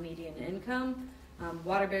town median income.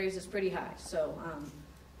 Waterbury's is pretty high, so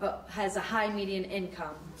has a high median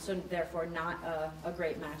income, so therefore not a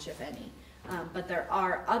great match, if any. But there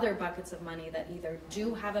are other buckets of money that either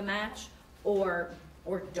do have a match or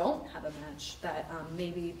don't have a match that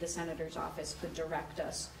maybe the senator's office could direct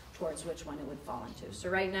us towards which one it would fall into. So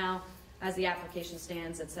right now, as the application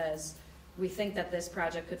stands, it says, we think that this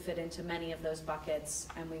project could fit into many of those buckets,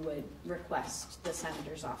 and we would request the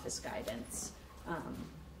senator's office guidance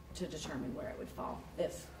to determine where it would fall,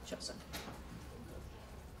 if chosen.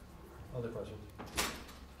 Other questions?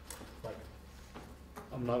 Mike?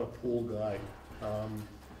 I'm not a pool guy,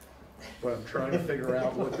 but I'm trying to figure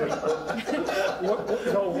out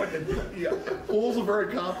pools are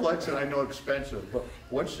very complex and I know expensive, but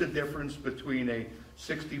what's the difference between a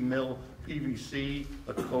 60 mil PVC,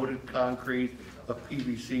 a coated concrete, a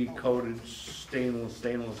PVC coated stainless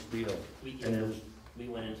steel? We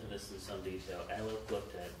went into this in some detail. Alec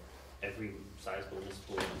looked at every sizable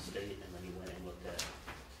municipal in the state, and then he went and looked at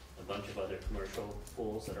a bunch of other commercial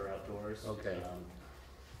pools that are outdoors. Okay.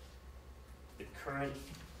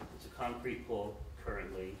 It's a concrete pool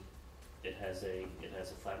currently. It has a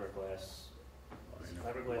fiberglass. Is it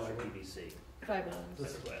fiberglass or PVC?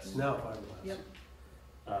 Fiberglass. No, fiberglass. Yep.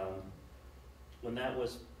 When that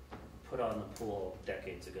was put on the pool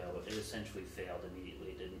decades ago, it essentially failed immediately.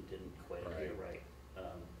 It didn't quite adhere right.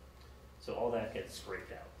 So all that gets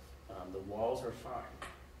scraped out. The walls are fine.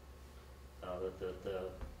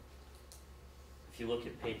 If you look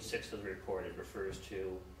at page 6 of the report, it refers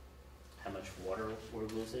to how much water we're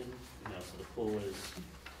losing. So the pool is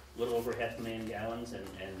a little over 500,000 gallons, and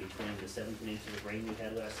between the 17 inches of rain we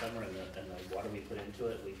had last summer and the water we put into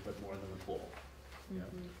it, we put more than the pool.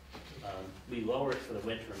 We lower it for the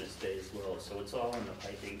winter and it stays low, so it's all in the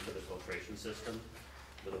piping for the filtration system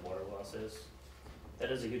where the water loss is. That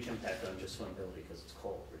has a huge impact on just swimmability because it's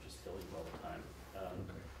cold. We're just filling all the time.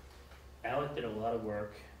 Alec did a lot of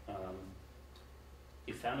work.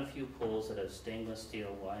 He found a few pools that have stainless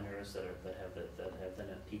steel liners that have then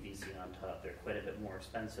a PVC on top. They're quite a bit more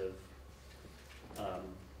expensive.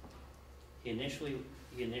 He initially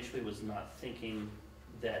was not thinking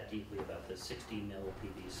that deeply about the 60 mil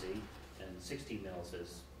PVC, and 60 mils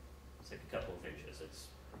it's like a couple of inches. It's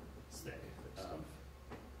thick.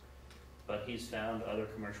 But he's found other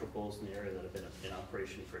commercial pools in the area that have been in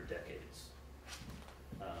operation for decades.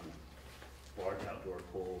 Large outdoor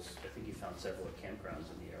pools. I think he found several at campgrounds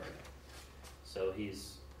in the area. So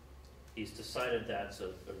he's decided that's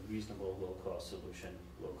a reasonable low-cost solution,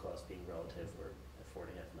 low cost being relative. We're at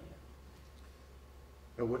 $4.5 million.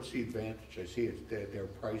 Now, what's the advantage? I see it's their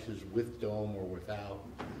prices with dome or without.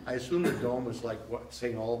 I assume the dome is like what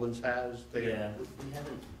St. Albans has. Yeah, we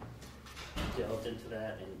haven't delved into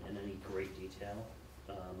that in any great detail.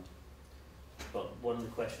 But one of the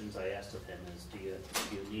questions I asked of him is, do you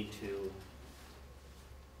need to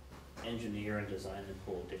engineer and design the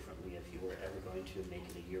pool differently if you were ever going to make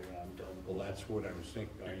it a year-round dome pool? Well, that's what I was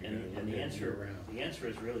thinking. And the answer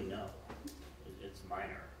is really no. It's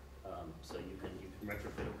minor. So you can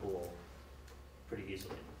retrofit a pool pretty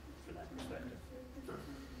easily from that perspective.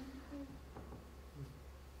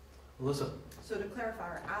 Alyssa? So to clarify,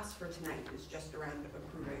 our ask for tonight is just around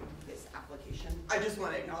approving this application. I just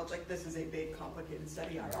want to acknowledge, like, this is a big, complicated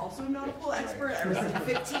study. I also am not a pool expert. I received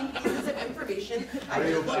 15 pieces of information. I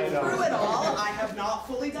just looked through it all. I have not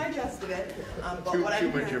fully digested it. But what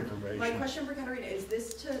I'm much information. My question for Katerina, is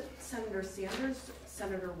this to Senator Sanders,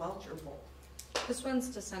 Senator Welch, or both? This one's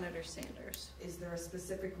to Senator Sanders. Is there a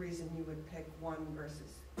specific reason you would pick one versus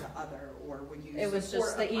the other, or would you It was support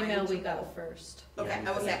just the email we applying to got both? first. Okay,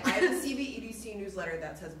 I will say, I have a CVEDC newsletter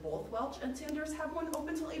that says both Welch and Sanders have one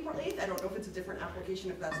open till April 8th. I don't know if it's a different application,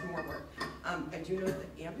 if that's more work. I do know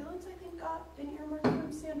that the ambulance, I think, got an earmark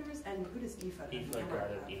from Sanders, and who does EFA? EFA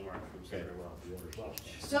got an earmark from Senator Welch.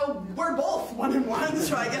 So we're both 1 and 1,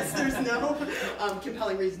 so I guess there's no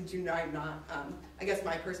compelling reason to not. I guess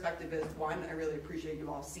my perspective is, one, I really appreciate you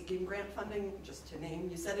all seeking grant funding, just to name,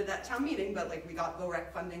 you said it at town meeting, but like we got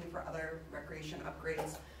LOREC funding for other recreation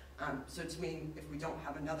upgrades. So to me, if we don't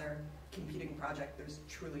have another competing project, there's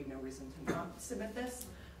truly no reason to not submit this.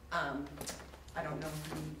 I don't know if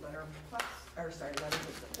you need letters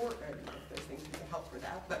of support, or if there's things we can help for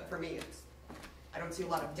that, but for me, I don't see a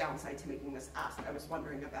lot of downside to making this ask. I was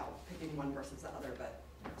wondering about picking one versus the other, but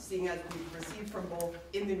seeing as we've received from both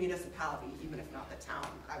in the municipality, even if not the town,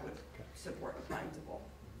 I would support applying to both.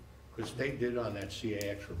 Because they did on that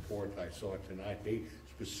CAX report I saw tonight, they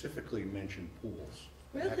specifically mentioned pools.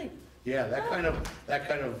 Really? Yeah, that kind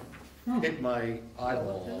of hit my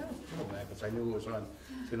eyeball, because I knew it was on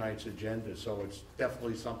tonight's agenda, so it's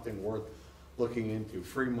definitely something worth looking into.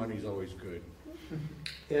 Free money's always good.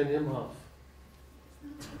 And Imhoff?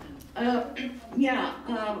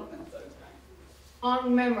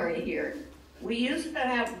 On memory here, We used to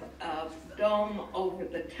have a dome over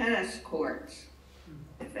the tennis courts,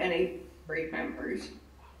 if any remembers.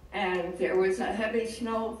 And there was a heavy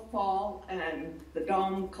snowfall and the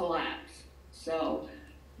dome collapsed. So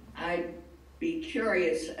I'd be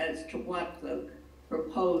curious as to what the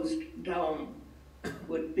proposed dome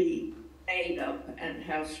would be made of and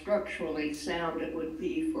how structurally sound it would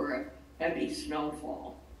be for a heavy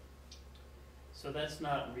snowfall. So that's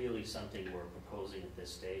not really something we're proposing at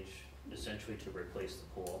this stage, essentially to replace the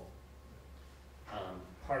pool.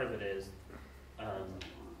 Part of it is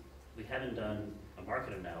we haven't done a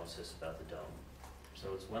market analysis about the dome.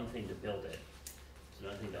 So it's one thing to build it, it's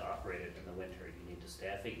another thing to operate it in the winter. You need to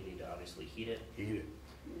staff it, you need to obviously heat it. You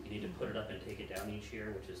need to put it up and take it down each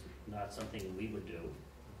year, which is not something we would do,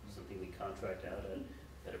 something we contract out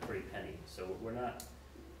at a pretty penny. So we're not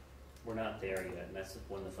there yet, and that's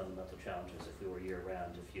one of the fundamental challenges. If we were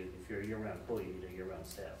year-round, if you're a year-round pool, you need a year-round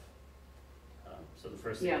staff. So the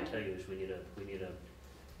first thing I'll tell you is we need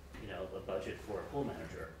a budget for a pool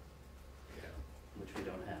manager, which we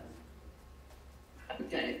don't have.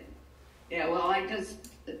 Okay. Yeah, well, I just,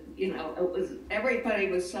 everybody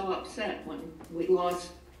was so upset when we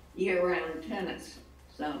lost year-round tennis,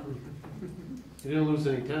 so. You didn't lose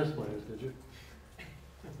any tennis players, did you?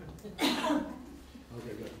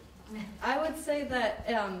 Okay, good. I would say that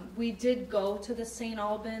we did go to the St.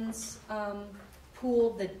 Albans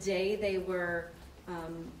pool the day they were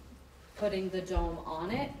putting the dome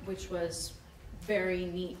on it, which was very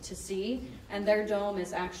neat to see. And their dome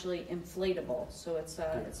is actually inflatable, so it's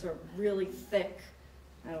a really thick,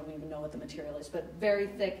 I don't even know what the material is, but very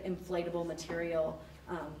thick inflatable material,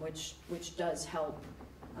 which does help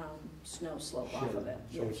snow slope off of it.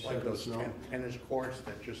 So it's like those tennis courts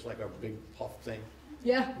that just like a big puff thing?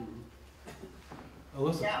 Yeah.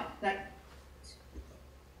 Alyssa? Yeah,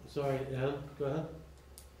 Sorry, Ann, go ahead.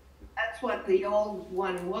 that's what the old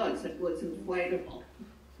one was. It was inflatable.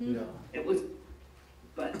 Yeah. It was,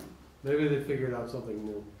 but. Maybe they figured out something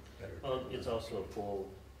new. Well, it's also a pool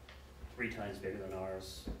 3 times bigger than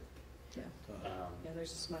ours. Yeah.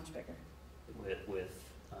 Theirs is much bigger. With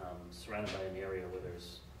surrounded by an area where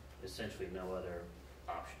there's essentially no other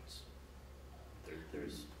options.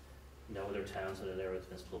 There's no other towns that are there with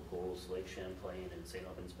municipal pools. Lake Champlain and St.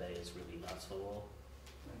 Albans Bay is really not swimmable.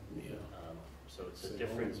 Yeah. So it's St. a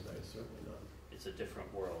different. Albans Bay, certainly not. It's a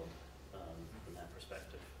different world from that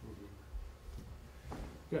perspective.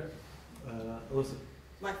 Good. Alyssa?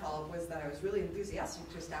 My follow-up was that I was really enthusiastic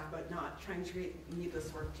to staff, but not trying to create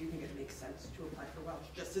needless work. Do you think it makes sense to apply for Welsh?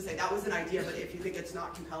 Just to say that was an idea, but if you think it's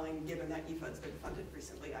not compelling, given that EFA's been funded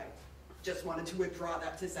recently, I just wanted to withdraw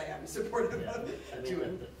that to say I'm supportive of it. I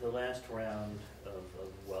mean, the last round of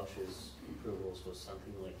Welsh's approvals was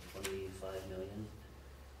something like 25 million,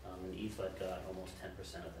 and EFA got almost 10%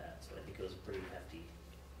 of that, so I think it was a pretty hefty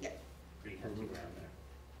round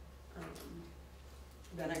there.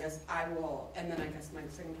 Then I guess I will, and then I guess my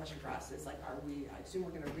second question for us is like, I assume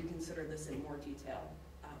we're gonna reconsider this in more detail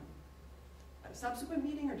at a subsequent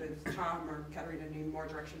meeting, or does Tom or Katerina need more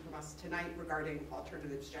direction from us tonight regarding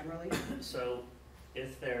alternatives generally? So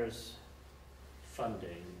if there's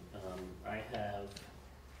funding, I have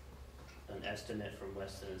an estimate from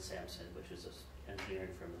Weston and Sampson, which is an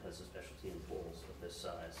engineering firm that has a specialty in pools of this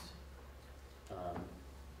size.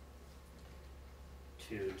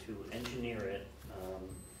 To engineer it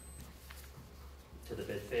to the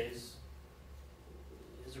bid phase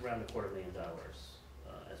is around $250,000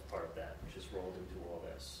 as part of that, which is rolled into all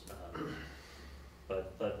this.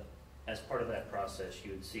 But as part of that process,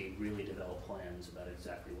 you would see really developed plans about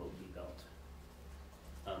exactly what would be built.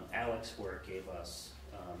 Alex's work gave us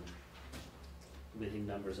leading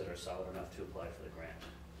numbers that are solid enough to apply for the grant.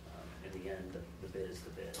 In the end, the bid is the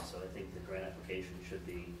bid. So I think the grant application should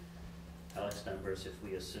be Alex numbers. If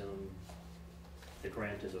we assume the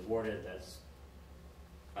grant is awarded, that's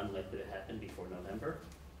unlikely to happen before November.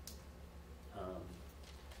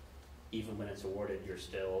 Even when it's awarded, you're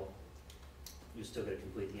still going to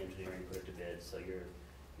complete the engineering, put it to bid. So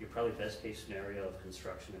you're probably best case scenario of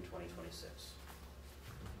construction in 2026.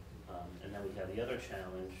 And then we have the other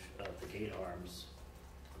challenge of the gate arms,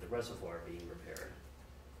 the reservoir being repaired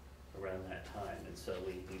around that time. And so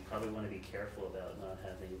we probably want to be careful about not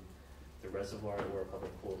having the reservoir or a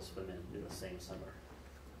public pool to swim in the same summer.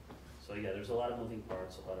 So yeah, there's a lot of moving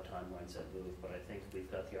parts, a lot of timelines that move, but I think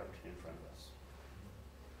we've got the opportunity in front of us.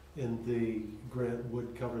 And the grant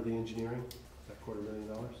would cover the engineering, that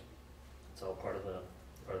 $250,000? It's all part of the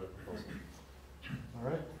proposal. All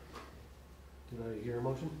right. Did I hear a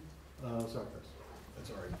motion? Sorry, Chris. That's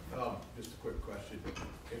all right. Just a quick question.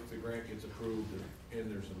 If the grant gets approved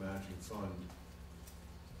and there's a matching fund,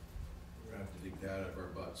 we're gonna have to dig that out of our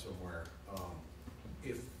butt somewhere.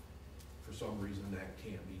 If for some reason that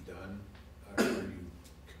can't be done, are you,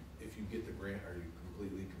 if you get the grant, are you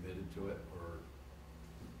completely committed to it, or?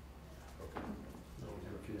 Okay. No,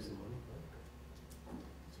 we refuse the money.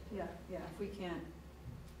 Yeah, if we can't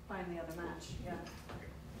find the other match, yeah.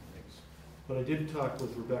 Thanks. But I did talk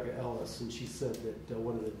with Rebecca Ellis, and she said that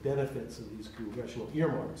one of the benefits of these congressional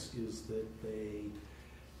earmarks is that they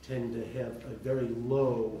tend to have a very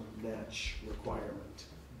low match requirement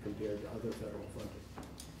compared to other federal funding.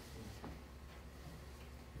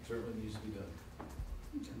 Certainly needs to be done.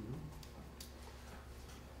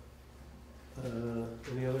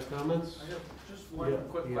 Any other comments? I have just one Yeah,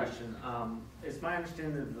 quick yeah. question. It's my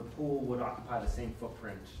understanding that the pool would occupy the same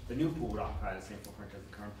footprint, the new pool would occupy the same footprint as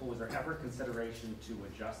the current pool. Was there ever consideration to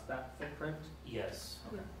adjust that footprint? Yes.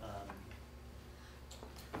 Okay.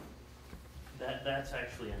 That's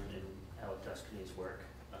actually in Alec Tuscany's work.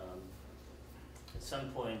 At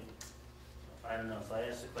some point, I don't know if I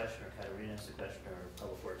asked the question or Katarina asked the question or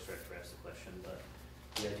Public Works Director asked the question, but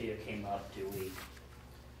the idea came up, do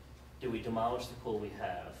we demolish the pool we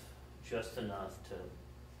have just enough to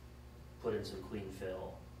put in some clean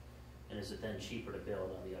fill? And is it then cheaper to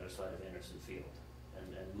build on the other side of Anderson Field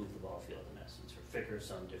and move the ball field in essence, or figure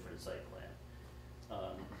some different site plan?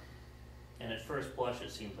 And at first blush, it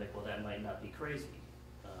seemed like, well, that might not be crazy,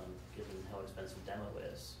 given how expensive demo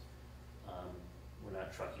is. We're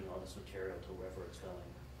not trucking all this material to wherever it's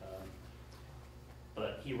going.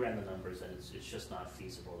 But he ran the numbers, and it's just not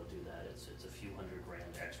feasible to do that. It's a few $100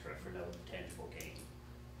 grand extra for no tangible gain.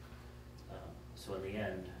 So in the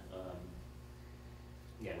end,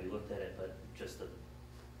 yeah, we looked at it, but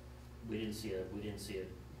we didn't see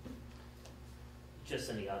just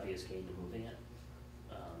any obvious gain to moving it.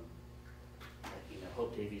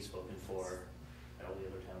 Hope Davy's spoken for, and all the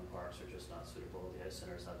other town parks are just not suitable. The ice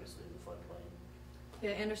center is obviously in the floodplain.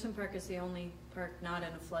 Yeah, Anderson Park is the only park not in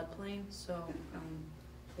a floodplain, so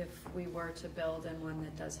if we were to build in one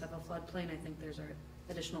that does have a floodplain, I think there's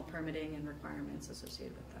additional permitting and requirements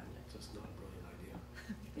associated with that. It's just not a brilliant idea.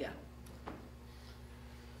 Yeah.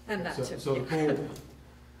 And that too. So the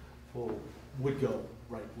pool would go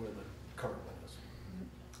right where the current one is.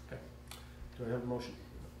 Okay. Do I have a motion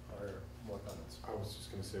or more comments? I was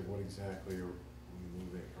just gonna say, what exactly are we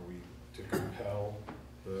moving? Are we to compel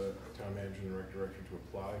the town manager and the rec director to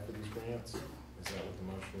apply for these grants? Is that what the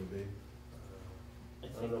motion would be? I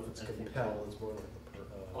don't know if it's compel, it's more like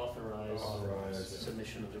the Authorize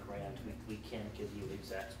submission of the grant. We can't give you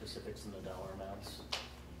exact specifics in the dollar amounts.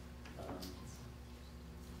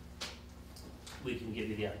 We can give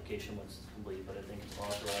you the application once it's complete, but I think it's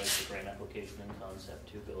authorize the grant application and concept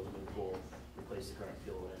to build a new pool, replace the current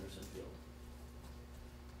fuel at Anderson Field,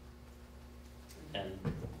 and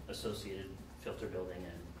associated filter building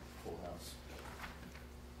and pool house.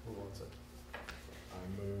 Who wants it? I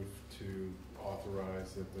move to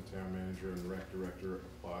authorize that the town manager and the rec director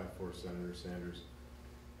apply for Senator Sanders'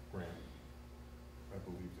 grant. I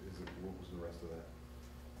believe, what was the rest of that?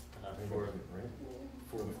 I think that was it, right?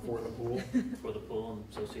 For the pool? For the pool and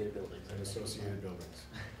associated buildings. And associated buildings.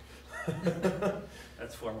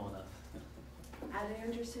 That's formal enough. At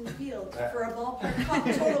Anderson Field for a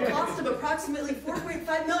ballpark total cost of approximately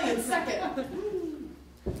 $4.5 million. Second.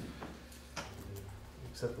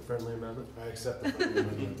 Accept the friendly amendment? I accept the friendly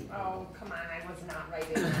amendment. Oh, come on, I was not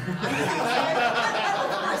writing that.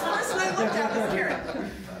 The first person I looked at was Karen.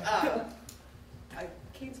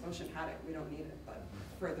 Kane's motion had it, we don't need it, but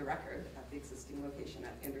for the record, at the existing location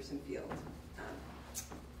at Anderson Field,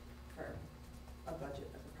 for a budget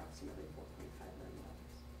of approximately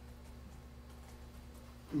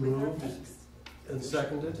 $4.5 million. Moved and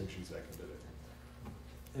seconded. I think she seconded it.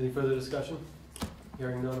 Any further discussion?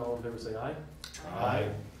 Hearing none, all in favor say aye. Aye.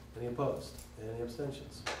 Any opposed? Any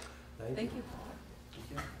abstentions? Thank you.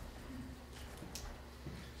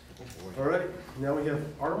 All right, now we have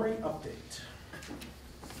Armory update.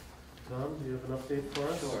 Tom, do you have an update for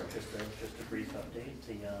us? Sure, just a brief update.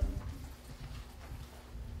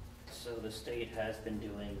 So the state has been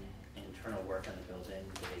doing internal work on the building.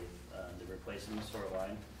 They're replacing the sewer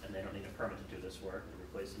line, and they don't need a permit to do this work. They're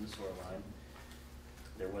replacing the sewer line.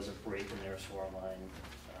 There was a break in their sewer line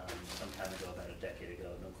some time ago, about a decade ago,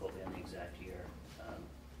 don't quote me on the exact year,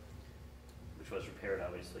 which was repaired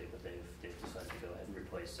obviously, but they've decided to go ahead and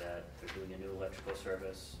replace that. They're doing a new electrical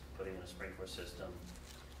service, putting in a sprinkler system.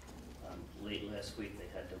 Late last week they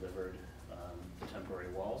had delivered the temporary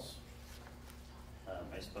walls.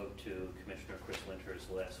 I spoke to Commissioner Chris Winters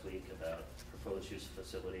last week about proposed use of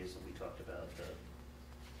facilities, and we talked about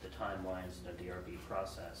the timelines and the DRB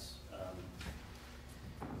process.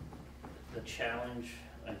 The challenge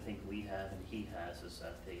I think we have and he has is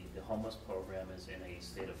that the homeless program is in a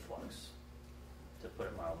state of flux, to put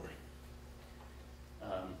it mildly.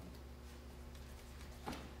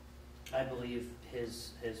 I believe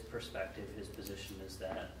his perspective, his position is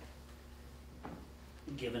that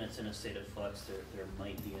given it's in a state of flux, there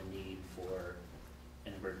might be a need for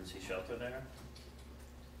an emergency shelter there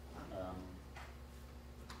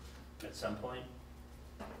at some point.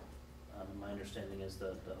 My understanding is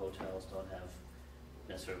that the hotels don't have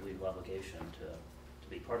necessarily legal obligation to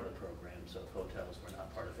be part of the program, so if hotels were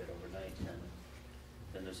not part of it overnight,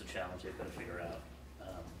 then there's a challenge they've got to figure out.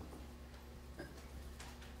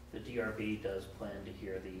 The DRB does plan to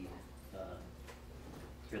hear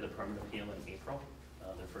the permit appeal in April,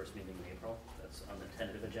 their first meeting in April. That's on the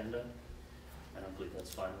tentative agenda. I don't believe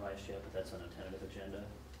that's finalized yet, but that's on a tentative agenda.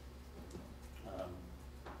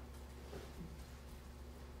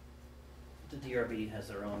 The DRB has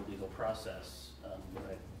their own legal process.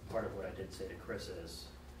 Part of what I did say to Chris is,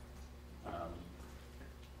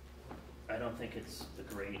 I don't think it's the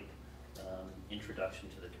great introduction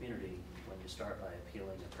to the community when you start by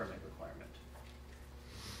appealing a permit requirement.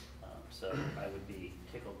 So I would be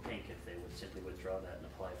tickled pink if they would simply withdraw that and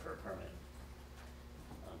apply for a permit.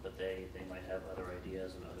 But they might have other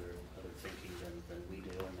ideas and other thinking than we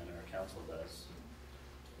do and than our council does.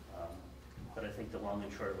 But I think the long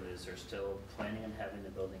and short of it is they're still planning on having the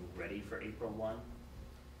building ready for April 1,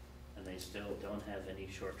 and they still don't have any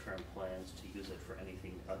short-term plans to use it for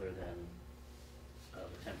anything other than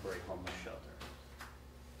the temporary homeless shelter.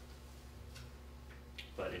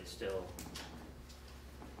 But it's still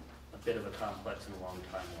a bit of a complex and a long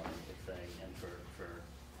timeline thing, and for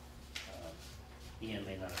Ian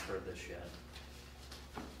may not have heard this yet.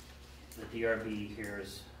 The DRB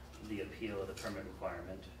hears the appeal of the permit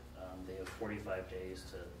requirement. They have 45 days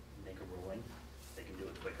to make a ruling. They can do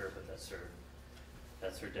it quicker, but that's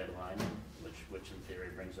their deadline, which in theory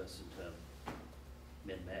brings us into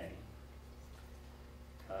mid-May.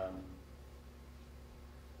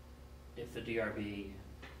 If the DRB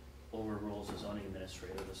overrules the zoning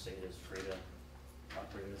administrator, the state is free to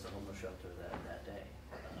operate as a homeless shelter that day.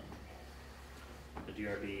 The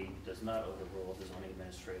DRB does not overrule the zoning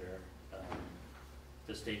administrator.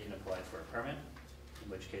 The state can apply for a permit, in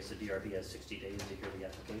which case the DRB has 60 days to hear the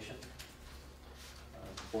application.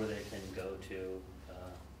 Or they can go to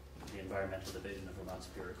the Environmental Division of Vermont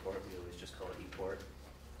Superior Court. We always just call it E-Court.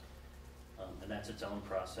 And that's its own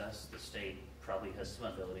process. The state probably has some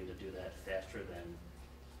ability to do that faster than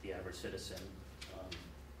the average citizen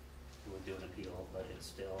who would do an appeal, but it's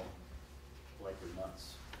still likely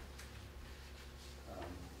months.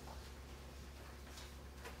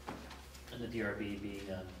 And the DRB being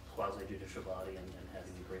a quasi-judicial body and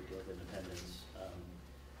having a great deal of independence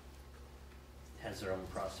has their own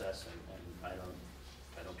process, and I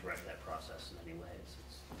don't direct that process in any way. It's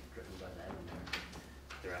driven by them and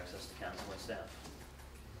their access to counsel and staff.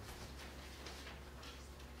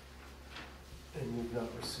 And you've not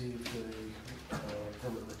received a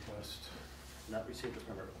permit request? Not received a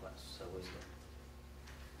permit request, so is there.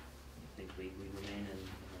 I think we remain in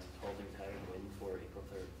holding pattern waiting for April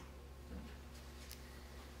 3rd.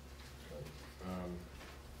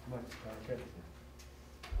 Mike, okay.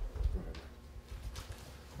 Go ahead.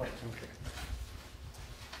 Mike, okay.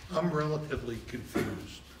 I'm relatively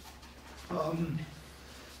confused.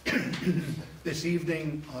 This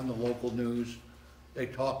evening on the local news, they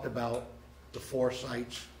talked about the 4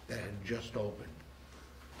 sites that had just opened.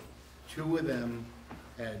 2 of them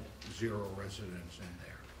had 0 residents in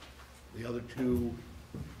there. The other 2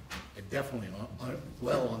 are definitely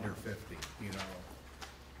well under 50, you know.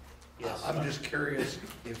 Yes. I'm just curious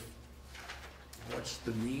if, what's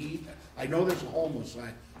the need? I know there's a homeless,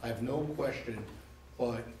 I have no question,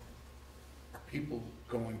 but are people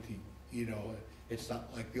going to, you know, it's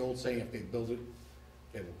not like the old saying, if they build it,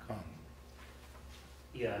 they will come.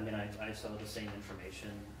 Yeah, I mean, I saw the same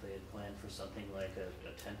information. They had planned for something like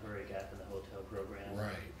a temporary gap in the hotel program.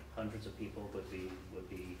 Right. Hundreds of people would be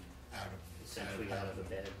essentially out of the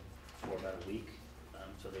bed for about a week.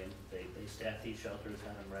 So they staff these shelters,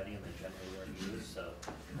 had them ready, and they generally weren't used, so.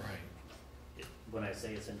 Right. When I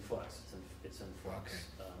say it's in flux, it's in flux.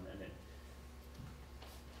 Okay. And it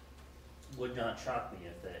would not shock me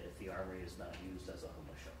if the Armory is not used as a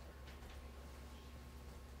homeless shelter.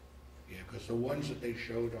 Yeah, because the ones that they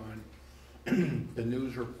showed on the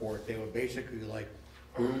news report, they were basically like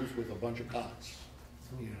rooms with a bunch of cots,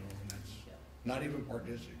 you know, and that's not even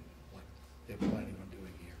partitioning, like they're planning on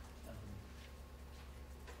doing here.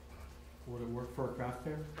 Would it work for a craft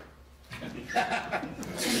fair?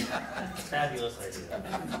 Fabulous idea.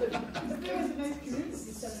 There was a nice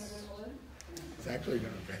community center there, wasn't It's actually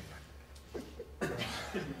gonna be.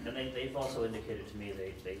 And they've also indicated to me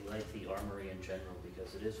they like the armory in general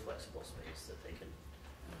because it is flexible space that they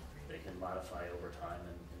can modify over time,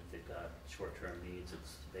 and if they've got short-term needs,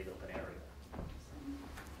 it's a big open area.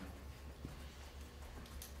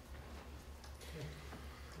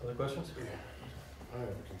 Other questions? I have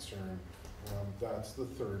a concern. That's the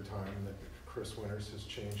third time that Chris Winters has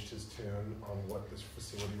changed his tune on what this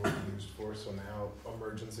facility will be used for, so now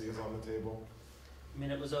emergency is on the table. I mean,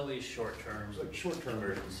 it was always short-term, It's like short-term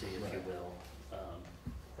emergency, if you right. will.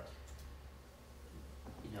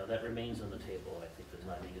 You know, that remains on the table. I think the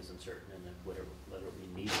timing is uncertain, and then whether we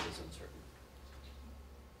need it is uncertain.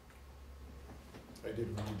 I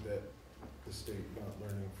did read that the state, not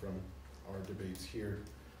learning from our debates here,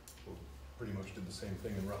 pretty much did the same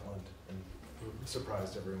thing in Rutland and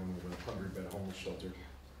surprised everyone with a 100-bed homeless shelter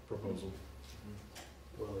proposal.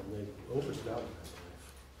 Well, and they opened it out last night.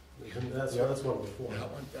 That's one before.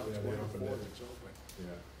 That one, Yeah, one they opened before it. it's open.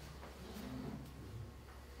 Yeah.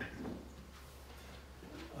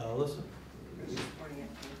 Listen. Supporting it.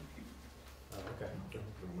 Okay.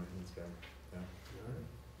 Throw my hands down. Yeah.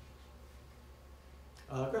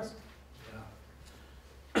 All right. Chris?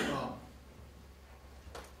 Yeah.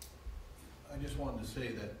 I just wanted to say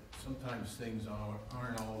that sometimes things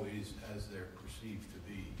aren't always as they're perceived to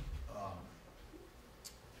be.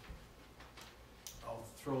 I'll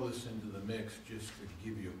throw this into the mix just to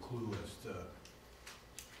give you a clue as to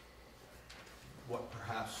what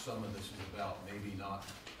perhaps some of this is about. Maybe not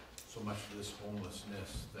so much this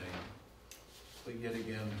homelessness thing, but yet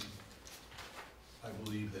again, I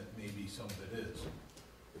believe that maybe some of it is.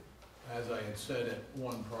 As I had said at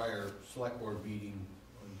one prior select board meeting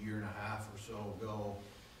a year and a half or so ago,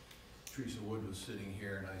 Teresa Wood was sitting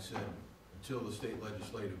here and I said, until the state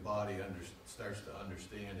legislative body starts to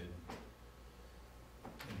understand and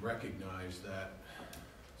recognize that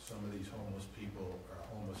some of these homeless people are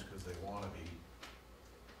homeless because they want to be,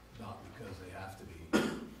 not because they have to be,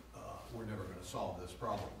 we're never going to solve this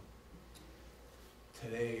problem.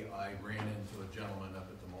 Today, I ran into a gentleman up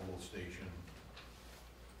at the mobile station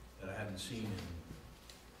that I hadn't seen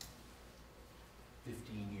in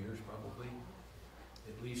 15 years, probably.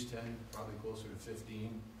 At least 10, probably closer to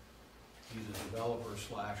 15. He's a developer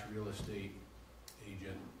 / real estate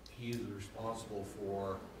agent. He is responsible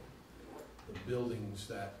for the buildings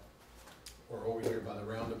that are over here by the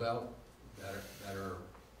roundabout that are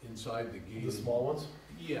inside the gate. The small ones?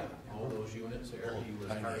 Yeah, all those units there. He was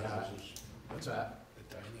Tiny part of that. houses. What's that?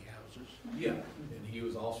 The tiny houses. Yeah, and he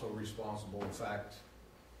was also responsible, in fact,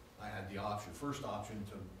 I had the option, first option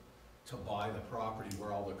to buy the property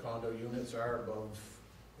where all the condo units are above,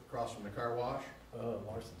 across from the car wash.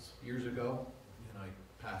 Larson's. Years ago, and I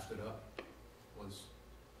passed it up. Was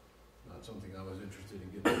not something I was interested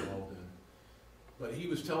in getting involved in. But he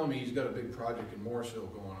was telling me he's got a big project in Morrisville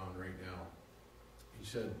going on right now. He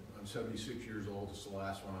said, I'm 76 years old, it's the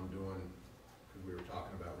last one I'm doing, because we were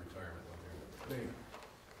talking about retirement one day. But anyway,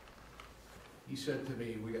 he said to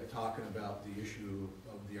me, we got talking about the issue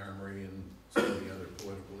of the armory and some of the other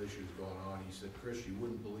political issues going on. He said, Chris, you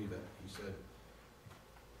wouldn't believe it. He said,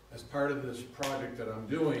 as part of this project that I'm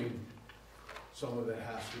doing, some of it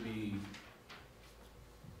has to be,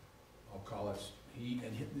 I'll call it,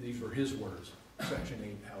 these were his words, Section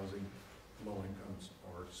 8 housing, low incomes,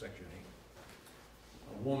 or Section 8.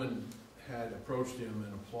 A woman had approached him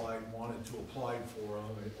and wanted to apply for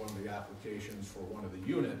one of the applications for one of the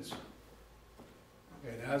units.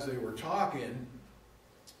 And as they were talking,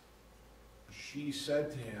 she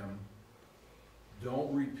said to him,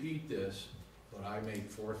 don't repeat this, but I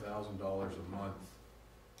make $4,000 a month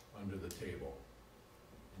under the table.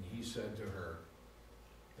 And he said to her,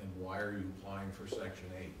 then why are you applying for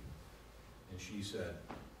Section 8? And she said,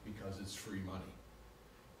 because it's free money.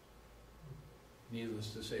 Needless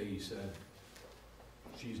to say, he said,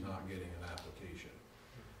 she's not getting an application.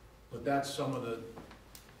 But that's some of the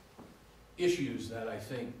issues that I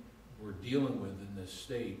think we're dealing with in this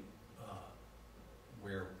state,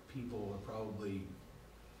 where people are probably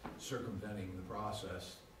circumventing the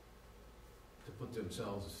process to put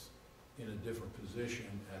themselves in a different position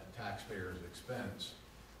at taxpayers' expense.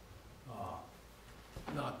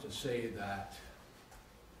 Not to say that,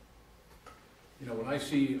 you know, when I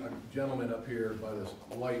see a gentleman up here by this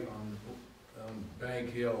light on Bank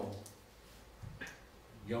Hill,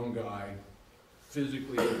 young guy,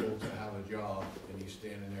 physically able to have a job, and he's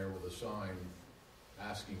standing there with a sign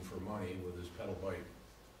asking for money with his pedal bike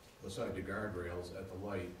beside the guardrails at the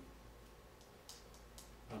light,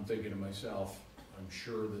 I'm thinking to myself, I'm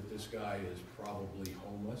sure that this guy is probably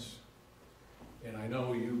homeless. And I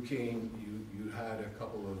know you had a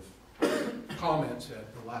couple of comments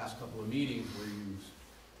at the last couple of meetings where you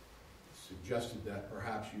suggested that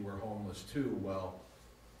perhaps you were homeless too. Well,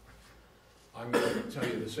 I'm going to tell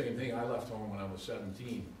you the same thing. I left home when I was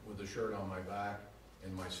 17 with a shirt on my back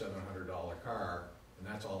and my $700 car, and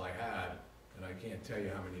that's all I had. And I can't tell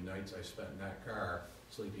you how many nights I spent in that car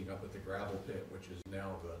sleeping up at the gravel pit, which is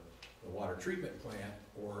now the water treatment plant,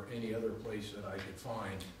 or any other place that I could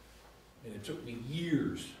find. And it took me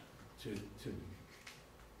years to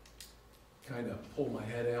kind of pull my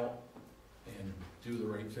head out and do the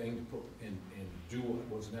right thing, to put and do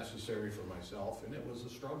what was necessary for myself, and it was a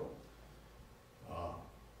struggle.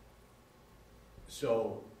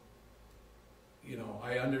 So, you know,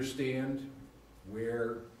 I understand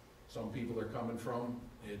where some people are coming from.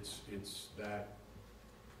 It's that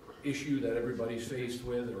issue that everybody's faced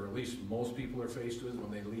with, or at least most people are faced with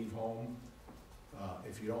when they leave home.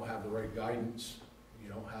 If you don't have the right guidance, you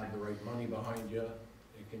don't have the right money behind you,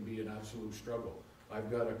 it can be an absolute struggle.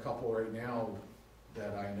 I've got a couple right now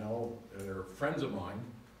that I know that are friends of mine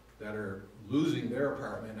that are losing their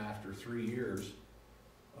apartment after 3 years.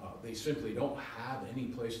 They simply don't have any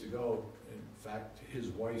place to go. In fact, his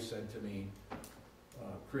wife said to me,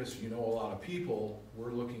 Chris, you know a lot of people,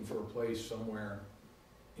 we're looking for a place somewhere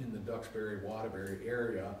in the Duxbury, Waterbury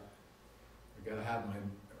area. I gotta have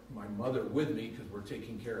my mother with me because we're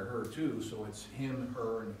taking care of her too, so it's him,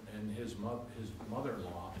 her, and his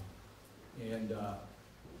mother-in-law. And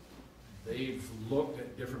they've looked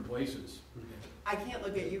at different places. I can't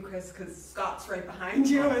look at you, Chris, because Scott's right behind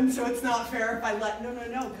you, and so it's not fair if I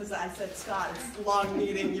no, because I said, Scott, it's a long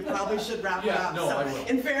meeting, you probably should wrap it up. No, so I will.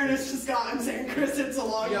 In fairness to Scott, I'm saying, Chris, it's a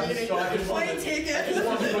long meeting. So I just want to take it. I just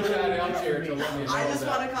want to put that out there to let me know I just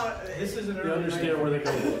that. want to comment. This is an You early understand night. where they're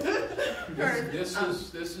coming from.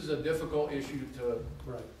 This is a difficult issue to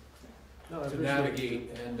Right. No, I to appreciate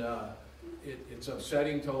navigate, and it's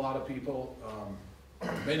upsetting to a lot of people,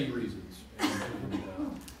 for many reasons.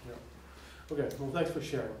 Okay, well, thanks for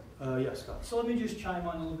sharing. Yes, Scott. So let me just chime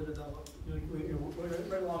on a little bit about, we're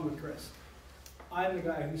right along with Chris. I'm the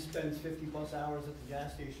guy who spends 50+ hours at the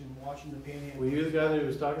gas station watching the panhandle. Were you the guy that he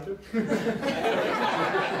was talking to?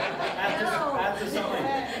 At the sign.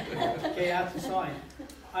 Okay, at the sign.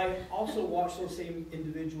 I also watch those same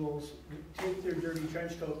individuals take their dirty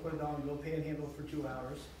trench coat, put it on, and go panhandle for 2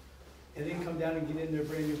 hours, and then come down and get in their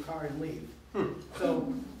brand new car and leave.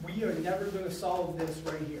 So we are never going to solve this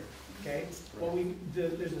right here. Okay? Well,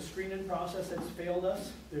 there's a screening process that's failed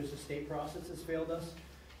us. There's a state process that's failed us.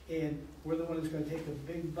 And we're the one who's going to take a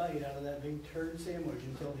big bite out of that big turd sandwich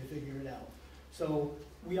until they figure it out. So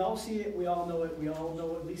we all see it. We all know it. We all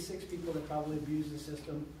know at least 6 people that probably abuse the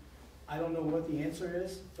system. I don't know what the answer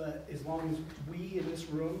is, but as long as we in this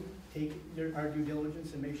room take our due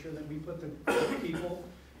diligence and make sure that we put the people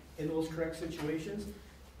in those correct situations,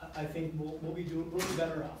 I think we'll be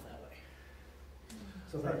better off that way.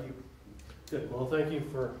 So thank you. Good. Well, thank you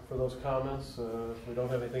for those comments. If we don't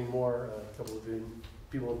have anything more, a couple of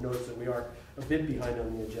people have noticed that we are a bit behind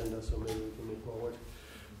on the agenda, so maybe we can move forward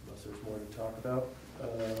unless there's more to talk about.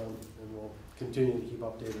 And we'll continue to keep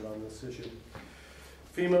updated on this issue.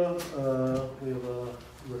 FEMA, we have a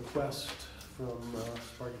request from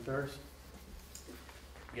Sparky Ferris.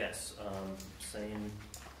 Yes, same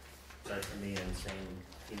guy for me and same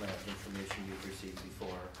FEMA information you've received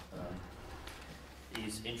before.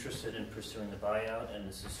 He's interested in pursuing the buyout, and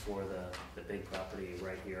this is for the big property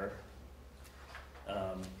right here.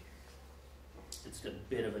 It's a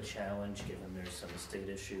bit of a challenge given there's some estate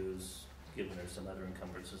issues, given there's some other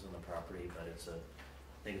encumbrances on the property, but I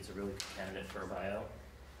think it's a really good candidate for a buyout.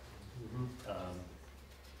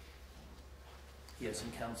 He has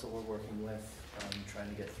some counsel we're working with, trying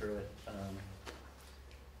to get through it.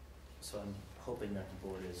 So I'm hoping that the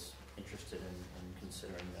board is interested in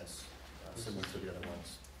considering this, similar to the other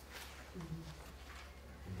ones.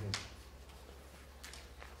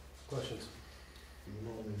 Questions? Do you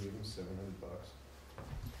only give him $700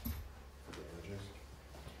 for damages?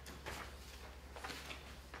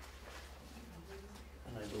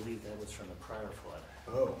 And I believe that was from the prior flood.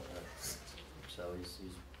 Oh. So he's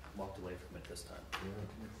walked away from it this time.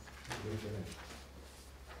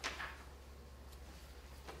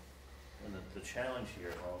 And the challenge here,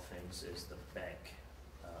 of all things, is the bank.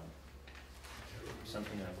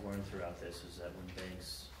 Something I've learned throughout this is that when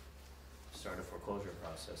banks start a foreclosure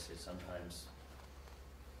process, they sometimes,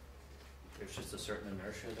 there's just a certain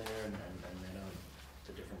inertia there, and they don't,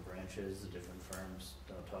 the different branches, the different firms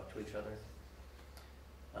don't talk to each other.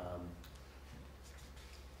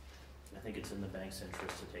 I think it's in the bank's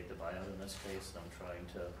interest to take the buyout in this case, and I'm trying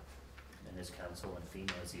to, and his counsel and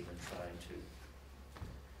FEMA is even trying to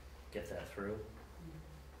get that through.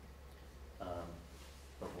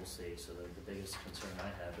 But we'll see. So the biggest concern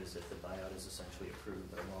I have is if the buyout is essentially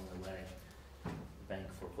approved, but along the way, the bank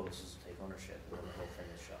forecloses to take ownership, and then the whole thing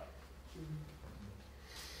is shot.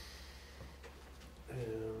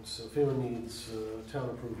 And so FEMA needs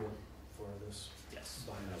town approval for this. Yes,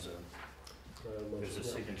 buyout. there's a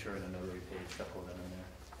signature and a notary page, couple of them in there.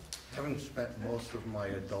 Having spent most of my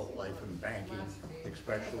adult life in banking,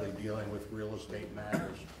 especially dealing with real estate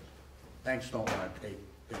matters, banks don't want to take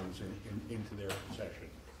things into their possession.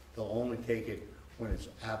 They'll only take it when it's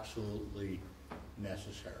absolutely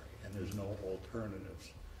necessary, and there's no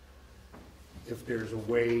alternatives. If there's a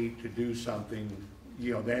way to do something,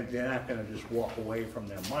 you know, they're not gonna just walk away from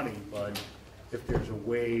their money, but if there's a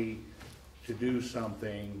way to do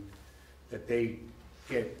something that they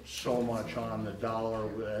get so much on the dollar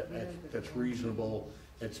that's reasonable,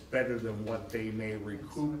 it's better than what they may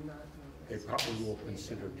recoup, they probably will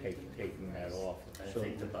consider taking that off. I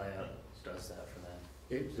think the buyout does that for them.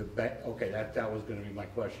 Okay, that was gonna be my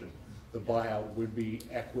question. The buyout would be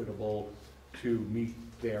equitable to meet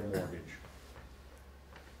their mortgage.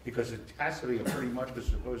 Because it has to be a pretty much,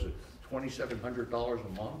 was it $2,700 a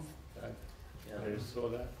month? I just saw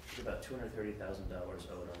that. It's about $230,000 owed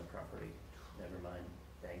on the property, never mind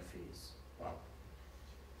bank fees. Wow.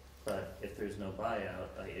 But if there's no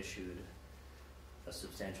buyout, I issued a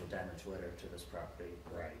substantial damage letter to this property.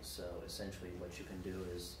 Right. So essentially what you can do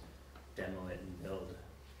is demo it and build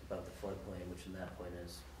above the floodplain, which in that point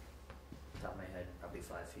is, top of my head, probably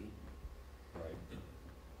 5 feet. Right.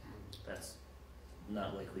 That's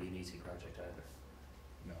not likely an easy project either.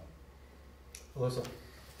 No. Alyssa?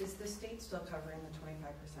 Is the state still covering the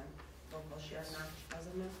 25% local share now as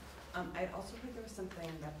of now? I also heard there was something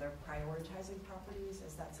that they're prioritizing properties.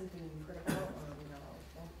 Is that something you've heard about or we know of?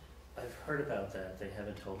 I've heard about that. They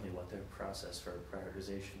haven't told me what their process for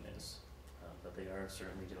prioritization is, but they are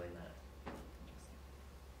certainly doing that.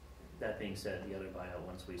 That being said, the other buyout,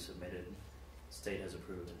 once we submitted, state has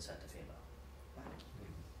approved and sent to FEMA. Wow.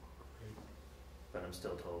 But I'm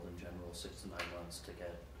still told in general 6 to 9 months to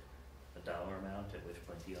get a dollar amount, at which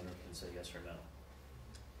point the owner can say yes or no.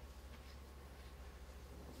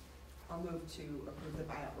 I'll move to approve the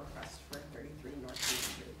buyout request for 33 North Main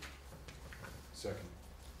Street. Second.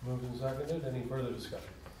 Moved and seconded. Any further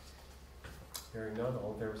discussion? Hearing none,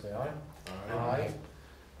 all in favor say aye. Aye.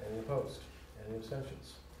 Any opposed? Any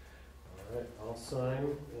abstentions? All right, I'll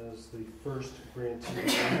sign as the first grantee.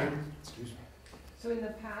 Excuse me. So in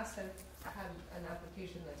the past, I've had an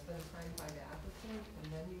application that's been signed by the applicant,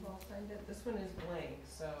 and then you've all signed it. This one is blank,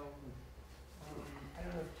 so I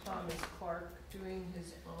don't know if Tom is Clark doing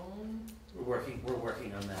his own. We're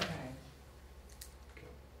working on that.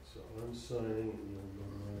 Okay. So I'm signing, and you'll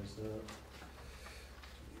memorize that.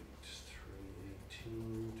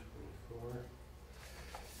 3/18/24.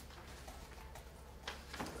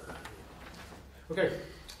 Okay.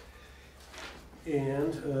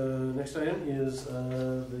 And next item is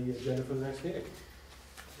the agenda for the next meeting.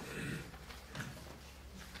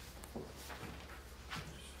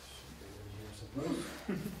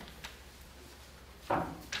 I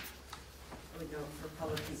would note for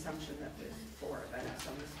public consumption that there's 4 events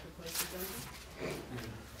on this proposed agenda.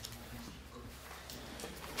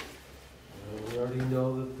 We already know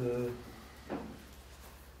that the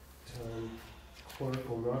town clerk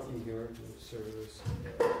will not be here to serve as.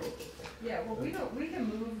 Yeah, well, we can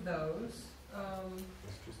move those.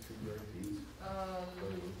 It's just 2 guarantees.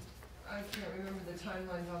 I can't remember the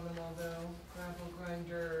timelines on them, although gravel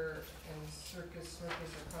grinder and circus are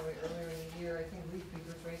probably earlier in the year. I think leaf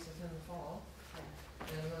peepers race is in the fall.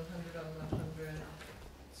 And 100 on 100.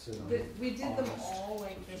 So We did them all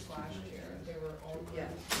like this last year. They were all Yeah.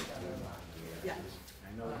 together last year. Yeah.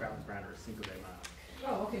 I know the gravel grinder is Cinco de Mayo.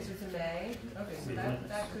 Oh, okay, so it's in May? Okay, so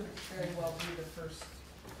that could very well be the first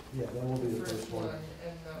yeah, that will be the first one.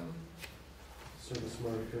 And, Service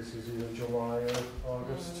Marcus is either July or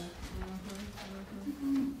August. And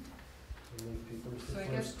leaf peepers the so I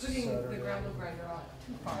guess first putting the Saturday. gravel grinder off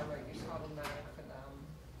too far might be problematic for them,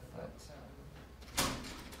 but,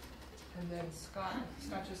 and then Scott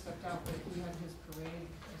just stepped out, but he had his parade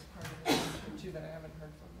as part of the trip too that I haven't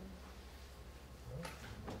heard from him.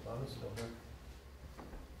 Donna's still there.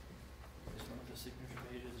 There's one of the signature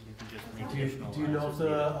pages, you can just Do make you, additional do you know lines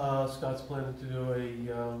if as Scott's planning to do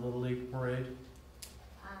a Little League parade?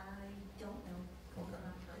 I don't know. Okay. I've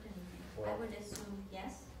not heard anything. I Well- would assume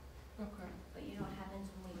yes, Okay. but you know what happens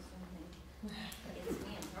when we assume things. It gets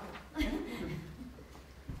me in trouble.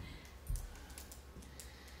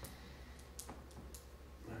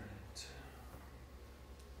 Alright.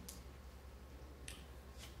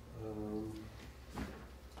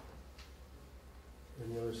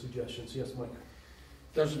 Any other suggestions? Yes, Mike?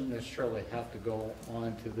 Doesn't necessarily have to go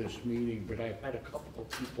on to this meeting, but I've had a couple of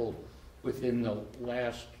people within the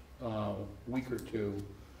last week or two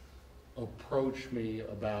approach me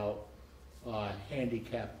about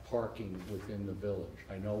handicap parking within the village.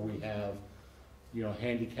 I know we have,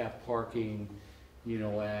 handicap parking,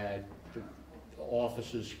 at the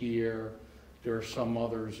offices here. There are some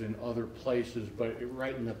others in other places, but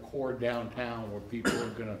right in the core downtown where people are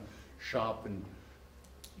gonna shop and,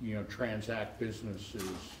 transact businesses,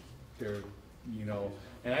 there,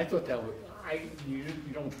 and I thought that you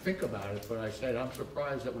don't think about it, but I said, I'm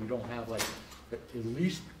surprised that we don't have like at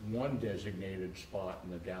least one designated spot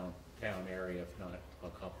in the downtown area, if not a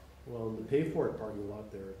couple. Well, in the pay-for-it parking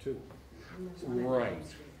lot there too. Right,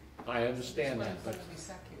 I understand that, but.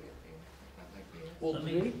 Well,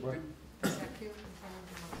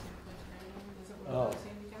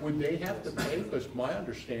 would they have to pay? Because my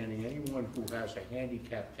understanding, anyone who has a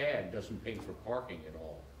handicap tag doesn't pay for parking at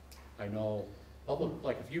all. I know,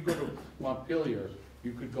 like if you go to Montpelier,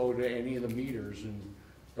 you could go to any of the meters and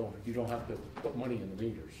you don't have to put money in the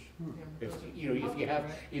meters. If if you have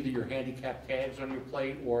either your handicap tags on your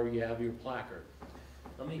plate or you have your placard.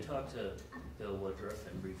 Let me talk to Bill Woodruff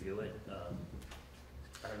and review it.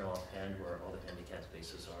 I don't know offhand where all the handicap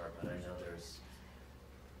spaces are, but I know there's,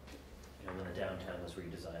 when the downtown was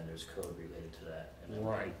redesigned, there's code related to that. And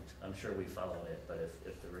Right. I'm sure we follow it, but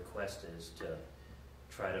if the request is to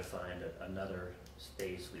try to find another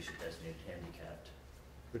space, we should designate handicapped.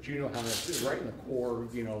 But how that's right in the core,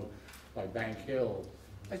 by Bank Hill,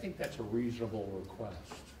 I think that's a reasonable request,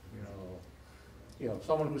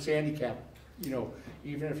 someone who's handicapped,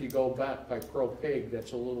 even if you go back by Pro Pig,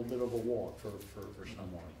 that's a little bit of a walk for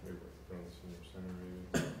someone. Maybe around the senior center,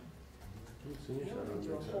 maybe. I don't want to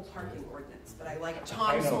do a whole parking ordinance, but I like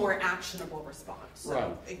Tom's more actionable response. So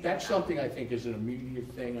right, that's something I think is an immediate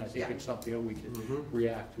thing. I think it's something that we can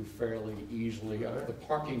react to fairly easily. The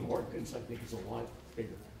parking ordinance, I think, is a lot bigger.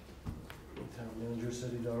 The town manager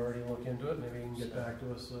said he'd already look into it. Maybe he can get back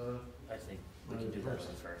to us. I think we can do that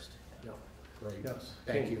one first. Yeah. Great. Yes.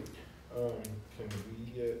 Thank you. Can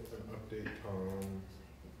we get an update, Tom,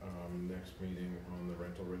 next meeting on the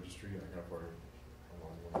rental registry? I got where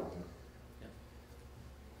along with that.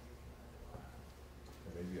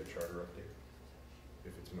 And maybe a charter update,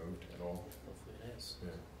 if it's moved at all. Hopefully it is.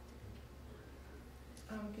 Yeah.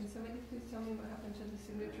 Can somebody please tell me what happened to the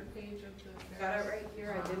signature page of the? Got it right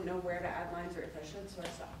here. I didn't know where to add lines or if I should, so I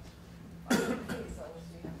stopped. I don't want to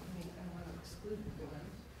exclude the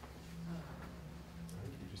ones. I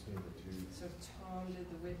think you just need the two. So Tom did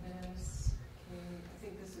the witness. I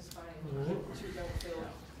think this is fine. Two don't fill.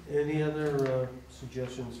 Any other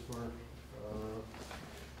suggestions for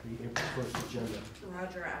the April 1st agenda?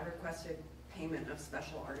 Roger, I requested payment of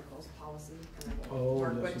special articles policy, and I Oh, will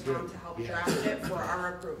work yes, with you Tom did. to help Yes. draft it for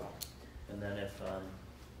our approval. And then if,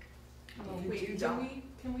 Wait,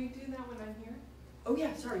 can we do that when I'm here? Oh,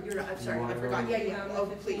 yeah, sorry, I'm sorry, You I want forgot. to- Yeah, oh,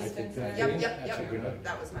 please. I think that- Yep, that's a good idea.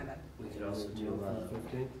 that was my bad. we could also do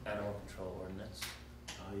 15th? animal control ordinance.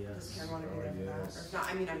 Oh, Does yes. Karen want to be there for that? Or yes. if not,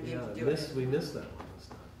 I mean, I'm Yeah, able to do it. we missed that one this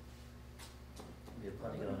time. We have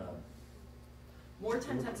plenty going on. More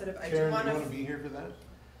time sensitive, I do Karen, want do you want to. to be here for that?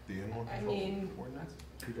 The animal I control mean- ordinance?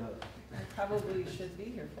 He does. I probably should be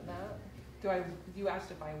here for that. You asked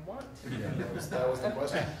if I want to. Yeah, that was the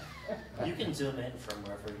question. You can zoom in from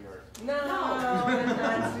wherever you're. No, I'm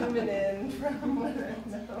not zooming in from where,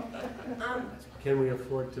 no. Can we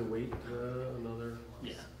afford to wait another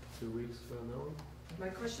Yeah. 2 weeks for that one? My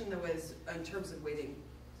question though is, in terms of waiting,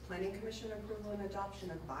 planning commission approval and adoption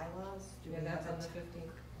of bylaws? Do we Yeah, that's have on a the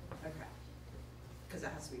 15th. Okay. Because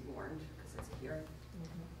that has to be warned, because it's a hearing.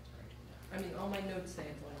 I mean, all my notes say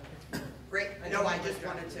it's on the 15th. Great, I no, don't I know just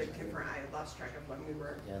what wanted to draft. confirm, I had lost track of when we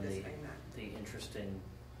were Yeah, visiting that. the interesting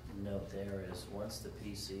note there is, once the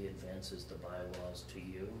PC advances the bylaws to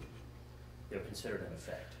you, they're considered in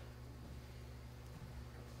effect.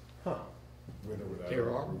 Huh. With or without?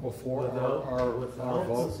 There are, before Without our the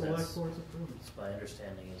vote. select board's approval. My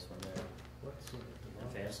understanding is when they're What's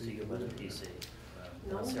advanced to you by the PC.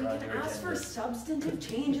 No, once we they're on can your ask for agenda- substantive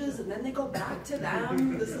changes and then they go back to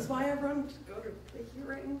them. This is why everyone go to the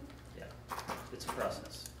hearing. Yeah, it's a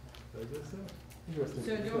process. So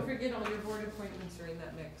don't forget all your board appointments are in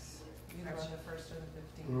that mix, either on the 1st or the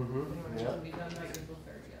 15th. Mhm, Pretty much yeah. will be done by April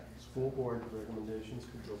 30th. School board recommendations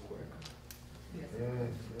could go quick. Yes.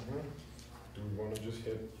 Do we want to just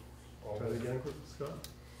hit all? Try it again, Scott?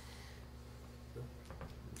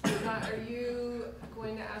 Scott, are you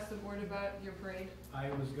going to ask the board about your parade? I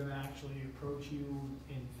was gonna actually approach you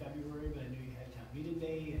in February, but I knew you had town meeting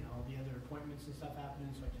day and all the other appointments and stuff happening,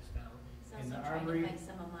 so I just kind of He's in the also trying to Armory, fight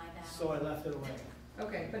some of my battles. so I left it away.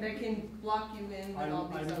 Okay, but I can block you in with all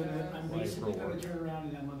these other I'm ones. basically gonna turn around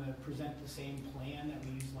and I'm gonna present the same plan that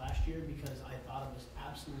we used last year because I thought it was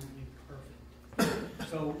absolutely perfect.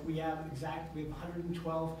 So we have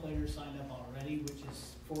 112 players signed up already, which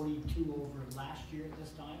is 42 over last year at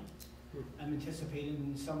this time. I'm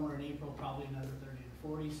anticipating somewhere in April, probably another 30 to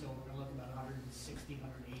 40, so we're gonna look about 160,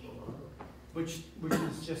 180, which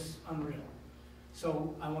is just unreal.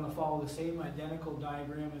 So I want to follow the same identical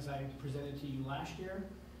diagram as I presented to you last year.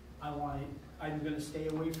 I'm going to stay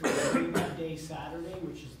away from that day Saturday,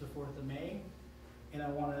 which is the 4th of May, and I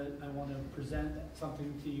want to present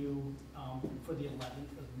something to you for the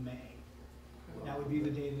 11th of May. That would be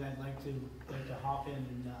the day that I'd like to hop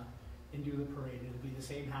in and do the parade. It'll be the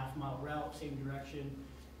same half-mile route, same direction.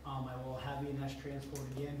 I will have ENS Transport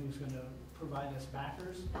again, who's going to provide us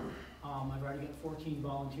backers. I've already got 14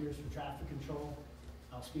 volunteers for traffic control.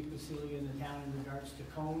 I'll speak with Celia in the town in regards to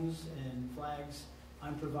cones and flags.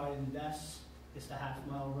 I'm providing vests. It's a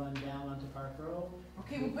half-mile run down onto Park Row.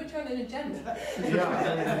 Okay, we'll put you on an agenda.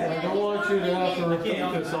 Yeah, I don't want you to have to repeat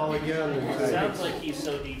this all again. It sounds like he's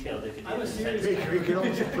so detailed, they could I'm do a it in serious sentence. guy. We can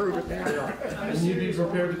almost approve it now. And you'd be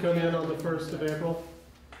prepared to come in on the 1st of April?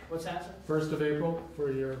 What's that, sir? 1st of April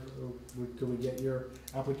for your, can we get your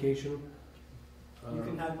application? You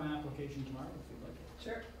can have my application tomorrow if you'd like it.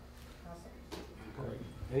 Sure. Awesome. Great.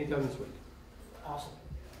 Anytime this week. Awesome.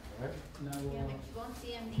 All right. And I Yeah, will, but you won't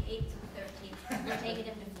see him the 8th and 13th. We're taking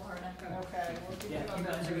him to Florida. Okay, we'll keep yeah, you on you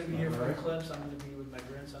that. guys are going to be here for Alright. Eclipse. I'm going to be with my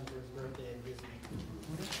grandson for his birthday at Disney.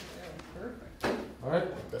 Perfect. All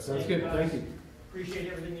right, that sounds good, thank you.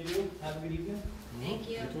 Appreciate everything you do. Have a good evening. Thank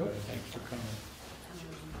you. You too. Thanks for coming.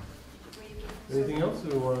 Anything else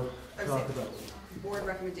we want to talk about? Board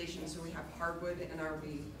recommendations, so we have Hardwood and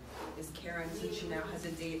RV. Is Karen, since she now has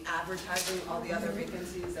a date, advertising all the other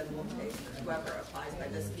vacancies, and we'll take whoever applies by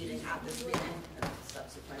this meeting at this meeting and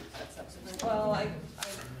subsequent. Well,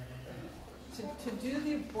 to do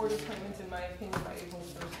the board appointments, in my opinion, by April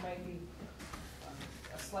 1st might be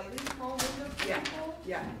a slightly small window for Yeah, people.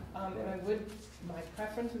 yeah. And my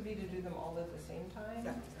preference would be to do them all at the same time.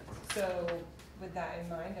 Yeah. So with that in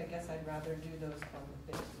mind, I guess I'd rather do those on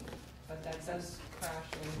the 15th. But that does crash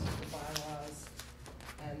into the bylaws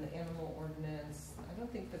and the animal ordinance. I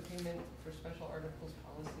don't think the payment for special articles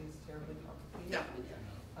policy is terribly complicated.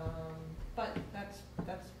 No. But that's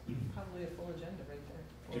probably a full agenda right there.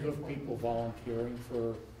 Do you have people volunteering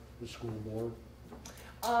for the school board?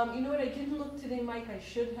 You know what, I didn't look today, Mike, I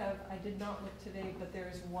should have, I did not look today, but there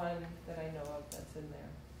is one that I know of that's in there.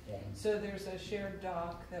 Yeah. So there's a shared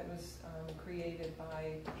doc that was created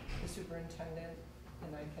by the superintendent,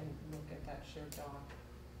 and I can look at that shared doc.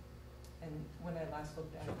 And when I last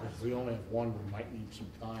looked at it. If we only have one, we might need some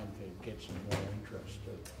time to get some more interest.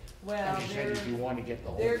 Well, As you said, if you want to get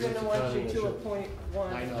the whole. they're gonna want you It's to a- appoint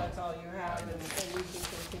one, I if know. that's all you have, and we can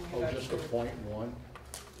continue Oh, that. just through. appoint one,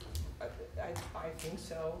 I think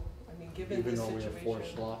so. I mean, given even the though we have 4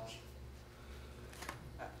 situation. slots?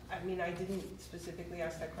 I mean, I didn't specifically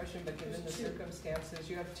ask that question, but given the circumstances,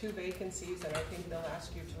 you have 2 vacancies, and I think they'll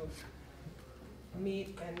ask you to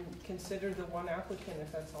meet and consider the one applicant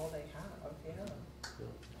if that's all they have, yeah.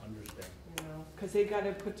 Understand. You know, because they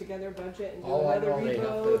gotta put together a budget and do Oh, I another know, they have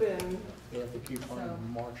revote to- and, They have to keep So,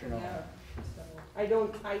 on marching on. yeah. So, I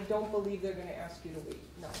don't believe they're gonna ask you to wait,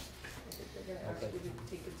 no. I think they're gonna ask Okay. you to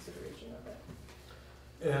take consideration of it.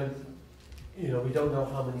 And, you know, we don't know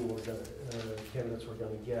how many candidates we're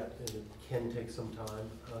gonna get, and it can take some time,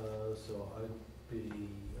 so I'd be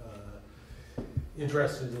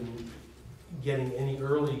interested in getting any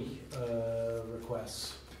early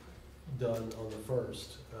requests done on the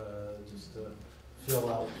 1st, just to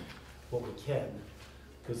fill out what we can,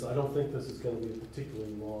 because I don't think this is gonna be a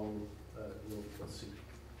particularly long, let's see,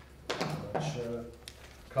 much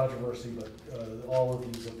controversy, but all of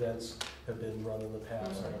these events have been run in the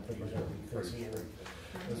past. I don't think we're gonna be facing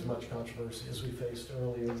as much controversy as we faced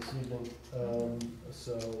earlier this evening.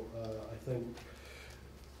 So I think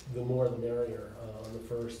the more the merrier on the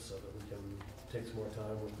 1st, so that we can take some more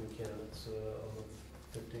time with new candidates on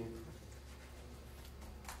the 15th.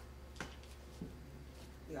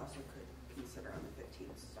 We also could consider on the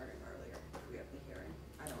 15th, starting earlier, if we have the hearing.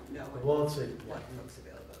 I don't know Well, let's see. what folks'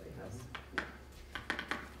 availability has.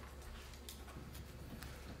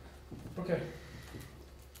 Okay.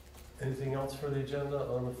 Anything else for the agenda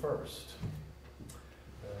on the 1st?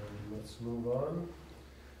 Let's move on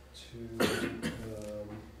to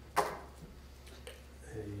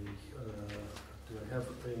do I have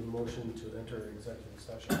a motion to enter executive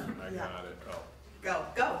session? I Yeah. got it. Oh,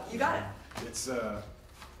 Go, you got it. it's, is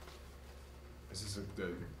this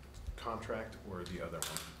the contract or the other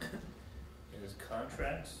one? It is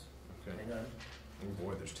contracts, Okay. hang on, Oh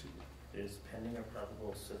boy, there's two. it is pending or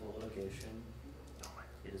probable civil litigation,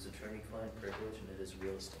 it is attorney-client privilege, and it is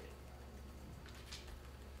real estate.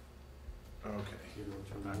 Okay.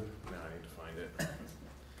 Now I need to find it.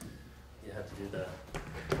 You have to do the,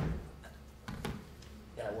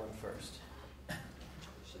 that one first,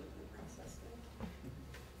 Should have been processed there.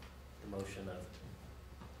 the motion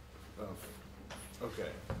of, Okay.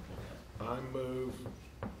 I move.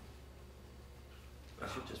 I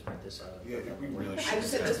should just print this out. Yeah, we really I should.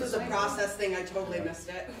 just said this was a process thing, I totally missed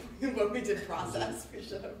it. When we did process, we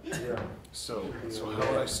should have. Yeah. So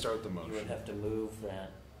how would I start the You would motion? have to move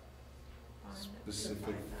that,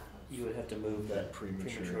 Specific you would have to move that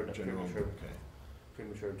premature premature, general, premature, okay.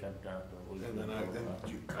 premature jump down. And then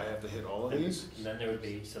I have to hit all of these? And then there would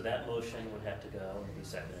be, so that motion would have to go and be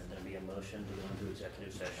seconded, and there'd be a motion to go into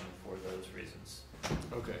executive session for those reasons.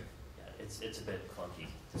 Okay. Yeah, it's a bit clunky,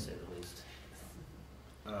 to say the least.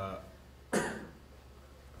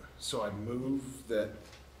 So I move that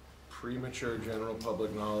premature general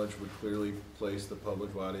public knowledge would clearly place the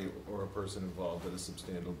public body or a person involved at a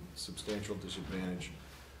substantial disadvantage.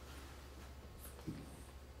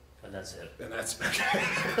 And that's it. And that's,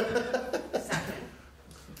 Second.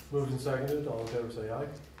 Moved and seconded, all in favor say aye.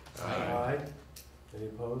 Aye. Any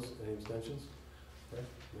opposed, any abstentions? Okay,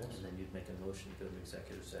 next. And then you'd make a motion to go to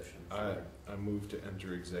executive session I move to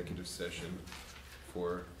enter executive session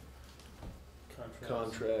for for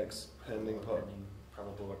contracts pending,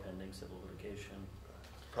 probable or pending civil litigation.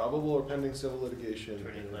 probable or pending civil litigation.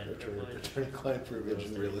 Attorney-client privilege. Attorney-client privilege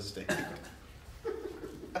and real estate.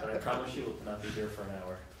 But I promise you will not be here for an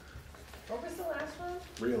hour. What was the last one?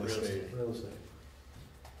 Real estate. Real estate.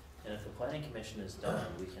 And if the planning commission is done,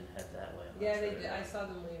 we can head that way. I'm not Yeah, sure they did, yet. I saw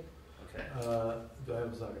them leave. Okay. Do I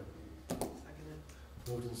have a second? Second.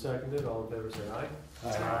 Moved and seconded, all in favor say aye.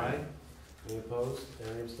 Aye. Any opposed,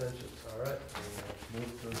 any abstentions? All right.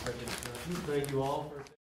 Move to executive session. Thank you all for.